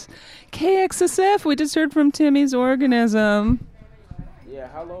 It is KXSF. We just heard from Timmy's Organism. Yeah,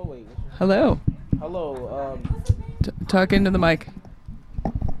 hello. Wait. Hello. Hello. Talk into the mic.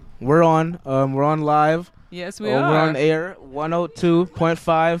 We're on live. Yes, we We're are. on air,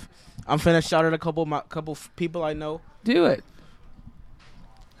 102.5. I'm finna shout out a couple people I know. Do it.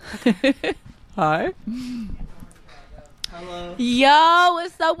 Hi. Hello. Yo,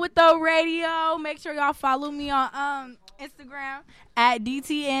 what's up with the radio? Make sure y'all follow me on Instagram at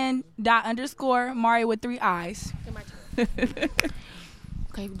dtn._Mari with 3 eyes.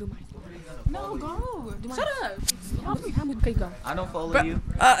 Okay, do my. No, go. Shut up. Okay, go. I don't follow you.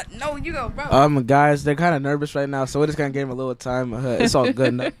 No, you go, bro. Guys, they're kind of nervous right now, so we're just gonna give them a little time. It's all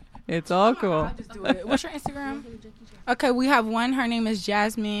good now. It's all cool. I'll just do it. What's your Instagram? Okay, we have one. Her name is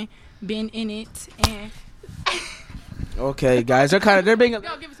Jasmine. Been in it and. Okay, guys, they're being. Yo,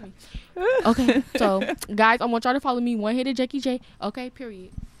 give it to me. Okay, so guys, I want y'all to follow me. One hitter Jackie J. Okay,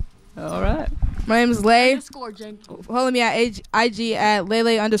 period. All right. My name is Lay. Jackie. Follow me at IG at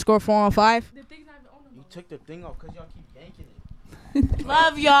Lele_415. You took the thing off because y'all keep yanking it.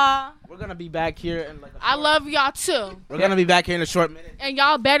 Love y'all. We're gonna be back here in like. I love y'all too. We're gonna be back here in a short minute. And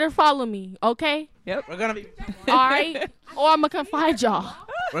y'all better follow me, okay? Yep. We're gonna be. All right. Or I'm gonna come find y'all.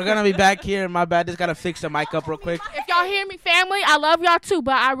 We're gonna be back here. My bad. Just gotta fix the mic up real quick. If y'all hear me, family, I love y'all too,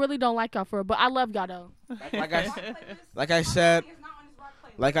 but I really don't like y'all for it. But I love y'all though. Like I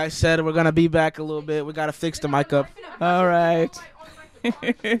said, we're gonna be back a little bit. We gotta fix the mic up. All right.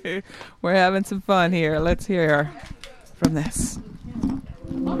 We're having some fun here. Let's hear from this.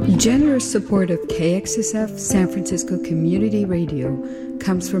 Generous support of KXSF San Francisco Community Radio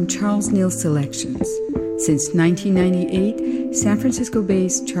comes from Charles Neal Selections. Since 1998, San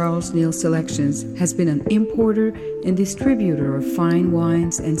Francisco-based Charles Neal Selections has been an importer and distributor of fine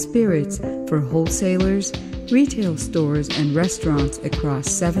wines and spirits for wholesalers, retail stores, and restaurants across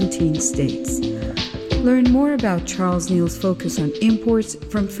 17 states. Learn more about Charles Neal's focus on imports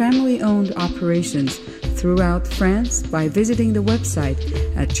from family-owned operations throughout France by visiting the website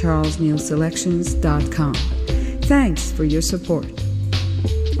at charlesnealselections.com. Thanks for your support.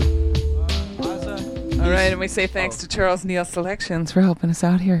 All right, and we say thanks to Charles Neal Selections for helping us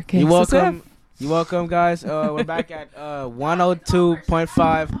out here. You're welcome. You're welcome, guys. We're back at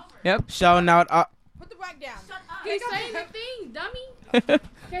 102.5. Yep. Shouting out. Put the mic down. He's saying the thing, dummy.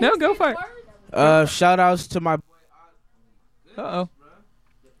 No, go for it. Shout outs to my. Uh-oh.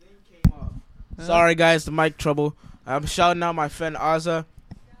 Sorry, guys, the mic trouble. I'm shouting out my friend Azza.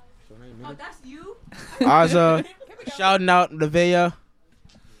 Oh, that's you? Azza. Shouting out Nevaeh.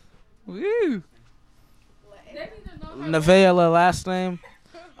 Woo. Nevaeh, the last name.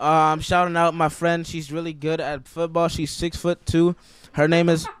 I'm shouting out my friend. She's really good at football. She's 6'2". Her name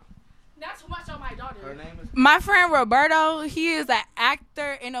is. That's much on my daughter. Her name is. My friend Roberto, he is an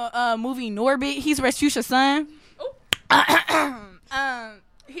actor in a movie Norbit. He's Respucia's son.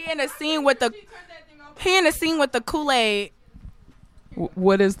 He in a scene with the Kool-Aid.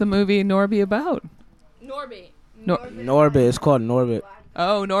 What is the movie Norby about? Norbit. Norbit. It's called Norbit.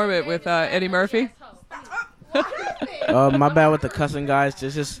 Oh, Norbit with Eddie Murphy. My bad with the cussing, guys.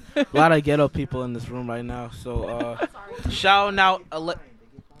 There's just a lot of ghetto people in this room right now. So, shouting out.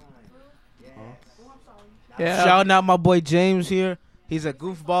 Shouting out my boy James here. He's a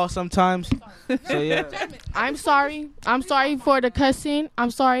goofball sometimes. So yeah. I'm sorry. I'm sorry for the cussing.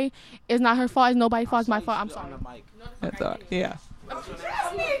 I'm sorry. It's not her fault. It's nobody's fault. It's my fault. I'm sorry. That's all. Yeah.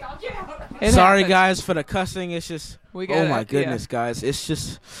 Sorry, guys, for the cussing. It's just. Oh my goodness, yeah. guys.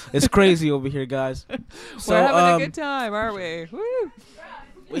 It's crazy over here, guys. So, we're having a good time, aren't we? Woo.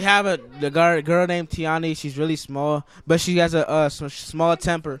 We have a girl named Tiani. She's really small, but she has a small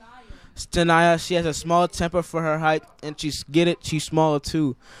temper. Stenaya, she has a small temper for her height, and she's small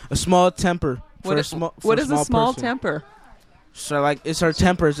too. A small temper. What is a small temper? So like it's her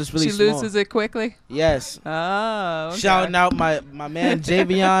temper is just really small. She loses it quickly? Yes. Oh, okay. Shouting out my man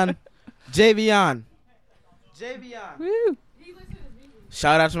Javion. Woo.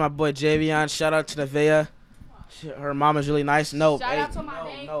 Shout out to my boy Javion. Shout out to Nevaeh. Her mom is really nice. No, Shout out to my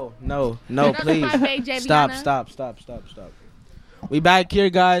babe. No, Shout out to please. my babe, Stop. We back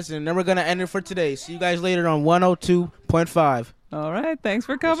here, guys, and then we're gonna end it for today. See you guys later on 102.5. All right, thanks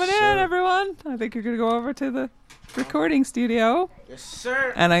for coming in, everyone. I think you're gonna go over to the recording studio. Yes,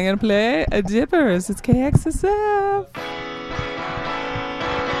 sir. And I'm gonna play a Dippers. It's KXSF.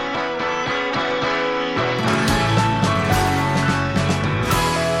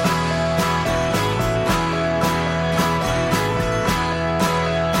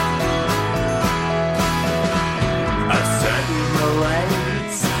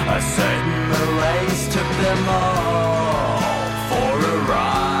 I sat in the lanes, took them all.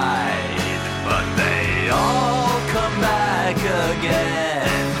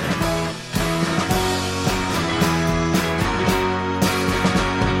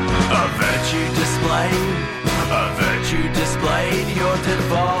 display, a virtue displayed, your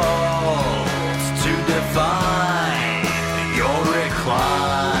default to define your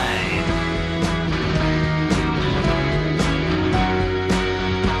recline.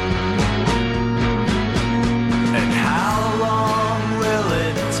 And how long will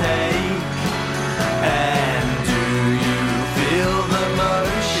it take? And do you feel the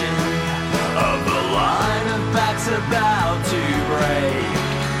motion of a line of backs about to break?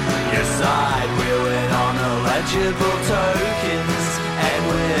 Your side wheeling on illegible tokens, and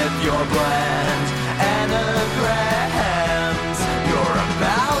with your bland anagrams, you're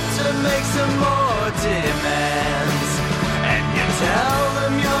about to make some more demands, and you tell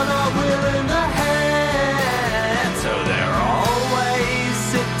them you're not willing to hand, so they're always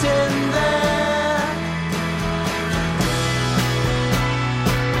sitting there.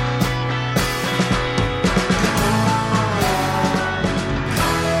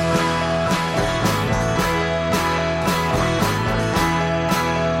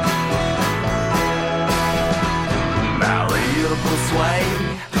 Malleable sway,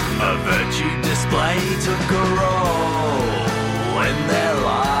 a virtue display took a role in their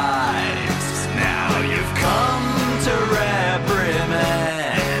lives. Now you've come to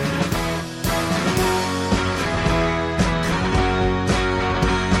reprimand.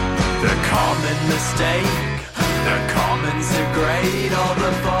 The common mistake, the commons degrade all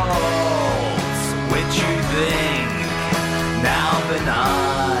the faults which you think now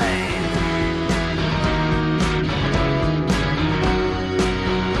benign.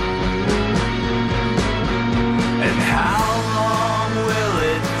 And how long will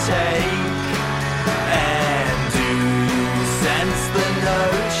it take? And do you sense the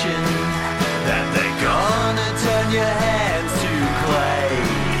notion that they're gonna turn your hands to clay?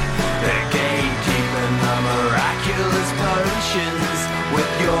 They're gatekeeping the miraculous potions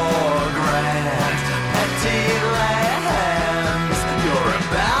with your grand petty lambs. You're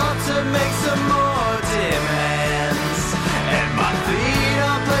about to make some more demands, and my feet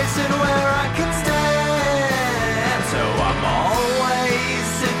are placing where I can stand. So I'm always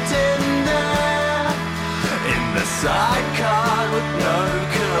sitting there in the sidecar with no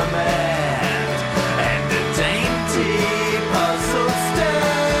command, and a dainty puzzle stare.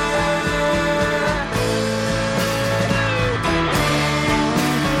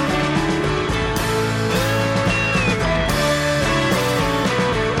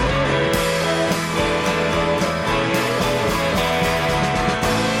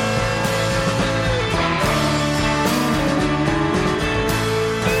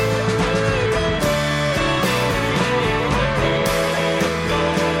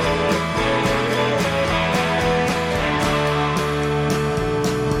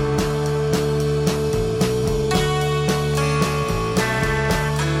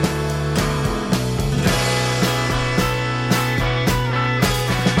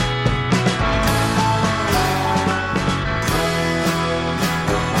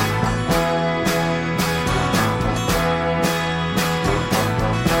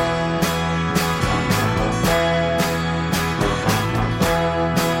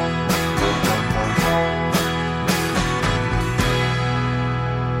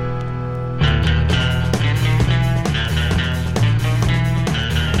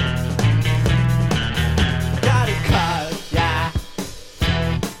 Got a car, yeah.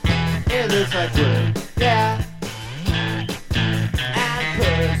 It looks like wood, yeah. And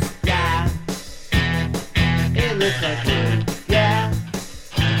purse, yeah. It looks like wood, yeah.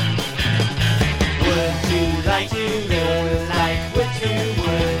 Would you like to look like what you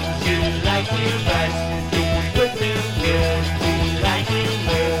would? You like to brush your teeth with me? Would you like to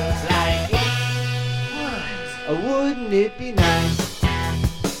look like it? Or wouldn't it be nice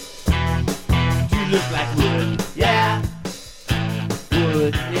to look like wood? Yeah.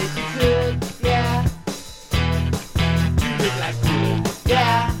 Wouldn't it be good? Yeah. You look like wood.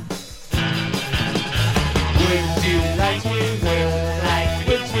 Yeah. Would you like to look like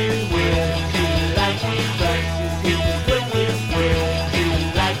what you would? You like to brush your teeth with me? Would you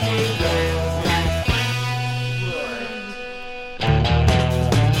like to look like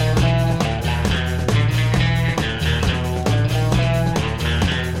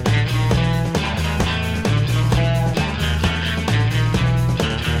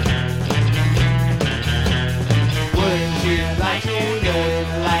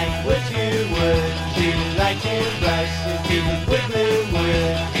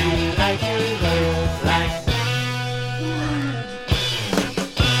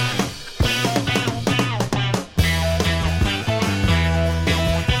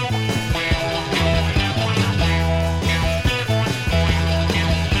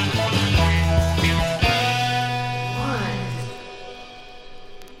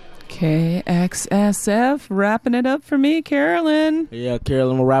KXSF, wrapping it up for me, Carolyn. Yeah,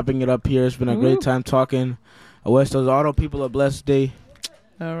 Carolyn, we're wrapping it up here. It's been a great time talking. I wish those auto people a blessed day.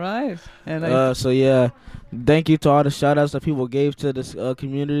 All right. And thank you to all the shout-outs that people gave to this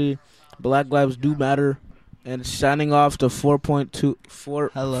community. Black Lives Do Matter. And signing off to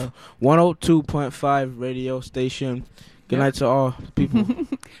 102.5 radio station. Good night to all people.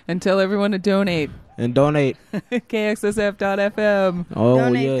 And tell everyone to donate. And donate. KXSF.FM. Oh,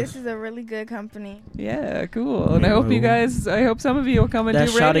 Donate. yes. This is a really good company. Yeah, cool. And I hope I hope some of you will come and do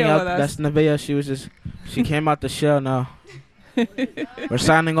radio with us. That's Nevaeh. She came out the shell now. We're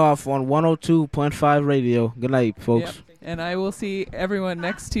signing off on 102.5 radio. Good night, folks. Yep. And I will see everyone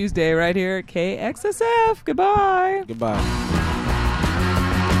next Tuesday right here at KXSF. Goodbye. Goodbye.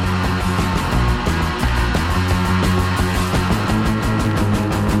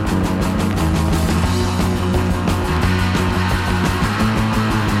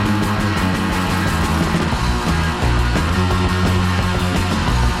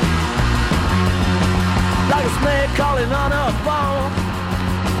 Like a snake calling on a phone.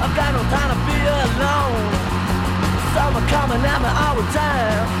 I've got no time to be alone. Summer coming at me all the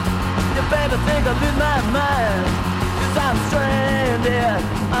time. You better think I lose my mind. 'Cause I'm stranded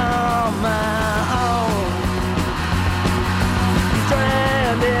on my own.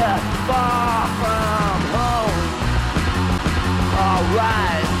 Stranded far from home.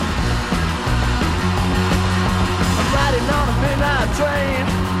 Alright. I'm riding on a midnight train,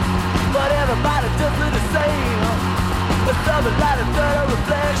 but everybody just do the same. There's something like a third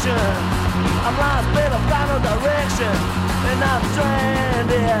reflection. I'm lost, but I've got no direction. And I'm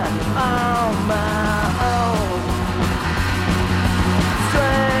stranded on my own.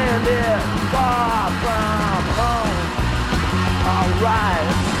 Stranded far from home. Alright.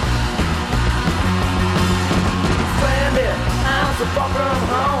 Stranded, I'm so far from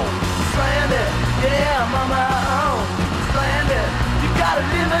home. Stranded, yeah, I'm on my own. Stranded, you gotta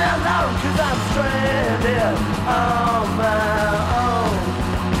leave me alone. 'Cause I'm stranded on my own.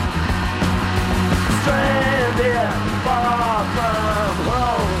 Stranded far from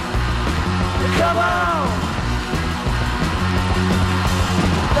home. Come on.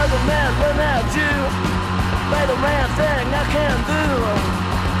 There's a man looking at you. Play the man thing I can't do.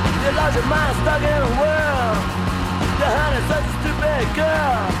 You lost your mind stuck in a world. Your honey's such a stupid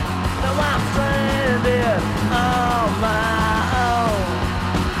girl. Now I'm stranded on my own.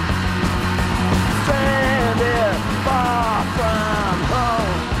 Stranded far from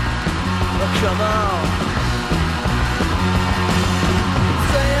home. Come on.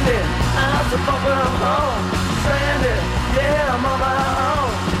 Stranded, I'm so far from home. Stranded, yeah, I'm on my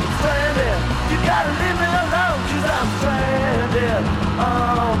own. Stranded, you gotta leave me alone. 'Cause I'm stranded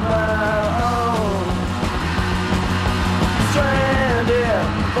on my own. Stranded,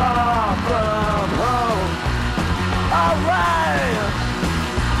 far from home. Alright.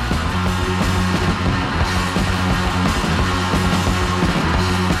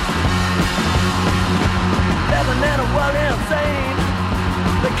 Living in a world insane.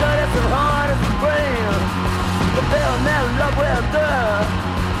 They cut it so hard as the brain. But they'll never love with dirt.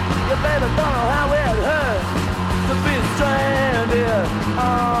 You baby don't know how it hurts to be stranded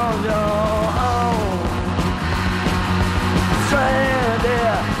on your own.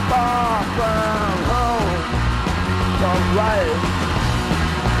 Stranded far from home. Alright.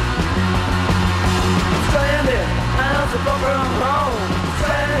 Stranded, I'm so far from home.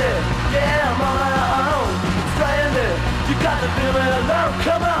 Stranded, yeah, I'm on my own. Stranded, you got to leave me alone,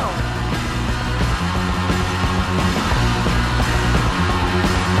 come on.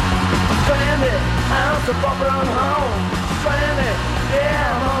 Stranded, I'm so far from home. Stranded,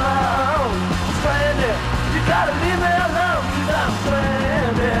 yeah, I'm on my own. Stranded, you got to leave me alone. 'Cause I'm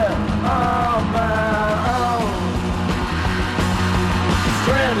stranded on my own.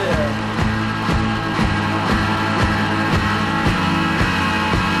 Stranded.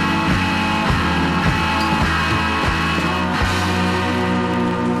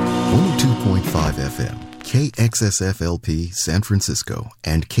 102.5 FM, KXSF-LP San Francisco,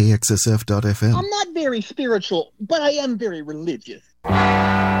 and KXSF.FM. I'm not very spiritual, but I am very religious.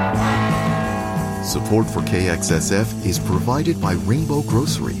 Support for KXSF is provided by Rainbow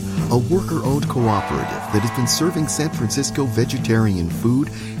Grocery, a worker-owned cooperative that has been serving San Francisco vegetarian food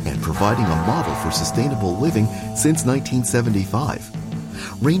and providing a model for sustainable living since 1975.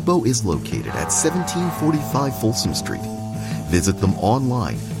 Rainbow is located at 1745 Folsom Street. Visit them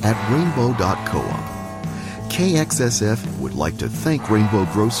online at rainbow.coop. KXSF would like to thank Rainbow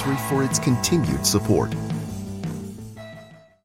Grocery for its continued support.